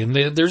properly, and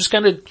they're just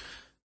kind of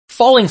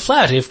falling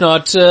flat, if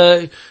not,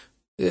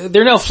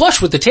 they're now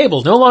flush with the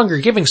table, no longer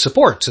giving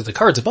support to the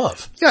cards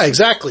above. Yeah,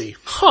 exactly.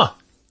 Huh.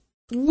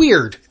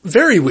 Weird.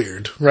 Very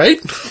weird, right?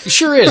 It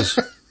sure is.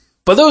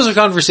 But those are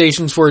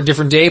conversations for a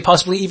different day,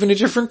 possibly even a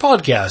different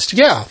podcast.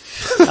 Yeah.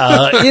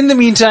 In the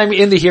meantime,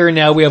 in the here and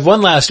now, we have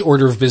one last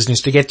order of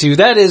business to get to.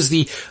 That is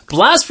the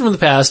Blast from the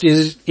Past.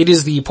 It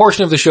is the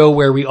portion of the show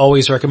where we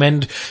always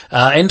recommend,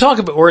 and talk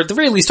about, or at the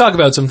very least talk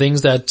about some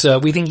things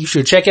that, we think you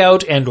should check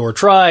out and or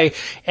try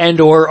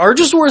and or are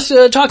just worth,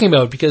 talking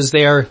about, because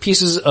they are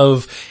pieces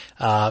of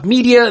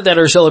media that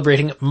are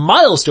celebrating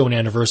milestone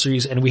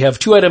anniversaries, and we have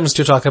two items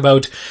to talk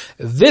about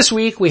this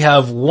week. We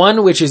have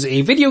one which is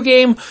a video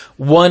game,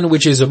 one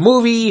which is a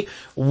movie,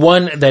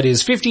 one that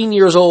is 15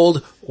 years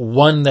old,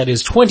 one that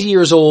is 20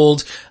 years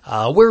old.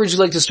 Where would you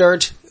like to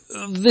start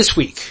this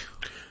week?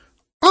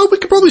 Well, we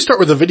could probably start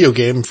with a video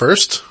game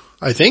first,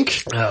 I think.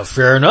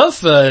 Fair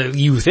enough,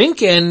 you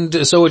think,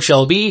 and so it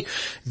shall be.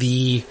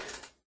 The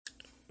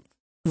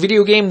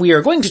video game we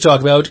are going to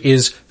talk about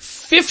is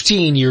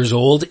 15 years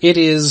old. It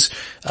is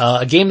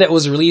a game that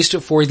was released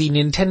for the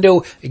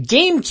Nintendo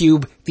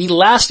GameCube, the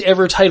last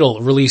ever title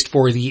released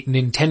for the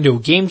Nintendo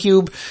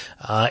GameCube.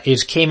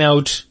 It came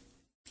out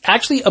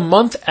actually a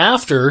month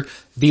after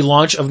the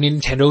launch of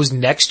Nintendo's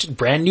next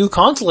brand new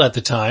console at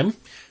the time.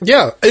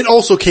 Yeah, it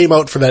also came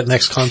out for that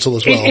next console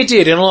as well. It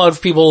did, and a lot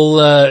of people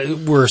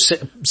were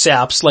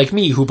saps like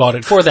me who bought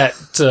it for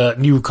that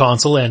new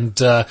console and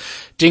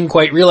didn't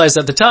quite realize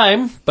at the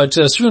time, but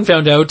soon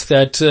found out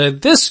that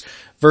this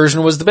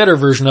version was the better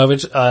version of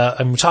it.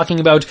 I'm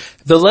talking about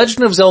The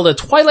Legend of Zelda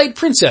Twilight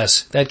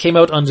Princess that came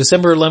out on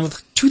December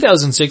 11th,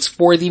 2006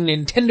 for the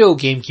Nintendo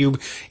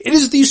GameCube. It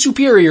is the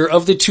superior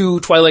of the two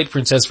Twilight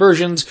Princess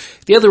versions,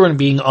 the other one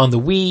being on the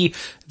Wii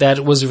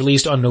that was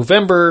released in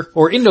November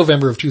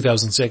of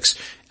 2006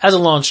 as a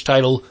launch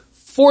title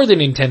for the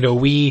Nintendo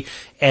Wii.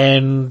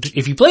 And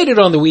if you played it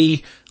on the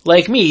Wii,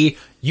 like me,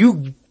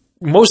 you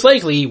most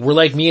likely were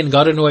like me and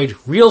got annoyed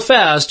real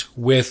fast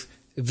with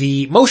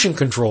the motion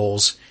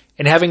controls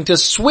and having to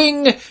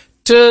swing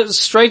to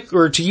strike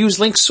or to use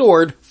Link's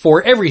sword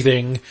for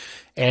everything.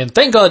 And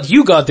thank God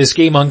you got this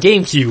game on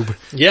GameCube.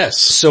 Yes.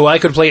 So I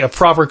could play a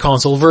proper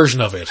console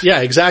version of it.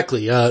 Yeah,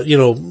 exactly.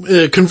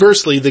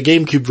 Conversely, the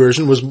GameCube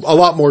version was a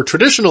lot more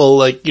traditional,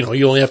 like, you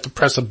only have to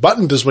press a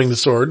button to swing the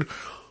sword,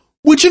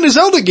 which in a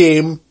Zelda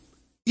game,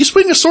 you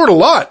swing a sword a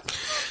lot.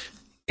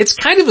 It's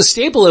kind of a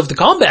staple of the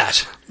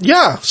combat.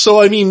 Yeah, so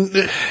I mean,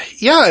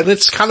 yeah, and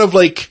it's kind of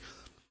like,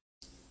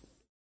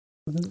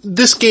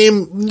 this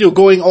game,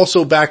 going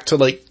also back to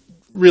like,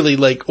 really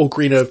like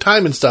Ocarina of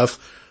Time and stuff,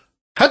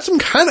 had some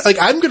kind of, like,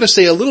 I'm gonna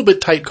say a little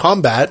bit tight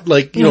combat,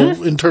 like,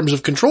 in terms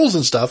of controls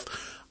and stuff.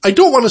 I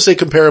don't want to say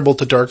comparable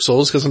to Dark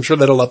Souls, because I'm sure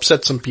that'll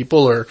upset some people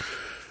or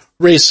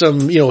raise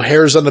some,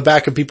 hairs on the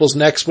back of people's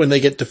necks when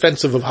they get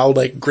defensive of how,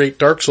 like, great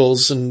Dark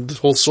Souls and the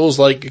whole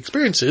Souls-like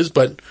experience is,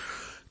 but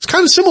it's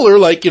kind of similar,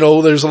 like,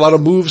 there's a lot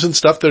of moves and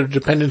stuff that are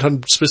dependent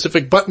on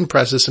specific button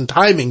presses and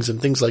timings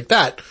and things like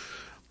that.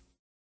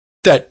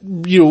 That,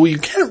 you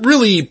can't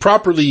really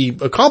properly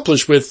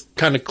accomplish with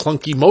kind of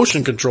clunky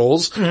motion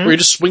controls, where you're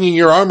just swinging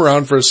your arm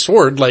around for a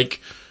sword,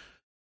 like,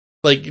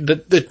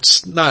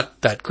 it's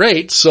not that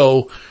great,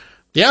 so,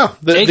 yeah.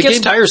 It gets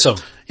tiresome.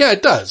 Yeah,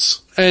 it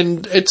does.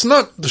 And it's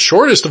not the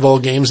shortest of all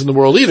games in the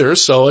world either,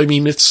 so, I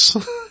mean, it's...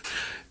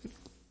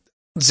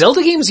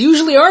 Zelda games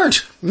usually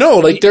aren't. No,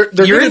 like, they're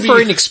you're in for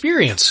an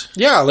experience.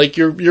 Yeah, like,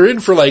 you're in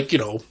for, like,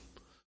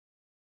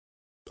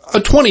 a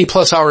 20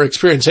 plus hour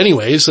experience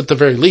anyways, at the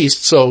very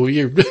least, so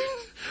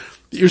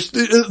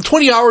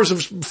 20 hours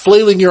of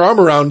flailing your arm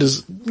around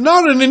is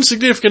not an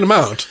insignificant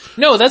amount.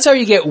 No, that's how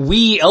you get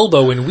Wii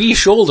elbow and Wii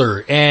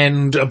shoulder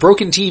and a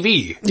broken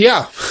TV.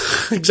 Yeah,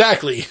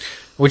 exactly.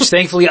 Which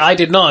thankfully I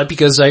did not,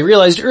 because I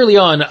realized early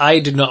on I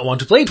did not want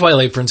to play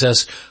Twilight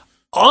Princess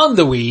on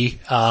the Wii,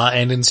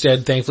 and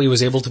instead thankfully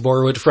was able to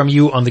borrow it from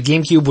you on the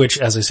GameCube, which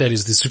as I said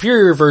is the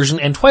superior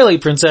version, and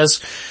Twilight Princess,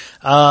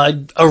 a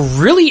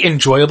really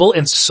enjoyable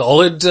and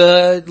solid,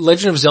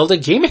 Legend of Zelda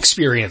game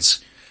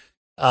experience.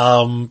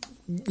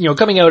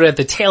 Coming out at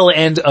the tail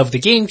end of the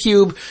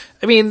GameCube,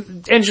 I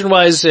mean,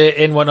 engine-wise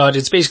and whatnot,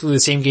 it's basically the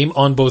same game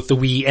on both the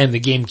Wii and the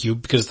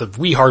GameCube, because the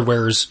Wii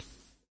hardware is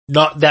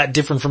not that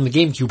different from the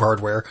GameCube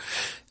hardware.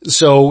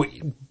 So,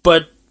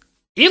 but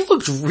it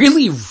looked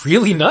really,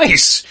 really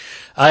nice.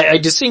 I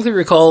distinctly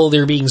recall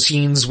there being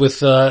scenes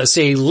with,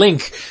 say,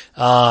 Link,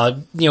 at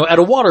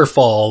a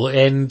waterfall,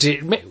 and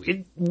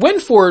it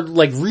went for,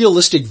 like,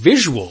 realistic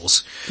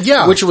visuals.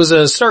 Yeah. Which was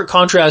a stark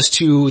contrast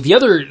to the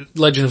other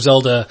Legend of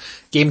Zelda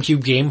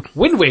GameCube game,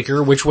 Wind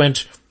Waker, which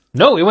went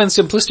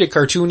simplistic,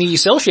 cartoony,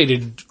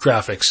 cel-shaded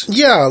graphics.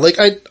 Yeah, like,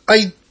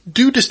 I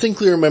do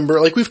distinctly remember,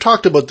 like, we've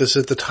talked about this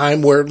at the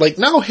time where, like,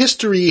 now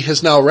history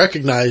has now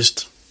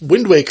recognized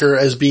Wind Waker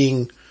as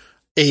being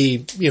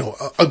a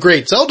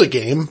great Zelda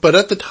game, but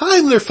at the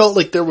time there felt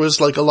like there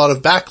was like a lot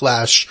of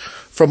backlash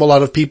from a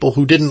lot of people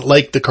who didn't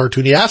like the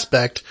cartoony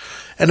aspect.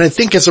 And I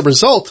think as a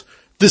result,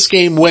 this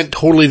game went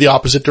totally the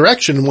opposite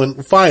direction and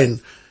went, fine,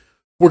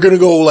 we're gonna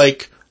go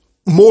like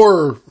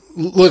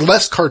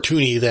less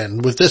cartoony then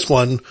with this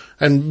one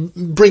and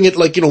bring it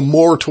like,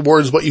 more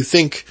towards what you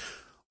think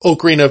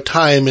Ocarina of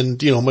Time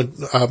and,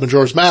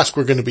 Majora's Mask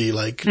were gonna be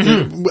like,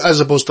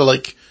 as opposed to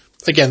like,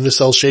 again, the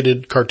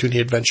cel-shaded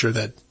cartoony adventure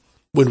that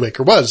Wind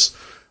Waker was.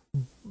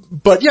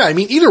 But yeah, I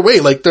mean, either way,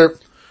 like they're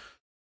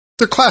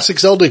classic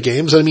Zelda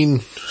games. I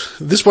mean,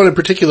 this one in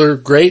particular,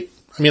 great.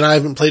 I mean, I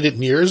haven't played it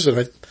in years and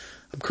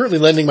I'm currently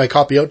lending my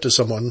copy out to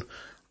someone.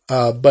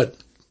 But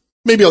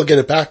maybe I'll get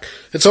it back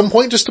at some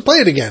point just to play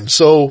it again.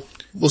 So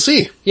we'll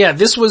see. Yeah,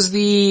 this was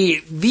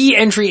the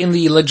entry in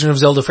the Legend of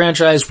Zelda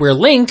franchise where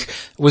Link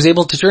was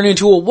able to turn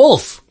into a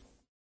wolf.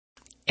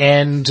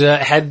 And,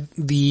 had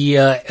the,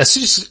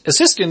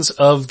 assistance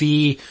of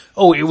it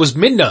was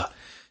Midna.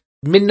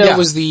 Midna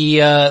was the,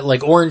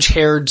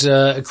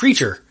 orange-haired,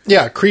 creature.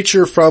 Yeah,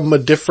 creature from a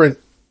different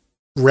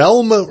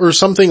realm or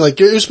something. Like,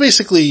 it was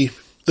basically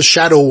the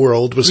shadow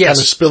world was kind of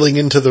spilling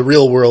into the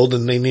real world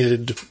and they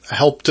needed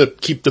help to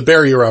keep the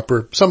barrier up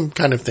or some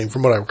kind of thing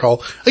from what I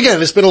recall.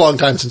 Again, it's been a long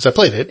time since I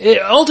played it.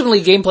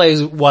 Ultimately,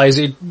 gameplay-wise,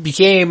 it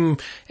became,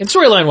 and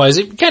storyline-wise,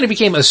 it kind of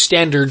became a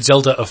standard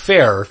Zelda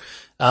affair.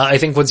 I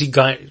think once you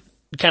kind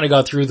of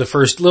got through the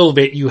first little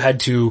bit, you had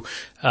to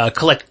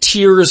collect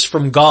tears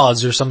from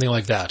gods or something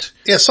like that.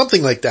 Yeah,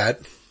 something like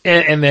that.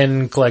 And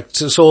then collect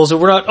souls.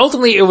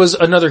 Ultimately it was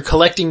another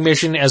collecting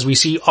mission as we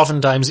see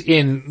oftentimes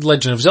in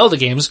Legend of Zelda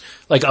games,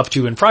 like up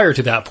to and prior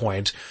to that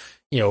point.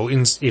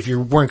 If you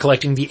weren't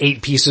collecting the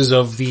 8 pieces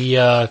of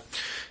the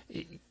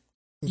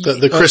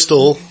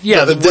crystal.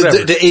 Yeah,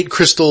 the 8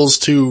 crystals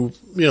to,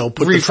 put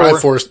the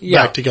Triforce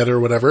back together or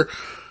whatever.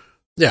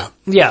 Yeah.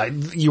 Yeah,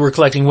 you were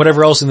collecting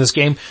whatever else in this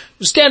game.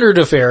 Standard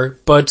affair,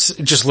 but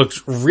it just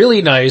looked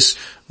really nice,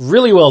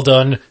 really well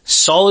done,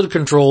 solid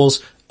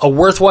controls, a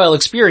worthwhile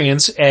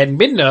experience, and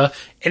Midna,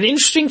 an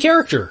interesting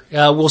character.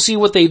 We'll see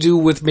what they do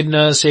with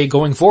Midna, say,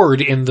 going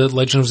forward in the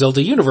Legend of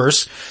Zelda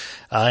universe,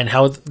 and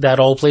how that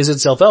all plays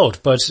itself out.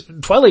 But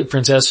Twilight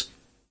Princess,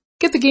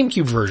 get the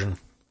GameCube version.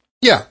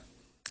 Yeah.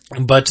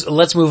 But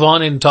let's move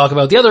on and talk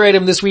about the other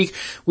item this week,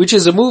 which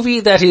is a movie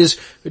that is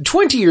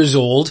 20 years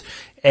old.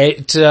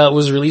 It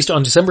was released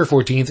on December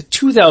 14th,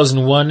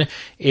 2001.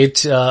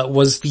 It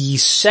was the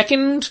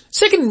second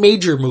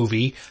major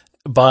movie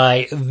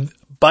by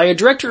a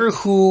director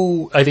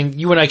who I think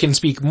you and I can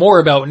speak more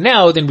about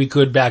now than we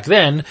could back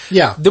then.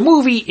 Yeah. The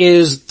movie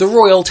is The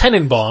Royal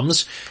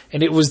Tenenbaums,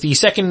 and it was the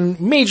second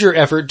major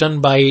effort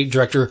done by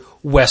director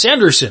Wes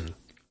Anderson.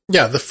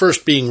 Yeah, the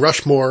first being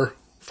Rushmore,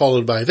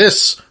 followed by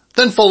this,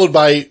 then followed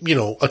by,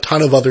 a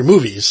ton of other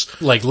movies.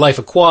 Like Life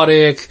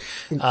Aquatic,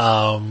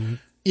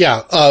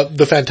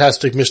 The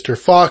Fantastic Mr.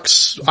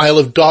 Fox, Isle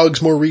of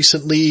Dogs more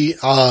recently,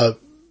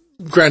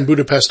 Grand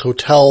Budapest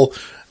Hotel,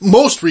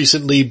 most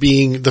recently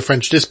being The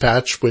French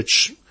Dispatch,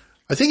 which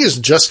I think has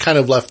just kind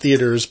of left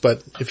theaters,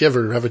 but if you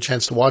ever have a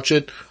chance to watch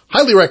it,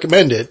 highly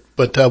recommend it,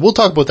 but we'll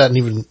talk about that in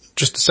even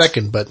just a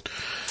second. But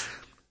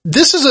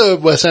this is a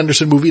Wes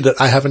Anderson movie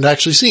that I haven't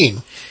actually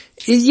seen.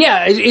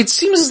 Yeah, it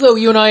seems as though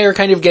you and I are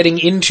kind of getting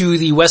into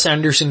the Wes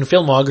Anderson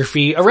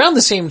filmography around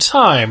the same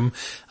time,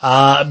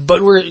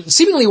 but we're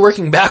seemingly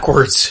working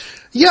backwards.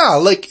 Yeah,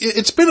 like,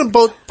 it's been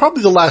about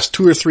probably the last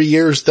 2 or 3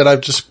 years that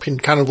I've just been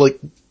kind of like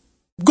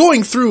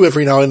going through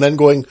every now and then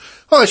going,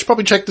 I should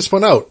probably check this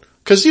one out.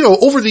 Cause,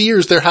 over the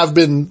years there have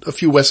been a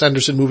few Wes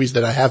Anderson movies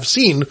that I have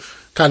seen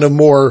kind of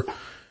more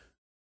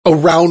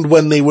around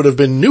when they would have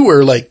been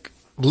newer, like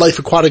Life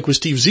Aquatic with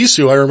Steve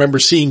Zissou, I remember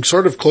seeing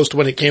sort of close to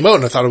when it came out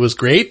and I thought it was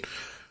great.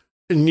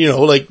 And,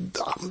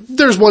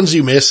 there's ones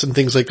you miss and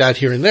things like that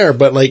here and there,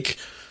 but like,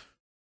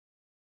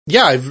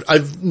 yeah,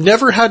 I've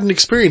never had an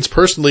experience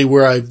personally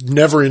where I've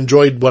never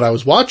enjoyed what I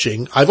was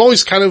watching. I've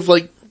always kind of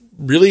like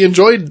really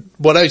enjoyed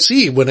what I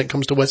see when it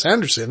comes to Wes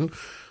Anderson.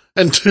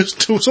 And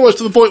so much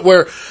to the point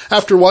where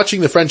after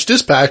watching The French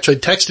Dispatch, I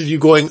texted you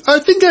going, I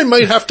think I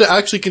might have to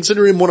actually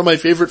consider him one of my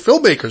favorite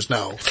filmmakers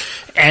now.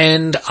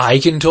 And I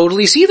can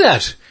totally see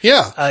that.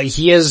 Yeah.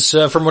 He has,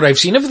 from what I've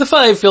seen of the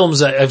 5 films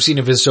that I've seen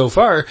of his so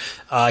far,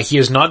 he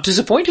has not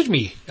disappointed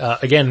me.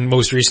 Again,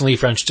 most recently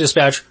French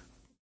Dispatch.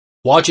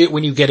 Watch it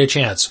when you get a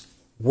chance.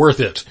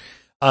 Worth it.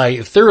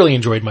 I thoroughly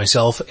enjoyed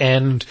myself,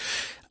 and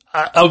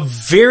a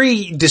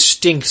very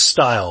distinct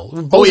style.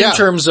 Both in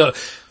terms of,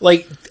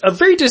 like, a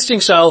very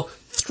distinct style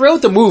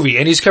throughout the movie,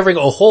 and he's covering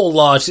a whole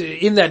lot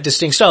in that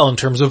distinct style in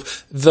terms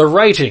of the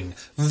writing,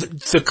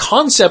 the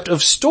concept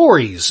of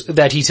stories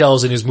that he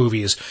tells in his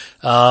movies.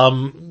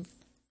 As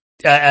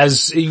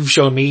you've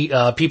shown me,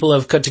 people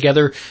have cut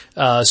together,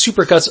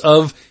 supercuts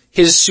of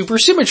his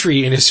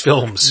supersymmetry in his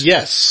films.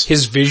 Yes.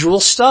 His visual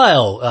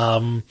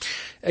style.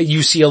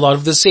 You see a lot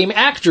of the same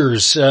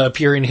actors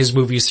appear in his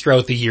movies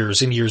throughout the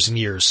years and years and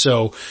years.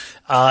 So,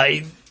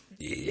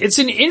 it's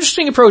an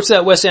interesting approach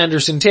that Wes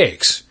Anderson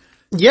takes.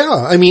 Yeah,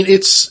 I mean,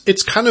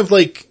 it's kind of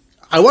like,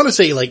 I want to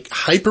say like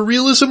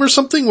hyperrealism or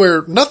something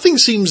where nothing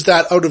seems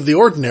that out of the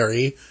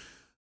ordinary,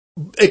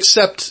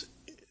 except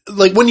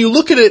like when you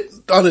look at it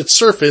on its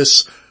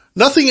surface,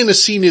 nothing in a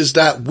scene is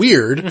that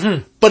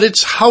weird, but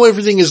it's how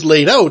everything is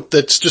laid out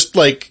that's just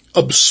like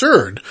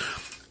absurd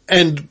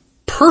and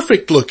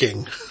perfect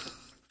looking.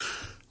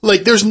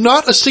 Like, there's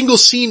not a single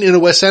scene in a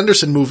Wes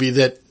Anderson movie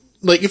that,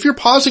 like, if you're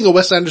pausing a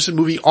Wes Anderson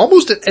movie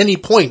almost at any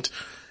point,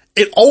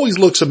 it always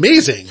looks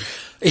amazing.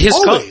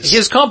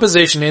 His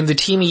composition and the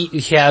team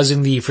he has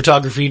in the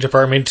photography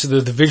department,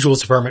 the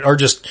visuals department are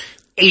just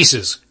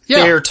aces. Yeah.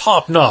 They're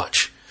top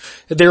notch.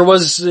 There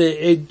was,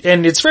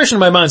 and it's fresh in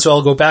my mind, so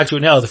I'll go back to it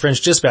now, The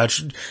French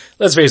Dispatch.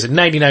 Let's face it,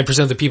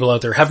 99% of the people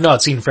out there have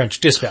not seen French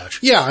Dispatch.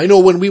 Yeah, I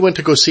know when we went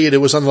to go see it, it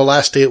was on the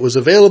last day it was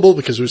available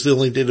because it was the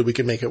only day that we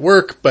could make it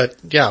work. But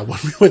yeah, when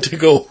we went to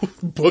go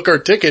book our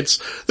tickets,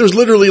 there's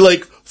literally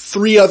like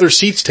 3 other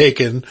seats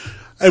taken.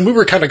 And we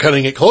were kind of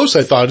cutting it close,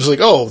 I thought. It's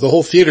like, oh, the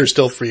whole theater's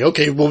still free.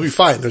 Okay, we'll be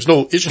fine. There's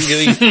no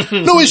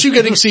issue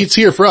getting seats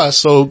here for us,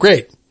 so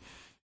great.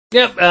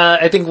 Yep,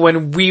 I think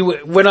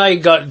when I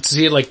got to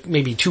see it like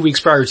maybe 2 weeks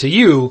prior to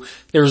you,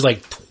 there was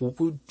like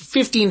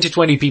 15 to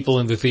 20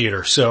 people in the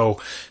theater, so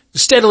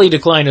steadily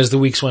declined as the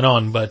weeks went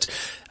on, but,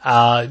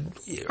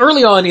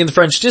 early on in The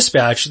French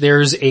Dispatch,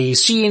 there's a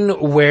scene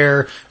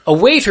where a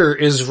waiter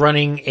is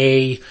running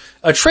a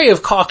tray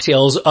of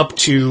cocktails up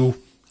to,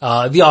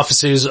 the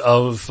offices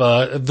of,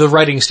 the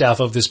writing staff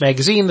of this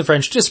magazine, The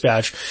French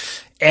Dispatch.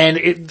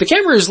 And the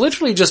camera is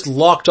literally just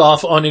locked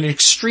off on an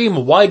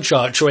extreme wide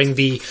shot showing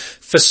the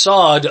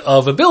facade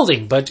of a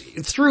building. But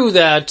through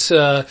that,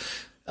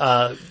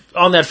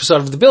 on that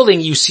facade of the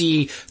building, you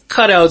see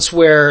cutouts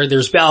where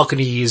there's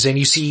balconies and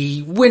you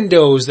see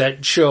windows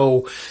that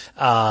show,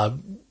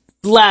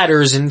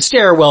 ladders and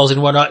stairwells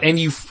and whatnot, and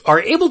you are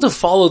able to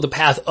follow the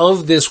path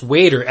of this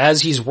waiter as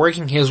he's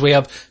working his way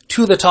up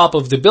to the top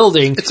of the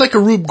building. It's like a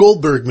Rube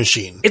Goldberg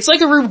machine. It's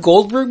like a Rube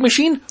Goldberg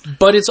machine,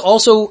 but it's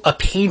also a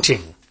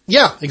painting.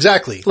 Yeah,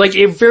 exactly. Like,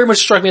 it very much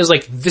struck me as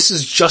like, this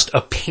is just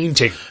a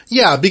painting.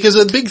 Yeah, because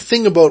a big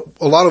thing about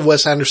a lot of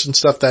Wes Anderson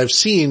stuff that I've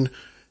seen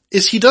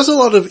is he does a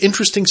lot of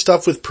interesting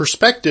stuff with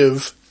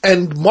perspective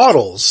and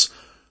models.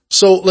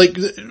 So, like,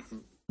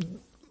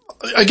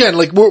 again,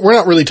 like, we're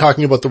not really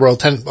talking about the Royal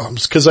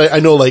Tenenbaums, because I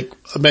know, like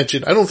I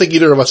mentioned, I don't think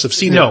either of us have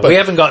seen it. No, we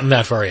haven't gotten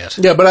that far yet.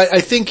 Yeah, but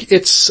I think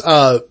it's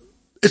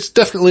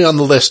definitely on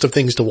the list of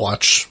things to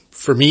watch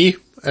for me,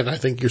 and I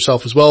think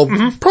yourself as well,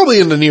 probably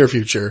in the near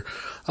future.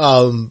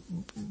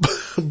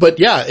 But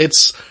yeah,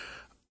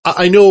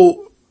 I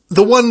know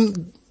the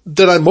one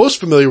that I'm most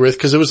familiar with,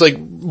 because it was like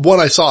one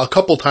I saw a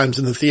couple times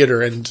in the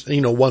theater, and,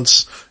 you know,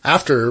 once I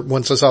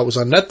saw it was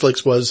on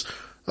Netflix, was,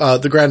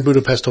 the Grand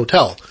Budapest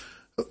Hotel.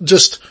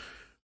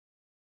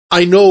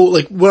 I know,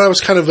 like, when I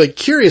was kind of like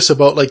curious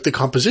about like the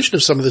composition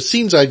of some of the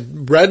scenes, I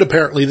read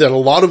apparently that a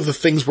lot of the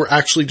things were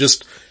actually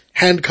just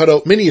hand cut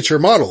out miniature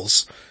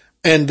models,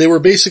 and they were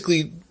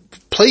basically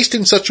placed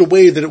in such a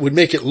way that it would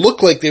make it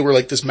look like they were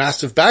like this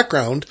massive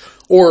background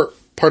or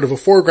part of a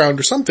foreground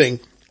or something.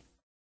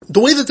 The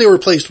way that they were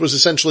placed was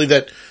essentially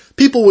that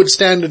people would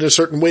stand in a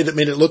certain way that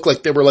made it look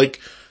like they were like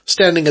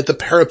standing at the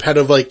parapet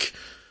of like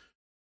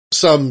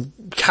some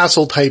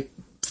castle type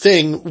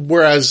thing,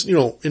 whereas, you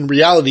know, in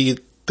reality,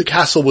 the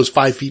castle was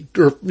 5 feet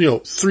or, you know,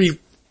 3,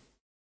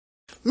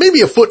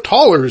 maybe a foot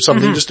taller or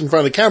something just in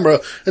front of the camera,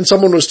 and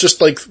someone was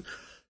just like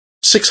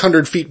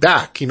 600 feet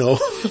back, you know,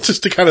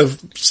 just to kind of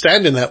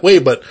stand in that way.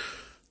 But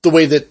the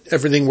way that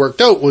everything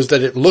worked out was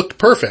that it looked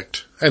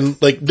perfect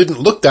and like didn't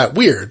look that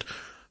weird.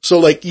 So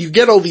like you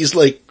get all these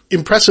like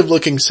impressive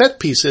looking set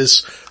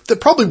pieces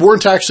that probably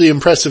weren't actually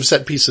impressive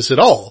set pieces at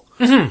all.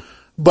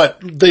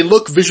 but they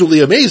look visually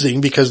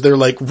amazing because they're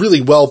like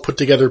really well put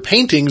together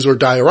paintings or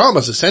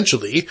dioramas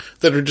essentially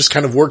that are just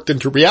kind of worked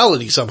into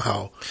reality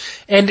somehow.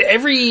 And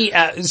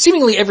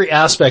seemingly every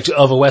aspect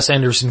of a Wes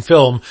Anderson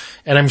film,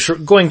 and I'm sure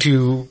going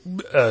to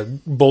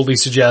boldly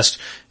suggest,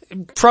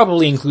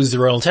 probably includes the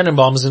Royal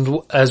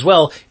Tenenbaums as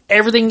well.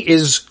 Everything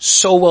is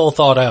so well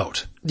thought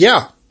out.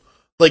 Yeah.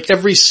 Like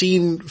every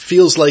scene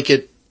feels like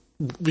it,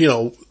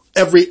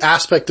 every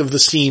aspect of the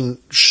scene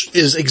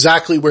is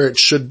exactly where it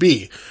should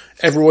be.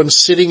 Everyone's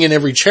sitting in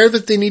every chair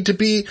that they need to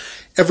be,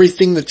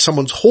 everything that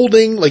someone's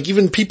holding, like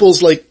even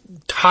people's like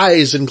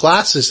ties and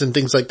glasses and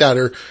things like that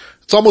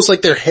it's almost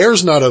like their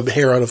hair's not a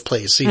hair out of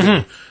place even.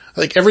 Mm-hmm.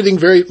 Like everything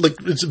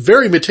it's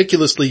very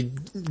meticulously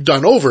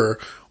done over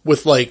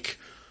with like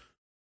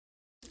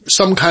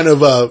some kind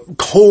of a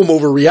comb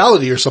over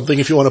reality or something,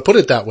 if you want to put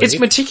it that way. It's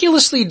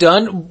meticulously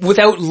done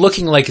without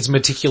looking like it's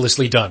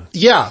meticulously done.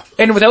 Yeah.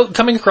 And without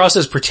coming across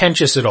as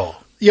pretentious at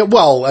all. Yeah,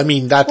 well, I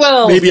mean, that's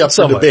maybe up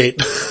for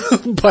debate.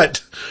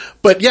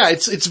 but yeah,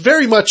 it's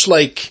very much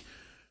like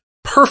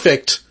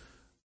perfect,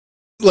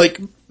 like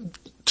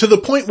to the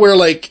point where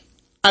like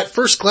at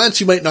first glance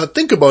you might not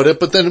think about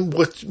it, but then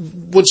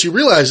once you're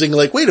realizing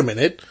like, wait a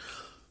minute,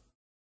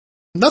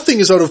 nothing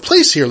is out of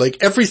place here. Like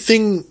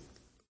everything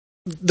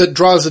that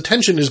draws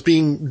attention is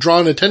being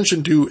drawn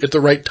attention to at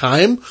the right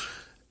time.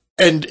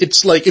 And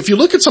it's like, if you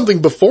look at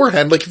something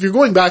beforehand, like if you're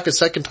going back a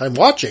second time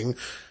watching,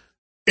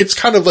 it's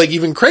kind of like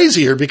even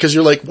crazier because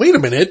you're like, wait a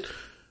minute,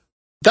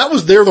 that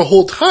was there the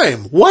whole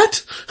time.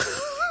 What?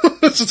 So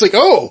it's like,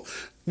 oh,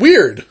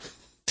 weird.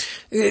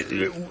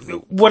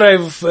 What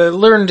I've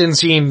learned and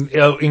seen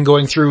in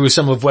going through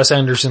some of Wes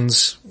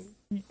Anderson's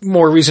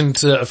more recent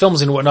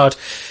films and whatnot,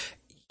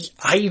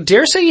 I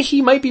dare say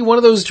he might be one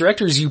of those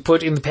directors you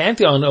put in the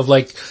pantheon of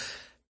like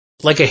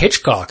a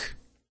Hitchcock.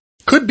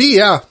 Could be,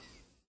 yeah.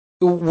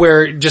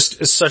 Where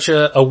just such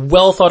a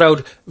well thought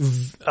out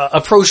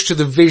approach to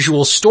the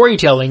visual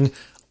storytelling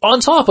on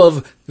top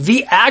of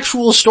the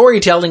actual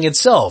storytelling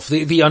itself,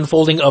 the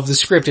unfolding of the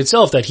script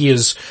itself that he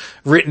has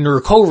written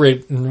or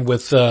co-written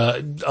with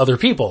other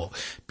people.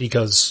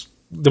 Because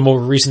the more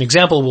recent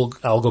example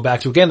I'll go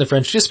back to again, The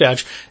French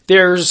Dispatch.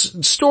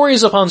 There's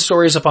stories upon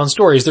stories upon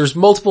stories. There's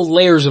multiple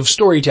layers of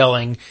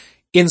storytelling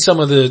in some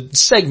of the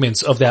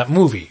segments of that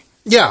movie.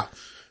 Yeah,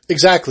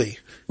 exactly.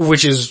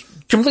 Which is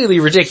completely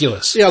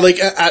ridiculous. Yeah, like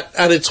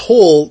at its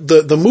whole,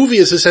 the movie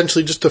is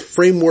essentially just a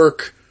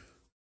framework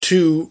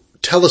to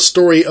tell a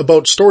story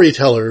about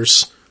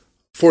storytellers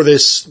for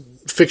this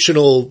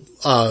fictional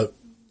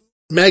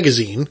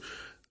magazine.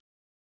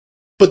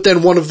 But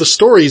then one of the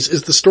stories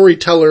is the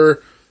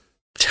storyteller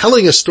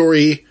telling a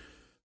story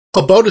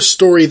about a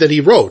story that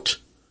he wrote.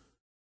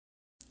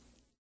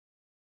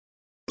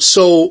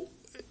 So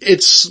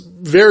it's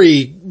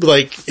very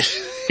like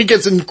it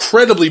gets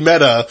incredibly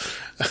meta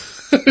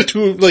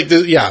to like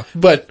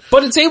but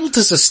it's able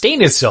to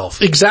sustain itself.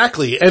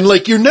 Exactly. And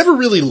like you're never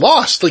really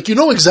lost. Like you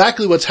know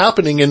exactly what's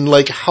happening and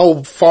like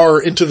how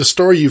far into the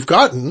story you've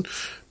gotten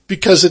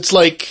because it's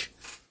like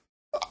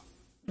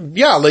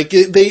like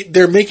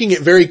they're making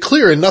it very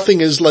clear and nothing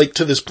is like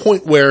to this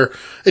point where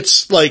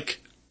it's like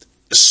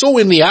so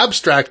in the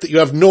abstract that you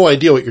have no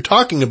idea what you're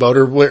talking about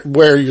or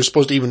where you're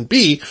supposed to even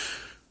be.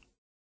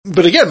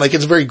 But again, like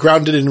it's very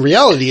grounded in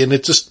reality and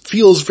it just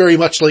feels very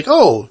much like,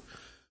 oh,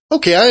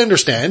 okay, I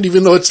understand,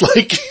 even though it's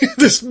like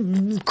this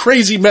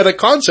crazy meta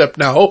concept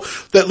now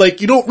that like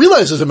you don't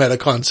realize is a meta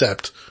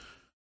concept.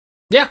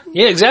 Yeah,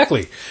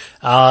 exactly.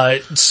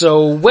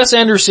 So Wes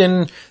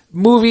Anderson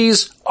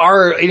movies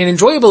are an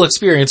enjoyable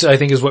experience, I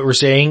think is what we're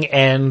saying.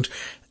 And,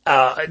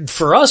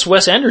 for us,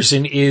 Wes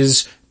Anderson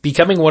is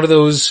becoming one of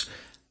those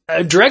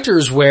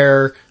directors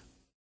where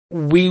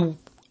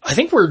I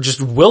think we're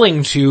just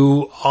willing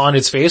to, on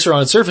its face or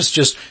on its surface,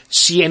 just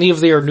see any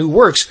of their new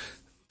works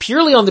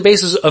purely on the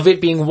basis of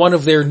it being one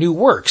of their new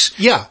works.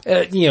 Yeah.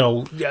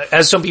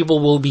 As some people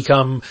will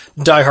become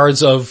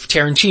diehards of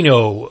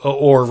Tarantino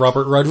or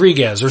Robert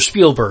Rodriguez or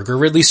Spielberg or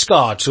Ridley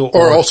Scott.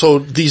 Or also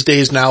these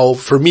days now,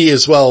 for me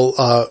as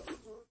well,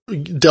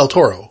 Del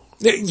Toro.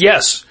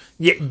 Yes.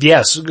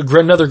 Yes.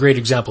 Another great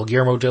example,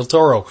 Guillermo del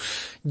Toro.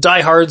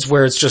 Diehards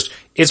where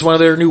it's one of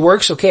their new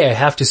works. Okay, I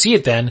have to see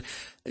it then.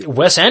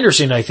 Wes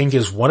Anderson, I think,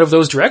 is one of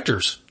those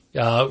directors,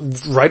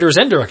 writers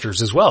and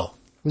directors as well.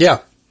 Yeah.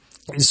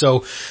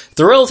 So,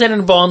 The Royal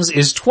Tenenbaums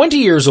is 20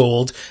 years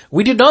old.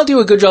 We did not do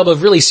a good job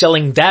of really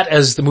selling that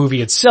as the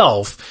movie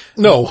itself.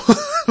 No.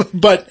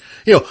 But,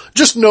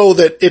 just know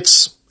that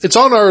it's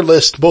on our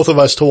list, both of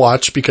us, to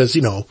watch because,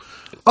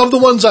 of the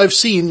ones I've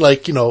seen,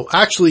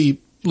 actually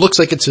looks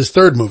like it's his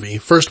third movie.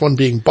 First one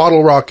being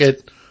Bottle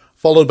Rocket,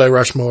 followed by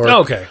Rushmore.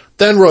 Okay.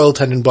 Then Royal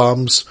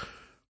Tenenbaums.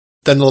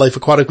 Then The Life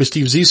Aquatic with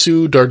Steve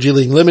Zissou,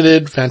 Darjeeling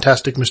Limited,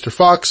 Fantastic Mr.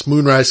 Fox,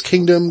 Moonrise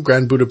Kingdom,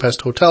 Grand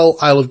Budapest Hotel,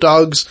 Isle of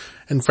Dogs,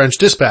 and French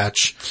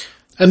Dispatch.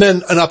 And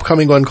then an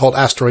upcoming one called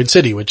Asteroid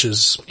City, which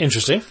is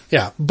interesting.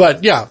 Yeah.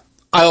 But yeah,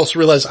 I also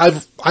realize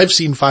I've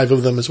seen 5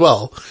 of them as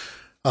well.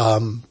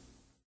 And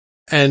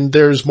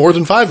there's more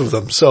than 5 of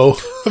them, so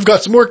I've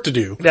got some work to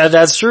do. Yeah,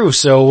 that's true.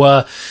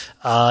 So,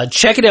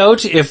 Check it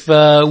out if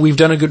we've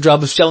done a good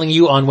job of selling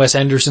you on Wes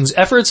Anderson's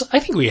efforts. I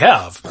think we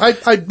have.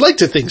 I'd like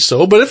to think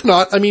so, but if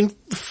not, I mean,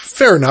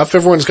 fair enough.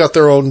 Everyone's got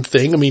their own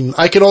thing. I mean,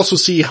 I could also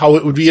see how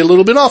it would be a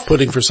little bit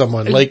off-putting for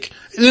someone. Like,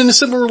 in a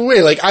similar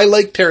way, like, I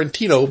like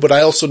Tarantino, but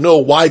I also know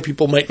why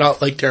people might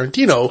not like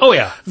Tarantino. Oh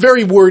yeah.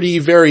 Very wordy,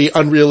 very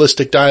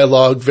unrealistic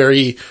dialogue,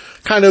 very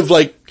kind of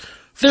like...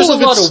 There's a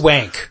lot of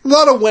wank. A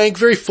lot of wank,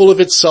 very full of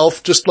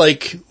itself, just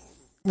like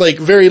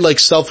very like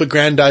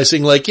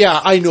self-aggrandizing, like, yeah,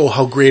 I know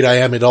how great I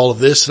am at all of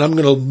this, and I'm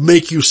gonna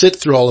make you sit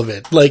through all of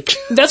it. Like,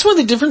 that's one of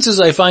the differences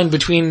I find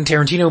between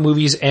Tarantino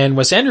movies and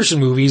Wes Anderson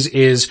movies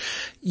is,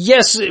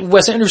 yes,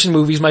 Wes Anderson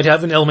movies might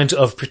have an element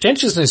of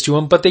pretentiousness to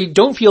them, but they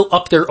don't feel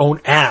up their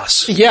own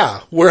ass.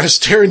 Yeah, whereas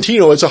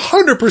Tarantino is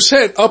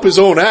 100% up his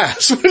own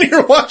ass when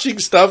you're watching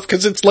stuff,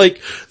 because it's like,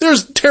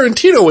 there's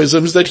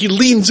Tarantino-isms that he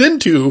leans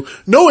into,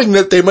 knowing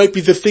that they might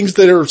be the things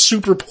that are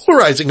super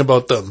polarizing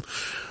about them.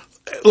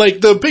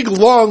 Like the big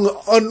long,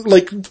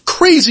 like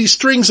crazy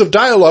strings of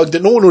dialogue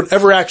that no one would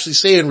ever actually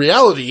say in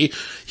reality,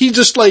 he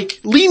just like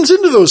leans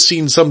into those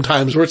scenes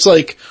sometimes where it's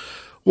like,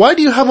 why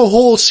do you have a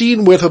whole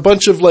scene with a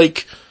bunch of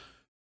like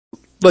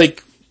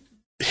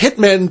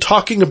hitmen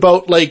talking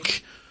about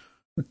like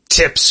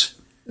tips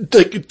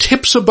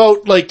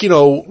about like, you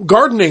know,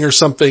 gardening or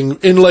something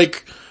in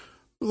like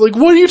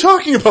what are you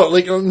talking about?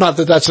 Like, not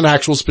that that's an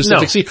actual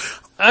specific scene.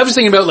 I was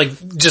thinking about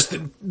like just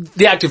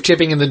the act of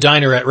tipping in the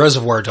diner at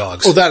Reservoir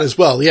Dogs. Oh, that as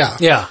well, yeah.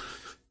 Yeah.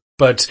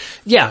 But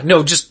yeah,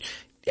 no, just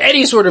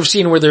any sort of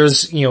scene where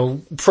there's, you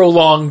know,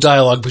 prolonged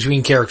dialogue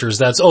between characters,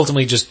 that's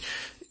ultimately just,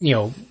 you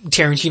know,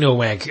 Tarantino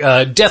wank.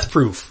 Death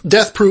Proof.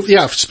 Death Proof,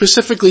 yeah.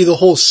 Specifically the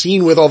whole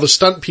scene with all the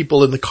stunt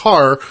people in the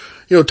car,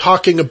 you know,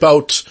 talking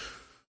about,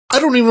 I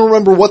don't even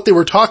remember what they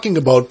were talking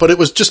about, but it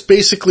was just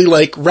basically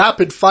like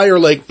rapid fire,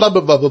 like blah,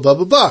 blah, blah, blah, blah,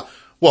 blah, blah.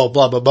 Well,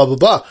 blah, blah, blah, blah,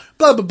 blah,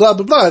 blah, blah, blah,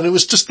 blah, blah. And it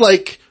was just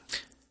like,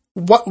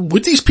 what,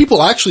 would these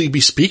people actually be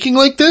speaking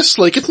like this?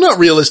 Like, it's not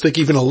realistic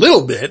even a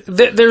little bit.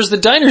 There's the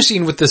diner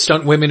scene with the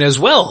stunt women as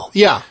well.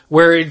 Yeah.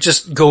 Where it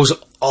just goes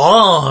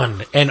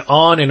on and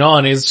on and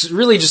on. It's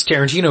really just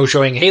Tarantino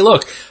showing, hey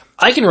look,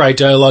 I can write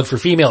dialogue for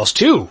females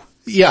too.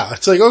 Yeah,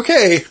 it's like,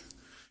 okay.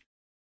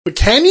 But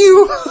can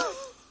you?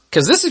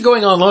 Cause this is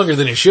going on longer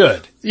than it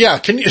should. Yeah,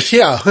 can you,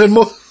 yeah. And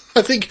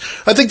I think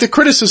the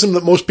criticism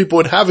that most people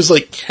would have is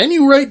like, can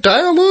you write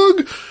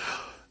dialogue?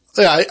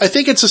 Yeah, I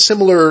think it's a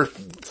similar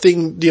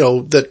thing, you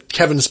know, that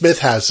Kevin Smith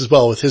has as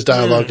well with his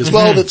dialogue as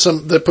well,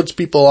 that puts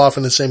people off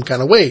in the same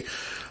kind of way.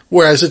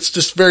 Whereas it's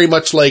just very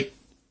much like,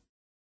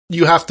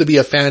 you have to be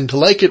a fan to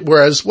like it,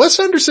 whereas Wes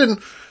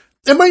Anderson,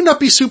 it might not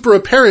be super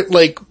apparent,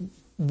 like,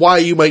 why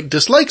you might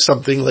dislike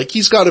something. Like,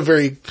 he's got a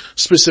very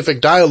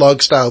specific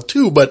dialogue style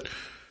too, but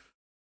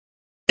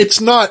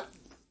it's not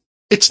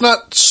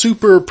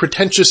super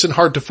pretentious and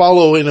hard to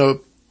follow in a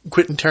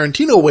Quentin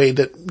Tarantino way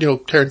that, you know,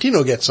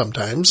 Tarantino gets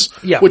sometimes.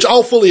 Yeah. Which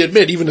I'll fully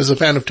admit, even as a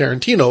fan of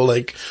Tarantino,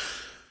 like,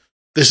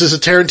 this is a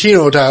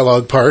Tarantino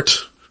dialogue part.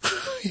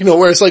 You know,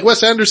 whereas like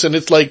Wes Anderson,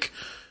 it's like,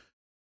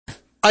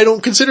 I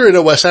don't consider it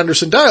a Wes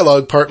Anderson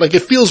dialogue part. Like,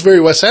 it feels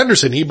very Wes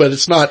Anderson-y, but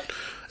it's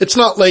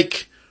not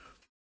like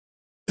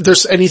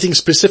there's anything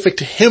specific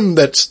to him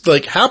that's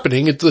like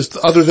happening. It's just,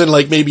 other than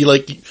like maybe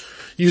like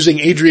using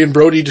Adrian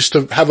Brody just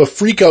to have a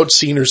freak out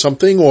scene or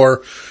something,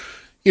 or,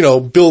 you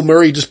know, Bill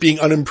Murray just being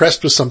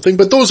unimpressed with something.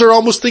 But those are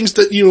almost things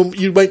that, you know,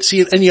 you might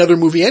see in any other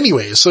movie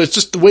anyways. So it's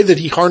just the way that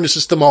he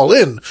harnesses them all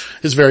in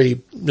is very,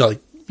 you know,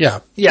 like, yeah.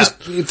 Yeah,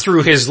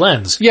 through his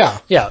lens. Yeah.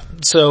 Yeah.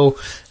 So,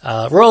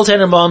 Royal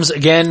Tenenbaums,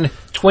 again,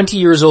 20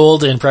 years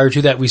old, and prior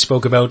to that we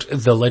spoke about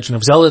The Legend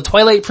of Zelda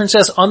Twilight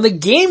Princess on the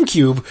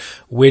GameCube,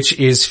 which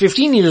is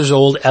 15 years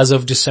old as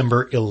of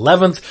December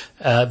 11th.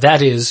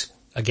 That is,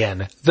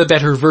 again, the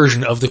better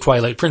version of the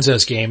Twilight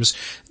Princess games.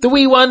 The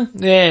Wii one,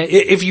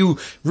 if you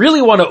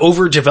really want to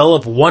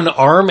overdevelop one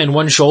arm and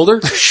one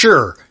shoulder,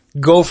 sure,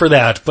 go for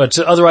that. But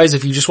otherwise,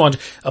 if you just want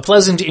a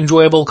pleasant,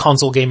 enjoyable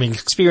console gaming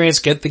experience,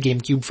 get the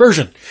GameCube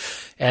version.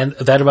 And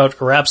that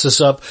about wraps us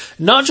up,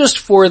 not just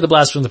for the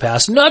Blast from the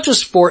Past, not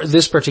just for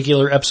this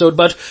particular episode,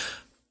 but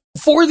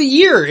for the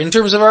year in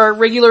terms of our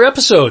regular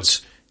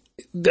episodes.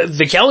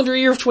 The calendar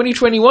year of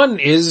 2021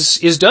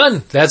 is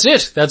done. That's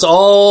it. That's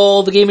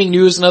all the gaming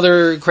news and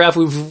other crap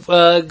we've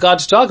got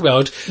to talk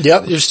about.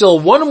 Yep. There's still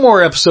one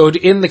more episode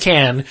in the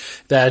can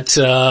that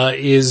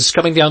is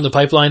coming down the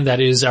pipeline.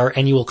 That is our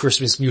annual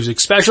Christmas music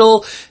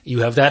special. You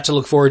have that to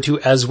look forward to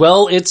as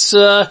well. It's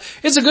a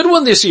good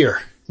one this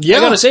year. Yeah.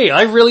 I gotta say,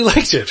 I really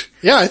liked it.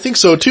 Yeah, I think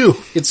so too.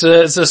 It's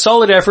a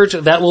solid effort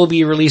that will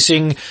be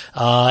releasing,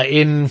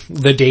 in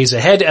the days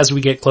ahead as we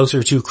get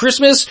closer to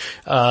Christmas.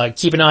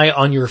 Keep an eye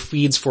on your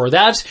feeds for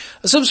that.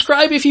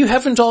 Subscribe if you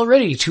haven't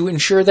already to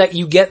ensure that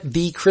you get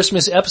the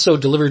Christmas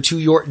episode delivered to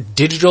your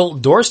digital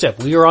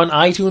doorstep. We are on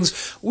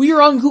iTunes. We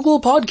are on Google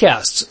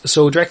Podcasts.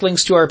 So direct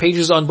links to our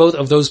pages on both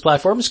of those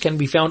platforms can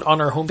be found on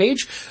our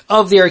homepage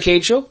of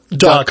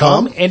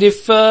thearcadeshow.com. And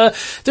if,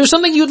 there's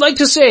something you'd like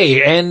to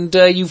say and,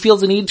 you feel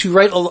the need to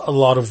write a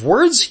lot of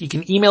words, you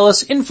can email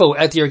us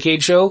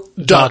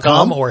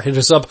info@thearcadeshow.com or hit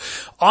us up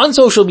on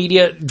social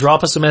media.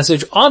 Drop us a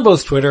message on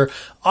both Twitter,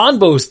 on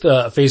both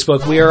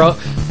Facebook. We are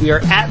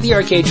at The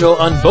Arcade Show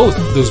on both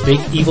those big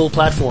evil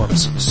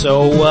platforms.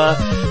 So,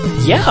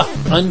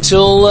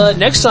 until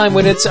next time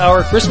when it's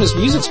our Christmas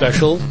music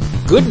special,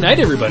 good night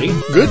everybody.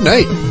 Good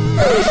night.